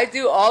 Yeah, I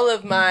do all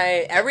of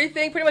my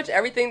everything. Pretty much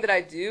everything that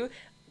I do,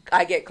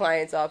 I get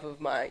clients off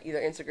of my either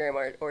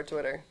Instagram or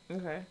Twitter.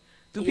 Okay.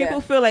 Do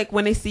people feel like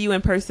when they see you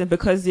in person,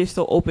 because you're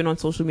so open on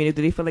social media,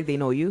 do they feel like they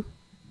know you?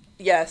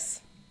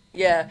 Yes.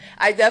 Yeah.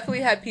 I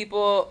definitely have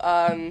people.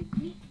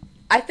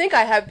 I think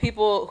I have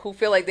people who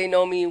feel like they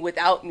know me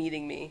without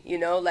meeting me. You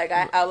know, like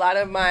a lot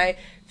of my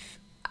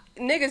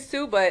niggas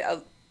too, but.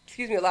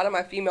 A lot of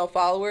my female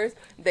followers,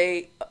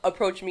 they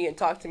approach me and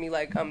talk to me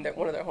like I'm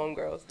one of their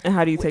homegirls. And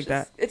how do you take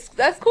that?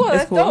 That's cool.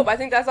 That's cool. Dope. I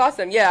think that's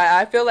awesome. Yeah,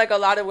 I feel like a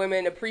lot of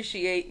women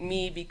appreciate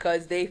me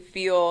because they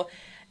feel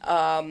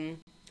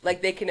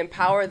like they can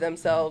empower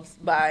themselves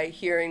by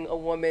hearing a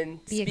woman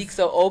speak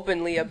so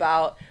openly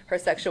about her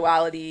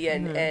sexuality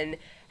and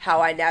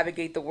how I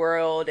navigate the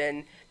world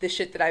and the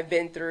shit that I've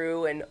been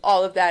through and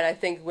all of that. I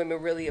think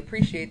women really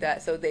appreciate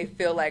that, so they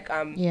feel like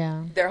I'm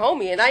their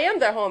homie, and I am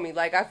their homie.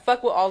 Like, I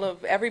fuck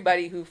with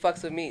everybody who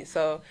fucks with me,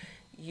 so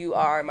you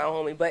are my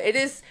homie. But it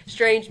is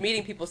strange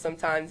meeting people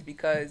sometimes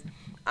because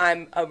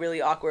I'm a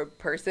really awkward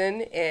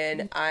person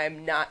and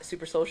I'm not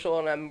super social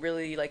and I'm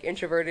really like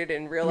introverted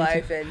in real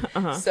life,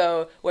 and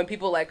so when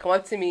people like come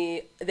up to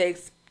me,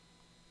 because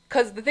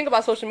the thing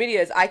about social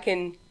media is I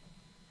can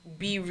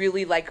be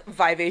really like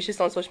vivacious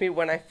on social media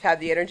when I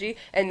have the energy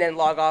and then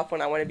log off when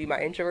I want to be my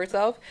introvert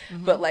self.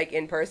 But like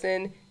in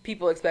person,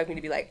 people expect me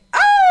to be like,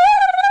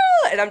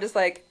 ah! And I'm just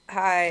like,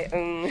 hi.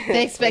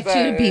 They expect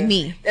you to be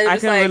me. And I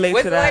just can like,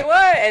 relate to that. Like,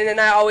 what? And then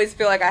I always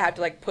feel like I have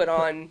to like put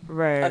on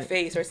a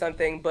face or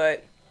something.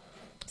 But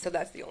so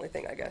that's the only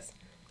thing, I guess.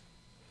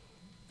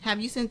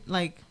 Have you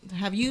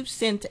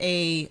sent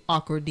a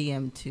awkward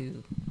DM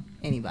to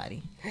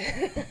anybody?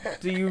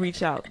 Do you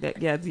reach out?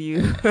 Do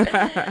you?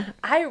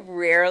 I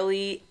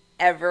rarely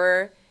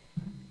ever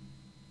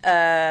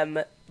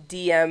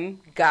DM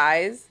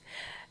guys.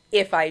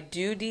 If I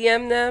do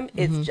DM them,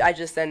 I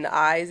just send the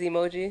eyes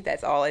emoji.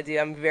 That's all I do.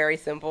 I'm very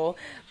simple.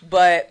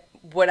 But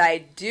what I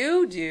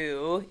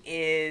do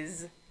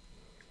is,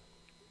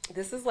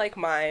 this is like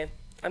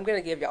I'm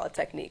going to give y'all a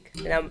technique.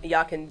 And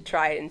y'all can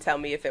try it and tell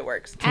me if it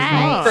works.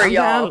 For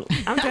y'all.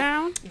 I'm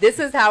down. This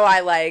is how I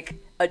like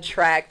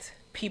attract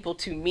people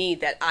to me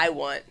that I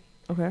want.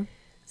 Okay.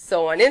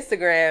 So on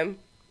Instagram,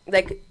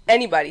 like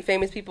anybody,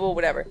 famous people,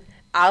 whatever,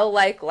 I'll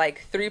like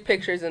 3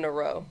 pictures in a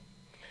row.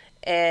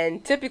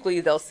 And typically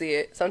they'll see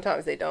it.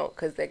 Sometimes they don't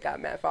because they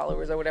got mad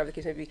followers or whatever the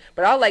case may be.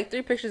 But I'll like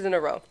 3 pictures in a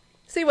row.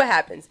 See what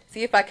happens.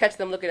 See if I catch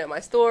them looking at my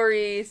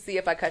stories. See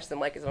if I catch them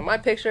liking some of my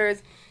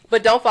pictures.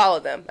 But don't follow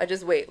them. I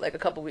just wait like a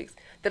couple weeks.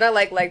 Then I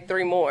like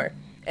 3 more.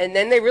 And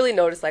then they really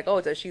notice, like,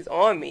 oh, so she's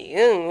on me.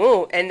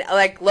 And,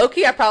 like,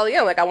 low-key, I probably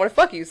am. Like, I want to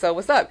fuck you, so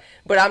what's up?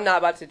 But I'm not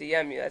about to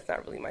DM you. That's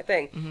not really my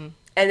thing.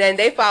 And then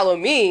they follow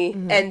me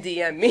and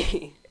DM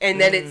me. And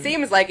then it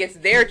seems like it's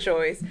their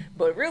choice.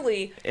 But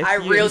really, I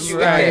reeled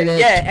you in.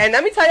 Yeah, and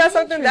let me tell y'all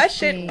something. That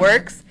shit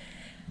works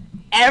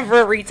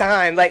every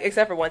time. Like,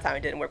 except for one time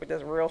it didn't work with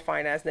this real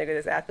fine-ass nigga,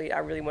 this athlete. I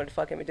really wanted to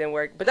fuck him. It didn't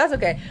work. But that's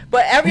okay.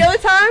 But every other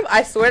time,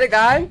 I swear to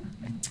God...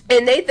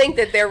 And they think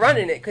that they're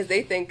running it because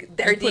they think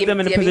they're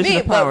DMing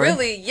me. But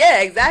really,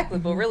 yeah, exactly.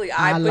 But really,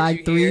 I put like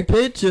you 3 here.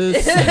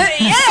 pictures.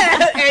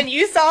 Yeah, and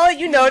you saw it,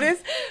 you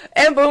noticed,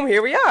 and boom,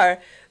 here we are.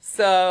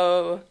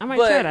 So I might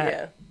try that.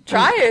 Yeah.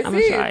 Try it. I'm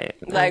see. gonna try it.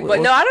 Like, but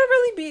no, I don't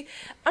really be.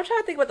 I'm trying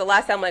to think about the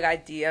last time like I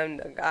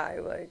DM'd a guy.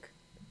 Like,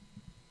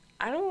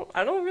 I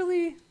don't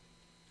really.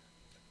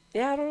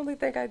 Yeah, I don't really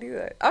think I do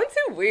that. I'm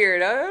too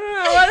weird. I don't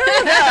know.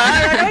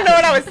 I don't know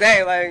what I would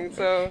say. Like,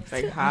 so. It's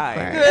like, hi.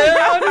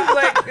 I'm just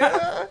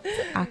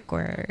like,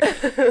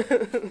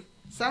 awkward.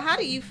 So how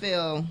do you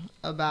feel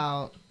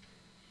about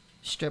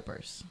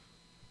strippers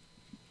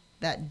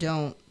that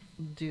don't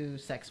do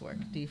sex work?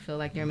 Do you feel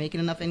like they're making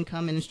enough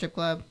income in a strip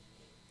club?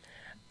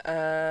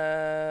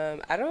 I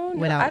don't know.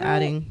 Without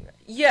adding.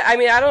 Yeah, I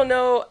mean, I don't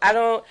know how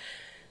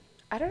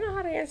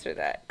to answer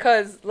that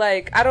because,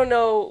 like, I don't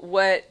know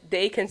what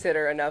they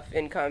consider enough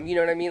income. You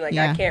know what I mean? Like,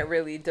 I can't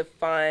really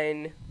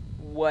define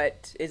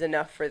what is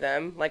enough for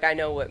them. Like, I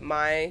know what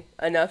my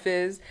enough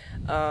is,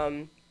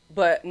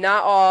 but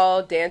not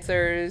all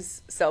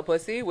dancers sell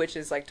pussy, which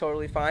is, like,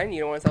 totally fine.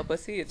 You don't want to sell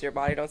pussy. It's your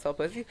body. Don't sell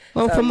pussy.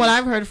 Well, from what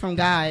I've heard from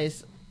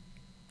guys,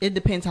 it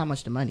depends how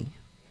much the money.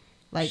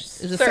 Like,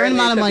 there's a certain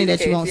amount of money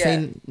that you won't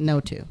say no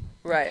to.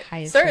 Right.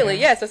 Certainly,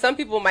 yeah. So some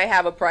people might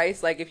have a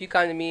price. Like, if you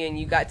come to me and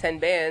you got 10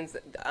 bands,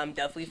 I'm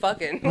definitely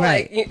fucking.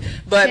 Right. Like,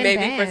 but 10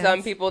 maybe bands. for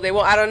some people they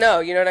won't. I don't know.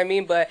 You know what I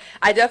mean? But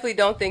I definitely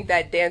don't think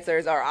that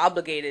dancers are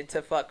obligated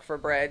to fuck for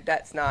bread.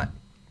 That's not,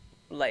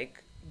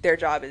 like, their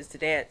job is to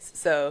dance.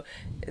 So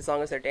as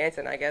long as they're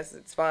dancing, I guess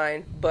it's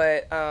fine.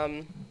 But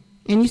And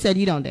you said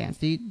you don't dance.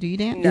 Do you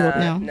dance?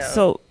 no.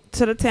 So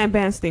to the 10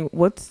 bands thing,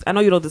 I know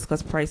you don't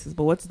discuss prices,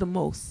 but what's the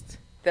most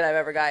that I've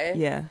ever gotten?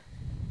 Yeah.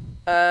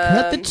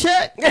 Cut the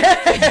check.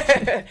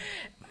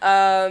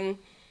 I'm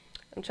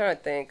trying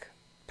to think.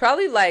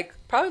 Probably like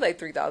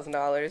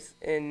 $3,000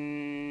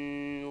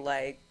 in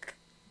like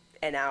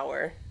an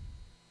hour.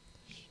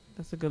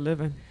 That's a good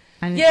living.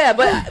 Yeah,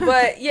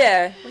 but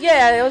yeah,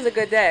 it was a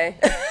good day.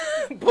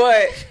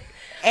 But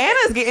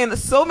Anna's getting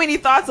so many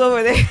thoughts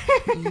over there.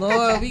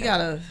 Lord, we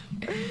gotta.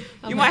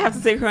 You might have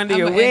to take her under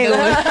your I'm wing.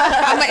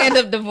 gonna end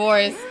up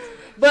divorced.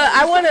 But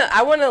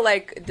I wanna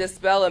like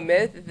dispel a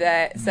myth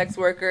that sex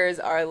workers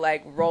are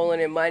like rolling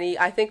in money.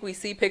 I think we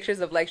see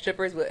pictures of like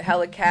strippers with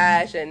hella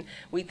cash, and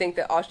we think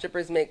that all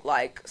strippers make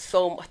like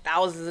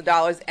thousands of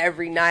dollars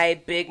every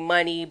night, big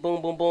money,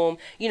 boom, boom, boom.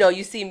 You know,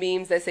 you see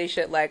memes that say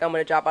shit like, "I'm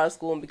gonna drop out of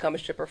school and become a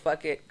stripper,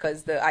 fuck it,"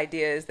 because the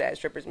idea is that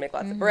strippers make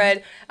lots of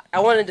bread.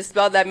 I want to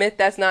dispel that myth.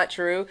 That's not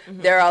true.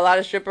 There are a lot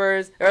of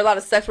strippers, there are a lot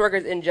of sex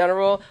workers in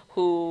general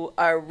who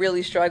are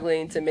really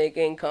struggling to make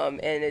income,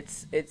 and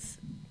it's.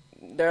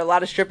 There are a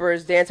lot of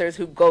strippers, dancers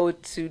who go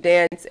to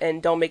dance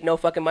and don't make no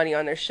fucking money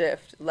on their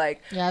shift.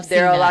 Like,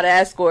 there are a lot of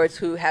escorts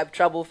who have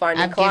trouble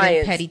finding clients. I've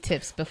given petty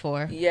tips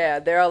before. Yeah,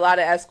 there are a lot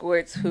of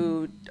escorts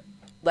who,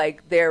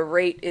 like, their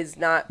rate is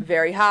not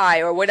very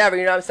high or whatever,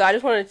 you know. So I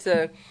just wanted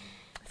to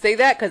say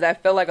that because I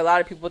feel like a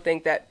lot of people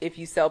think that if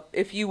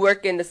you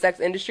work in the sex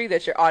industry,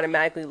 that you're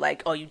automatically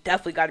like, oh, you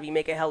definitely got to be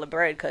making hella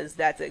bread because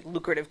that's a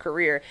lucrative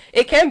career.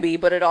 It can be,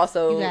 but it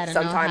also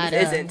sometimes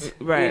isn't.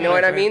 Right. You know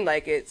what I mean?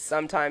 Like, it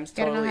sometimes You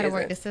gotta totally know how to isn't.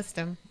 work the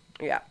system.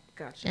 Yeah.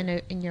 Gotcha.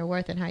 And your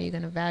worth and how you're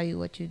gonna value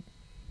what you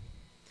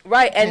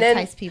Right, and then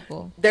entice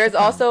people. there's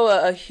also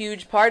a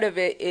huge part of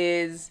it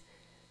is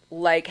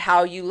like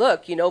how you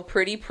look. You know,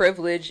 pretty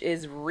privilege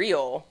is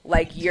real.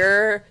 Like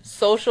your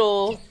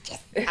social.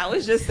 I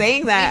was just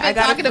saying that. We've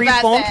been I got a talking free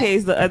about phone that.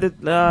 case the other.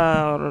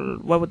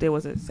 What day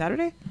was it?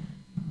 Saturday.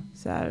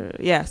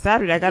 Yeah,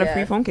 Saturday. I got a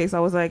free phone case. I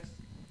was like,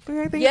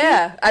 okay, thank you.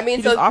 I mean,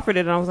 He so just offered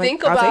it, and I was like,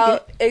 think I'll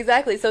about take it.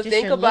 exactly. So Just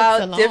think your looks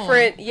about alone.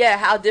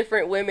 how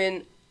different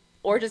women,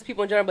 or just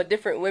people in general, but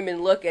different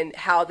women look, and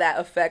how that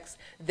affects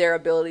their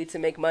ability to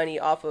make money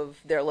off of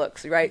their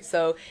looks, right?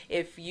 So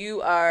if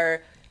you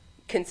are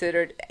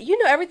considered,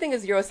 you know, everything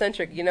is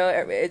Eurocentric, you know,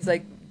 it's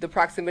like the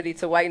proximity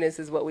to whiteness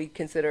is what we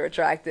consider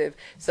attractive.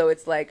 So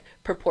it's like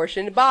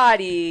proportioned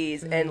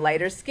bodies and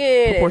lighter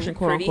skin Proportion, and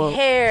quote, pretty unquote.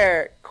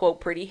 hair, quote,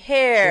 pretty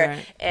hair,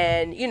 Right.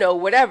 and, you know,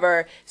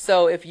 whatever.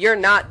 So if you're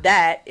not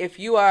that, if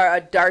you are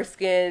a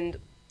dark-skinned,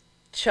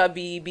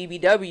 chubby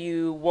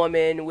BBW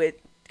woman with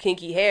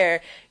kinky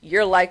hair,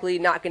 you're likely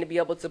not going to be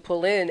able to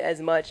pull in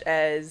as much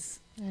as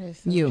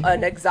You.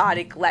 an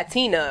exotic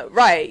Latina,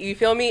 right? You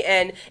feel me?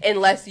 And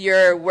unless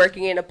you're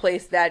working in a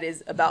place that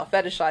is about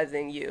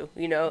fetishizing you,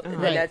 you know, then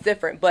Right. that's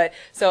different. But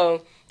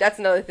so that's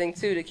another thing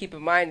too to keep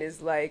in mind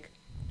is like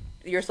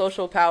your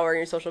social power and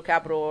your social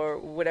capital or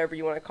whatever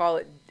you want to call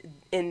it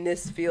in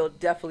this field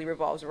definitely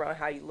revolves around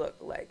how you look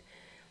like.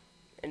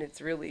 And it's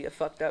really a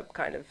fucked up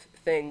kind of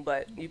thing,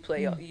 but you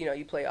play, you know,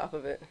 you play off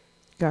of it.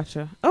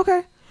 Gotcha.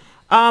 Okay.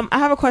 I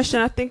have a question.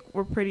 I think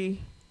we're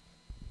pretty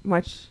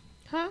much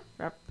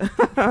wrapped.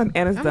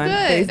 Anna's I'm done.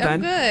 good. Faye's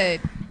I'm done.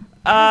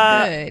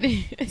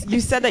 good. Good. You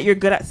said that you're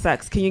good at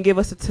sex. Can you give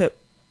us a tip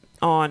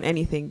on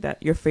anything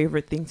that your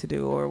favorite thing to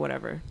do or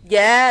whatever?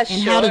 Yeah,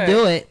 And how to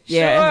do it.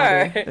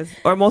 Yeah. and how to-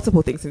 or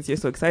multiple things since you're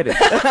so excited.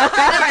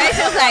 Right,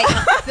 she was like,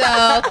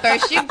 so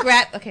first you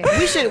grab. Okay.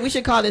 We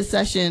should call this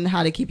session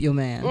 "How to Keep Your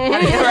Man."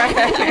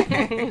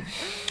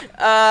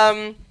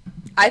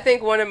 I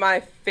think one of my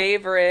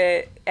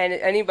favorite, and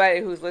anybody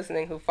who's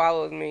listening who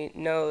follows me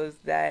knows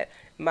that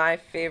my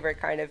favorite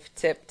kind of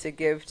tip to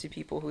give to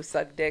people who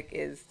suck dick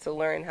is to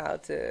learn how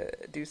to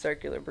do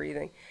circular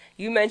breathing.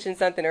 You mentioned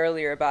something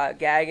earlier about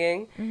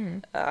gagging,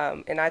 and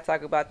I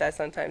talk about that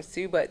sometimes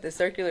too, but the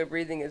circular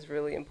breathing is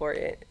really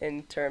important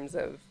in terms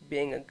of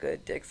being a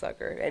good dick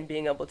sucker and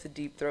being able to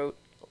deep throat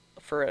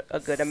for a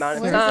good amount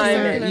of What is the time.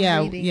 circular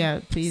And breathing? Yeah,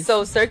 please.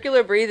 so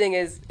circular breathing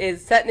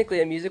is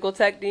technically a musical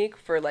technique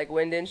for like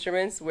wind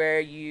instruments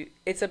where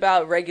it's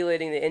about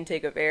regulating the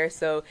intake of air,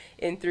 so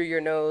in through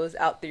your nose,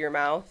 out through your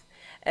mouth.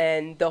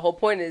 And the whole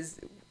point is,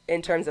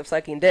 in terms of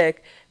sucking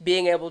dick,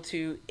 being able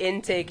to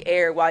intake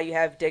air while you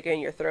have dick in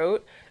your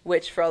throat,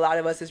 which for a lot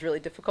of us is really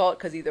difficult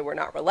because either we're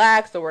not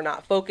relaxed or we're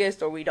not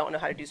focused or we don't know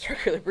how to do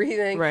circular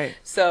breathing. Right.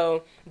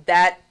 So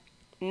that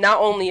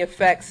not only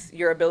affects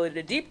your ability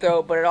to deep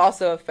throat, but it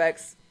also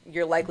affects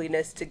your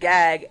likeliness to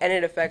gag, and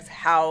it affects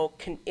how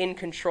in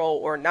control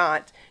or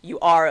not you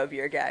are of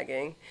your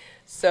gagging.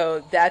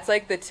 So that's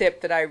like the tip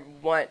that I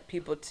want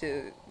people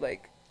to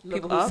like,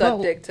 people who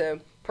suck dick to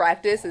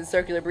practice is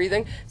circular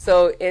breathing.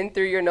 So in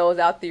through your nose,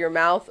 out through your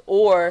mouth,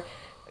 or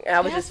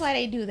That's why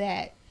they do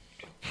that.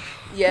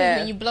 Yeah.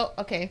 When you blow.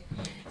 Okay.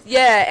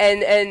 Yeah,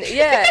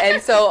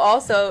 and so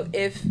also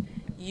if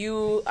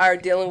you are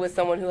dealing with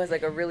someone who has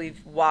like a really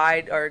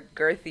wide or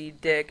girthy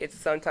dick, it's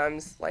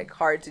sometimes like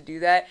hard to do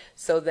that.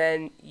 So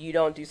then you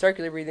don't do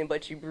circular breathing,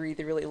 but you breathe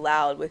really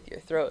loud with your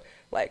throat,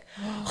 like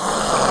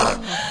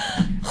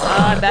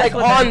like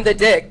on the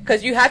dick,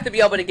 because you have to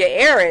be able to get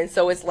air in.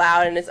 So it's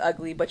loud and it's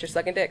ugly, but you're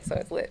sucking dick, so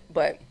it's lit.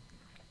 But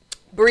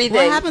breathing.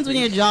 What happens when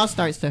your jaw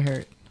starts to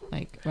hurt?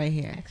 Like right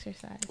here.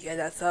 Exercise. Yeah,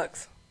 that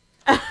sucks.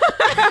 Oh,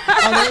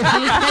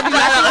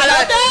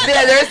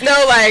 Yeah, there's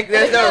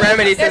no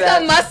remedy to There's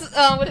that. no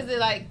muscle. What is it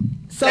like?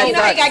 So That You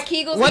know how you sucks. got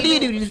Kegels? what do you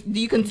do? Do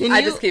you continue?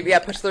 I just keep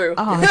push through.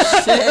 Oh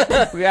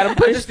shit! We gotta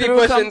push Just be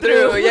through, come pushing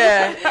through,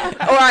 yeah.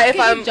 Or if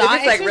Can you jaw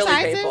it's like really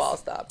exercises? painful, I'll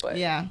stop. But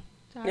Yeah.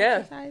 Yeah.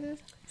 Exercises?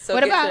 so What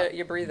get about-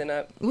 your breathing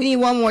up. We need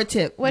one more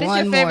tip. What is one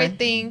your more. favorite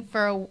thing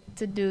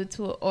to do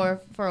to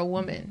or for a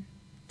woman?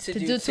 To To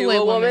do do to to a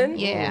a woman? woman?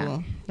 Yeah.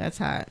 Ooh, that's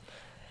hot.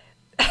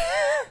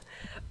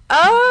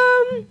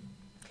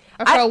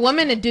 Or for a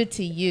woman to do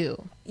to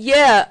you?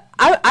 Yeah,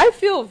 I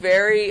feel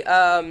very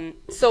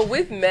so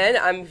with men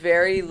I'm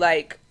very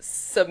like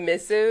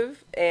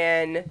submissive,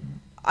 and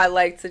I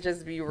like to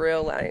just be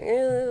real, like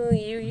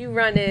you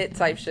run it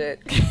type shit.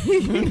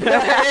 even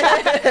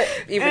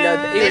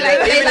though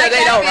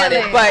they don't run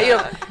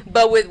it,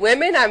 but with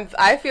women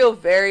I feel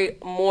very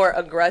more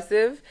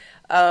aggressive,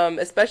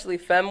 especially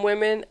femme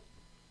women.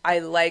 I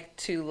like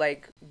to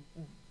like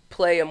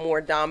play a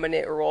more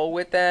dominant role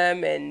with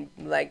them and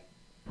like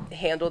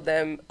handle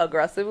them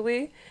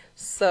aggressively.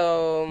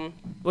 So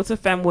What's a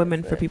femme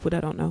woman for people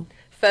that don't know?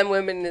 femme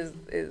women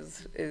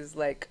is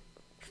like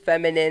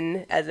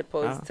feminine as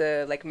opposed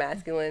to like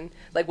masculine,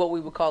 like what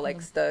we would call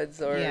like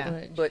studs or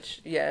Yeah.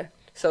 butch. Yeah.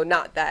 So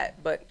not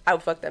that, but I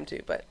would fuck them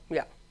too. But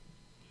yeah.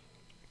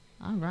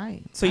 All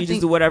right. So you I just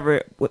think- do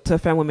whatever to a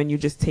femme woman. You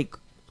just take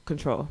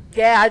control.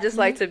 Yeah, I just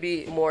like to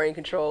be more in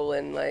control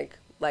and like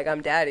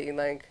I'm daddy.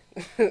 Like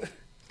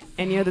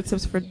Any other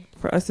tips for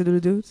us to do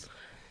the dudes?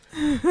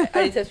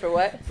 any tips for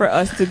what? For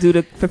us to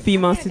do for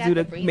females to do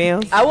the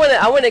males? I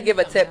wanna give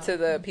a tip to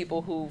the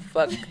people who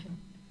fuck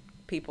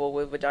people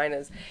with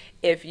vaginas.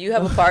 If you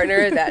have a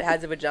partner that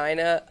has a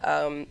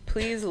vagina,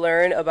 please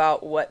learn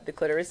about what the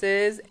clitoris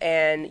is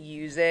and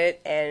use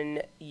it,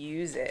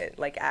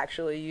 like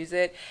actually use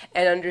it,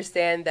 and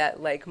understand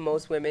that like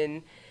most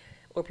women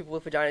or people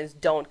with vaginas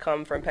don't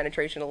come from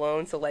penetration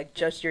alone. So like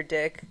just your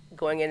dick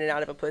going in and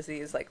out of a pussy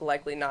is like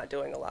likely not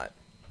doing a lot.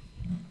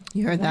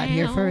 You heard that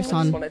here first I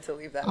just on wanted to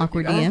leave that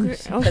Awkward with you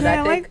guys. DMs. Because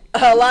I think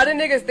a lot of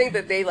niggas think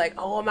that they like,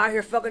 oh, I'm out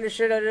here fucking the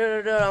shit.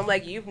 I'm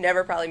like, you've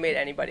never probably made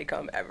anybody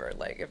come ever.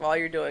 Like, if all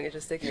you're doing is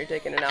just sticking your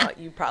dick in and out,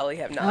 you probably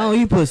have not. Oh,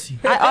 you pussy.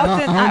 I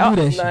often- I don't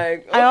do that shit.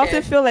 Like, I okay.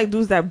 often feel like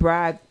dudes that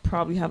brag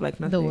probably have like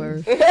nothing. The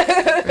worst.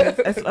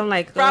 I'm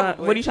like,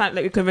 Probably. what are you trying?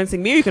 Like, you're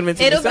convincing me? Or you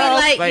convincing It'll be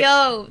yourself? like,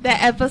 yo,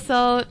 that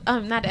episode,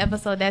 not the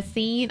episode, that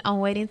scene on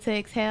Waiting to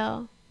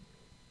Exhale.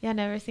 Y'all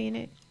never seen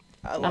it?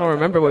 I don't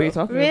remember what you're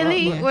talking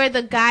Really? about. Yeah. Where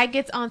the guy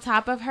gets on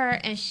top of her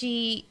and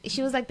she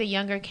was like the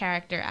younger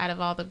character out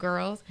of all the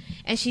girls,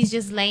 and she's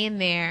just laying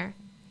there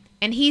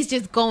and he's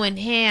just going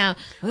ham.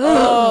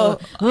 And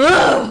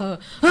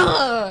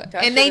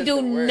shit they is do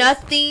the worst.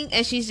 nothing,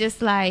 and she's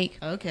just like,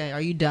 Okay,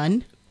 are you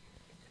done?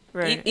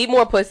 Right. Eat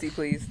more pussy,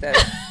 please.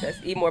 That's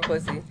eat more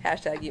pussy.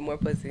 Hashtag eat more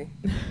pussy.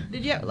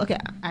 Did you? Okay,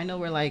 I know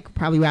we're like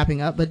probably wrapping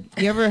up, but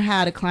you ever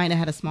had a client that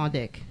had a small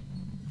dick?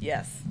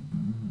 Yes.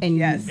 And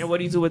Yes. And what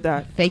do you do with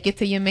that? fake it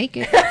till you make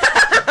it.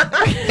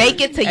 Fake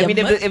it till I you mean,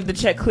 make if the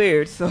check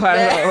cleared, so I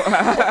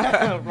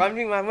don't know. Run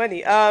me my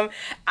money. I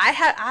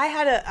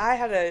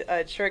had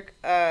a trick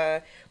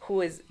who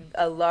is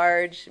a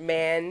large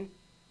man.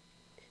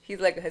 He's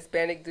like a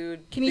Hispanic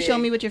dude. Can you big. show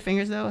me with your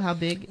fingers though? How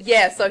big?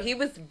 Yeah, so he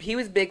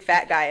was big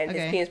fat guy, and Okay.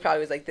 his penis probably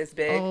was like this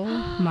big. Oh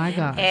my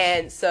god.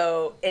 And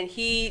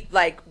he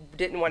like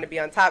didn't want to be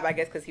on top, I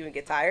guess, because he would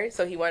get tired.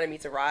 So he wanted me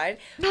to ride.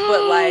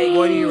 But like,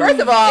 first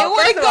of all,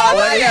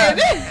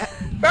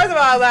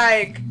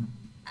 like,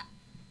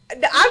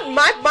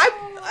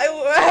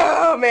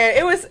 oh man,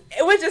 it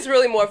was just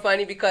really more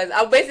funny because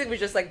I basically was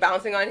just like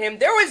bouncing on him.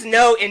 There was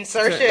no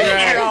insertion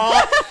at all.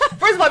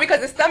 First of all, because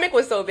his stomach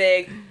was so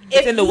big,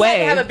 It's in the way.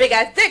 He had to have a big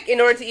ass dick in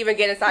order to even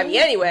get inside me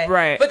anyway.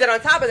 Right. But then on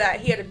top of that,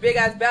 he had a big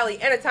ass belly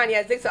and a tiny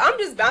ass dick. So I'm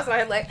just bouncing on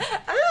him like,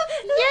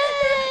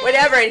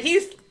 whatever. And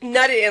he's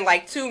nutted in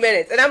like 2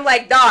 minutes. And I'm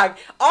like, dog,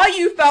 all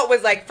you felt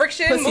was like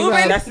friction Pussy moving,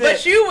 rub. That's but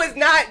it. you was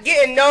not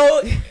getting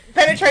no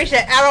penetration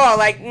at all,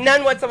 like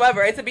none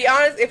whatsoever. And to be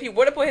honest, if he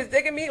would have put his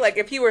dick in me, like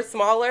if he were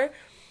smaller,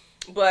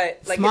 but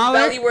like Smaller?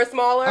 his belly were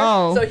smaller,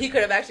 Oh. so he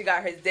could have actually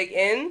got his dick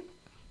in,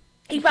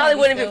 he probably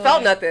wouldn't have even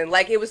felt nothing.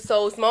 Like it was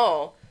so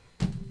small.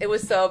 It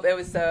was so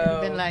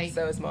been like-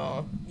 so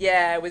small.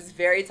 Yeah, it was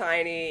very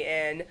tiny.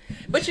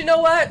 But you know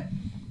what?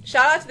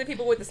 Shout out to the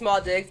people with the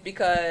small dicks,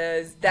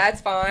 because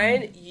that's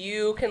fine.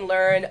 You can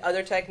learn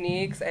other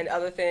techniques and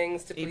other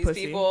things to Eat please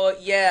pussy. people.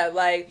 Yeah,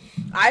 like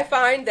I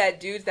find that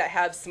dudes that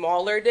have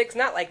smaller dicks,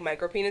 not like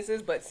micro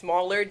penises, but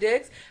smaller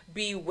dicks,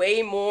 be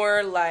way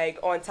more like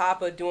on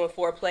top of doing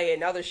foreplay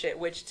and other shit,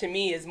 which to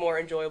me is more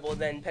enjoyable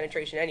than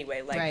penetration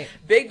anyway. Like Right.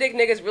 big dick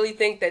niggas really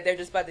think that they're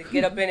just about to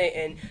get up in it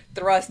and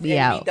thrust and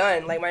be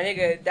done. Like my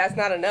nigga, that's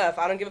not enough.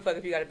 I don't give a fuck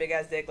if you got a big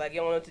ass dick. Like you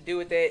don't know what to do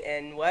with it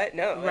and what?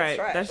 No, that's Right,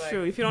 trash. that's Like,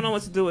 true. If you don't know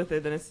what to do with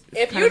it, then it's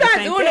if kind you're of the not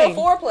same doing thing. no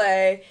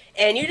foreplay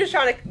and you just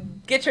trying to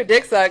get your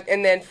dick sucked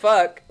and then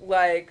fuck,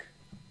 like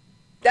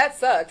that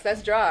sucks.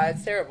 That's dry.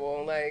 It's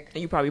terrible. Like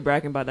And you probably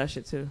bragging about that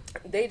shit too.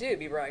 they do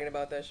be bragging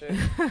about that shit.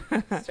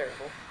 It's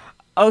terrible.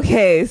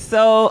 Okay,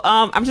 so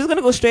I'm just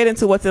gonna go straight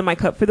into what's in my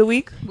cup for the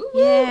week.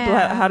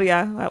 yeah.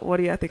 What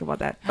do y'all think about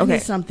that? I Okay,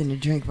 need something to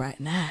drink right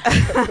now.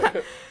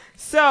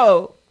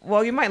 so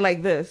you might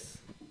like this.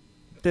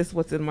 this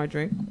what's in my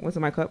drink, what's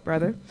in my cup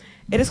rather.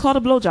 It is called a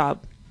blowjob.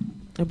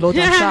 A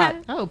blowjob shot.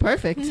 Oh,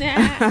 perfect.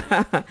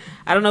 I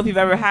don't know if you've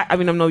ever had. I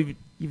mean, I know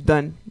you've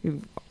done.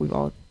 We've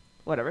all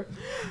whatever.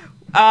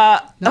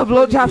 A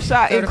blowjob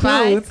shot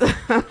Certified?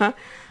 includes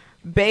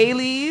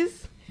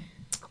Bailey's,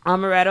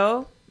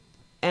 amaretto,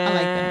 I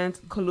like and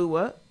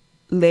Kahlua,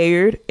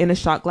 layered in a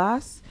shot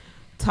glass,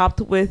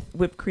 topped with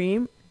whipped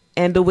cream.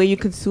 And the way you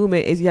consume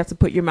it is you have to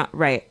put your mouth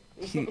right.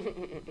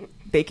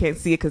 They can't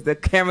see it because the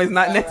camera's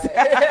not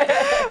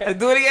necessary.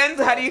 Do it again.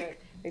 How do you?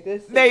 Like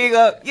this? There you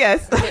go.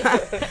 Yes.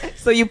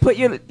 So you put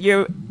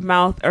your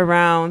mouth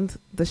around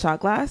the shot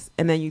glass,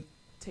 and then you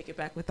take it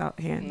back without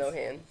hands. No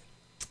hands.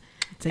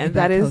 Take And it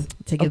back, that is- Code.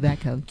 Take it back,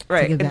 Code.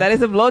 Right. Take it And back. that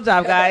is a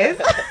blowjob, guys.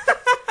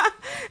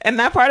 And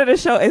that part of the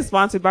show is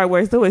sponsored by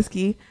Where's the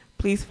Whiskey.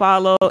 Please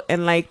follow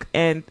and like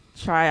and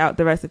try out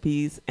the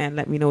recipes and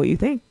let me know what you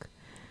think.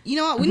 You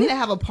know what? We need to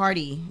have a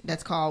party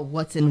that's called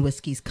What's in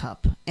Whiskey's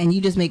Cup. And you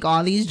just make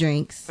all these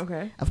drinks.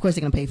 Okay. Of course,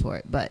 they're going to pay for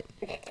it. But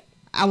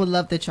I would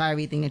love to try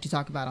everything that you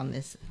talk about on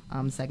this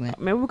segment.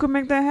 Maybe we could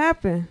make that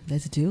happen.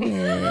 Let's do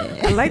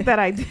it. I like that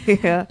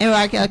idea. And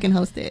Raquel can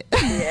host it.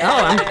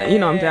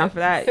 I'm down for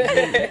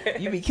that.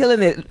 You be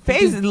killing it.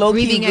 FaZe is low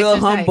key Breathing real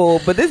exercise. humble,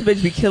 but this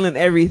bitch be killing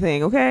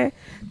everything. Okay,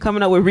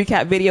 coming up with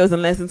recap videos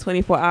in less than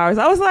 24 hours.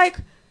 I was like,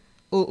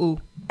 Ooh.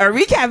 a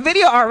recap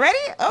video already?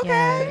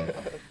 Okay. Yes.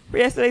 For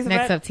yesterday's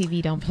Next event. Up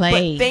TV, don't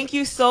play. But thank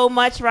you so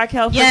much,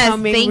 Raquel, for Yes,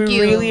 coming. thank we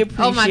you. really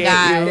appreciate Oh my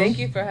God. you. Thank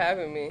you for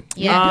having me.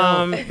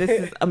 Yeah. This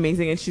is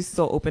amazing, and she's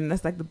so open.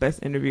 That's like the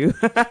best interview.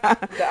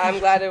 I'm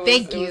glad it was,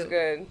 Thank it was you.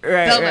 good.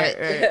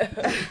 Right.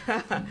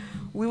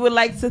 We would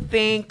like to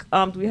thank.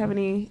 Do we have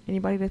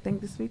anybody to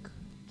thank this week?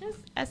 Just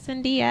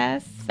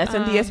SNDS.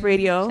 SNDS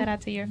Radio. Shout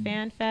out to your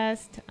fan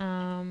fest.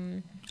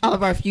 All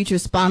of our future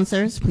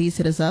sponsors, please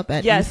hit us up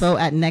at Yes.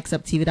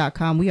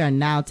 info@nextuptv.com. We are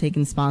now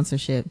taking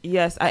sponsorship.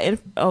 Yes, at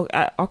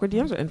awkward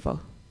DMs or info.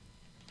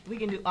 We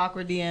can do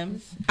awkward DMs.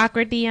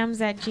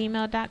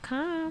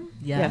 awkwarddms@gmail.com.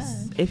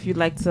 Yes. If you'd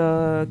like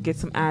to get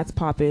some ads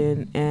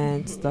popping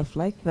and stuff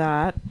like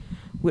that,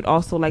 we'd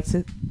also like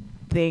to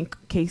thank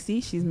Casey.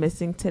 She's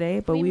missing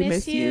today, but we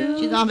miss you.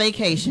 She's on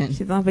vacation.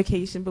 She's on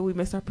vacation, but we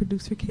miss our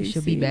producer Casey.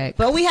 She'll be back.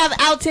 But we have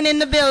Alton in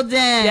the building.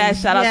 Yeah,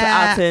 shout out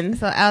to Alton.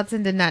 So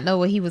Alton did not know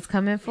what he was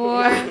coming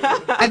for.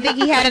 I think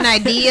he had an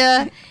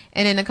idea,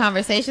 and then the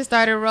conversation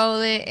started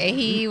rolling, and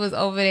he was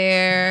over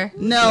there.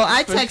 No,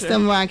 I For texted sure.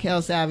 him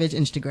Raquel Savage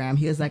Instagram.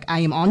 He was like, I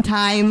am on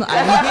time. I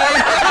am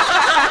here.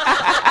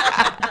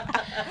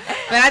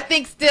 But I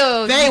think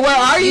still, Faye, where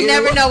are you? You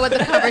never know what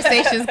the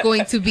conversation is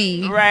going to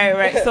be.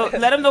 Right. So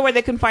let them know where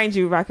they can find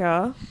you,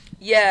 Raquel.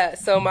 Yeah,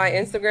 so my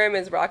Instagram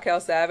is Raquel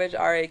Savage,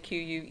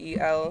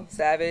 RAQUEL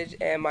Savage,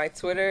 and my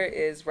Twitter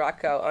is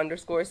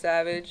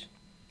Raquel_Savage.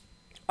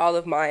 All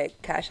of my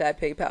Cash App,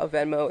 PayPal,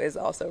 Venmo is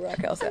also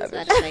Raquel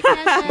Savage.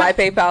 My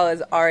PayPal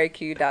is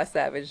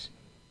raq.savage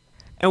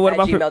And what at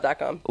about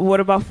gmail.com. what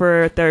about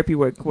for therapy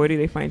work? Where do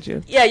they find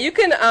you? Yeah, you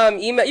can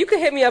email. You can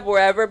hit me up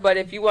wherever, but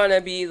if you want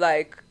to be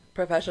like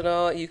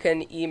professional, you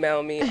can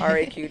email me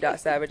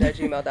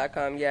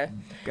raq.savage@gmail.com. Yeah,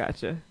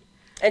 Gotcha.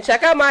 and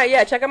check out my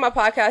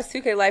podcast,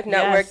 2K Life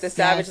Network, Yes, the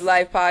Savage yes.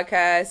 Life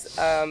podcast.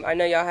 I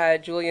know y'all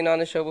had Julian on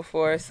the show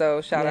before, so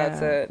shout out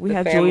to we the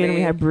had family. Julian,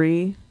 we had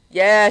Bree.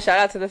 Yeah, shout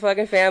out to the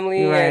fucking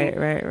family. Right.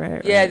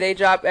 And yeah, they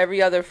drop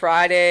every other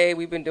Friday.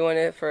 We've been doing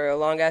it for a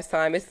long ass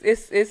time.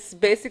 It's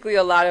basically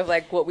a lot of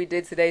like what we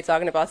did today,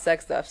 talking about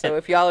sex stuff. So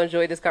if y'all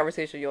enjoyed this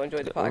conversation, you'll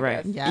enjoy the podcast.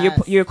 Right.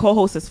 Yes. Your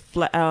co-host is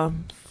Flex.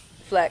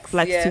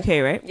 Yeah.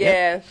 2K, right?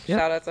 Yeah. Yep.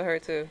 Shout out to her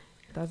too.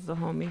 That's the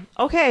homie.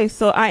 Okay,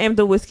 so I am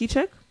the whiskey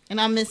chick. And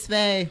I'm Miss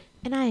Faye.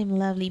 And I am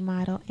lovely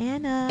model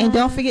Anna. And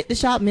don't forget to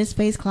shop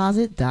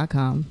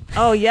MissFaceCloset.com.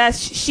 Oh yes,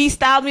 she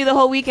styled me the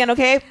whole weekend.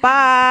 Okay,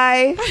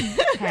 bye. She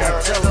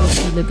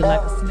looking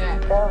like a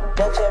snap.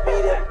 Let your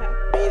beat it,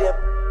 beat it.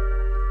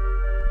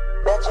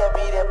 Let your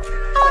beat it.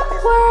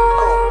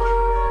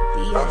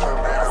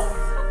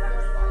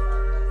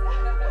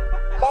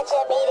 Let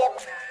your beat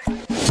it.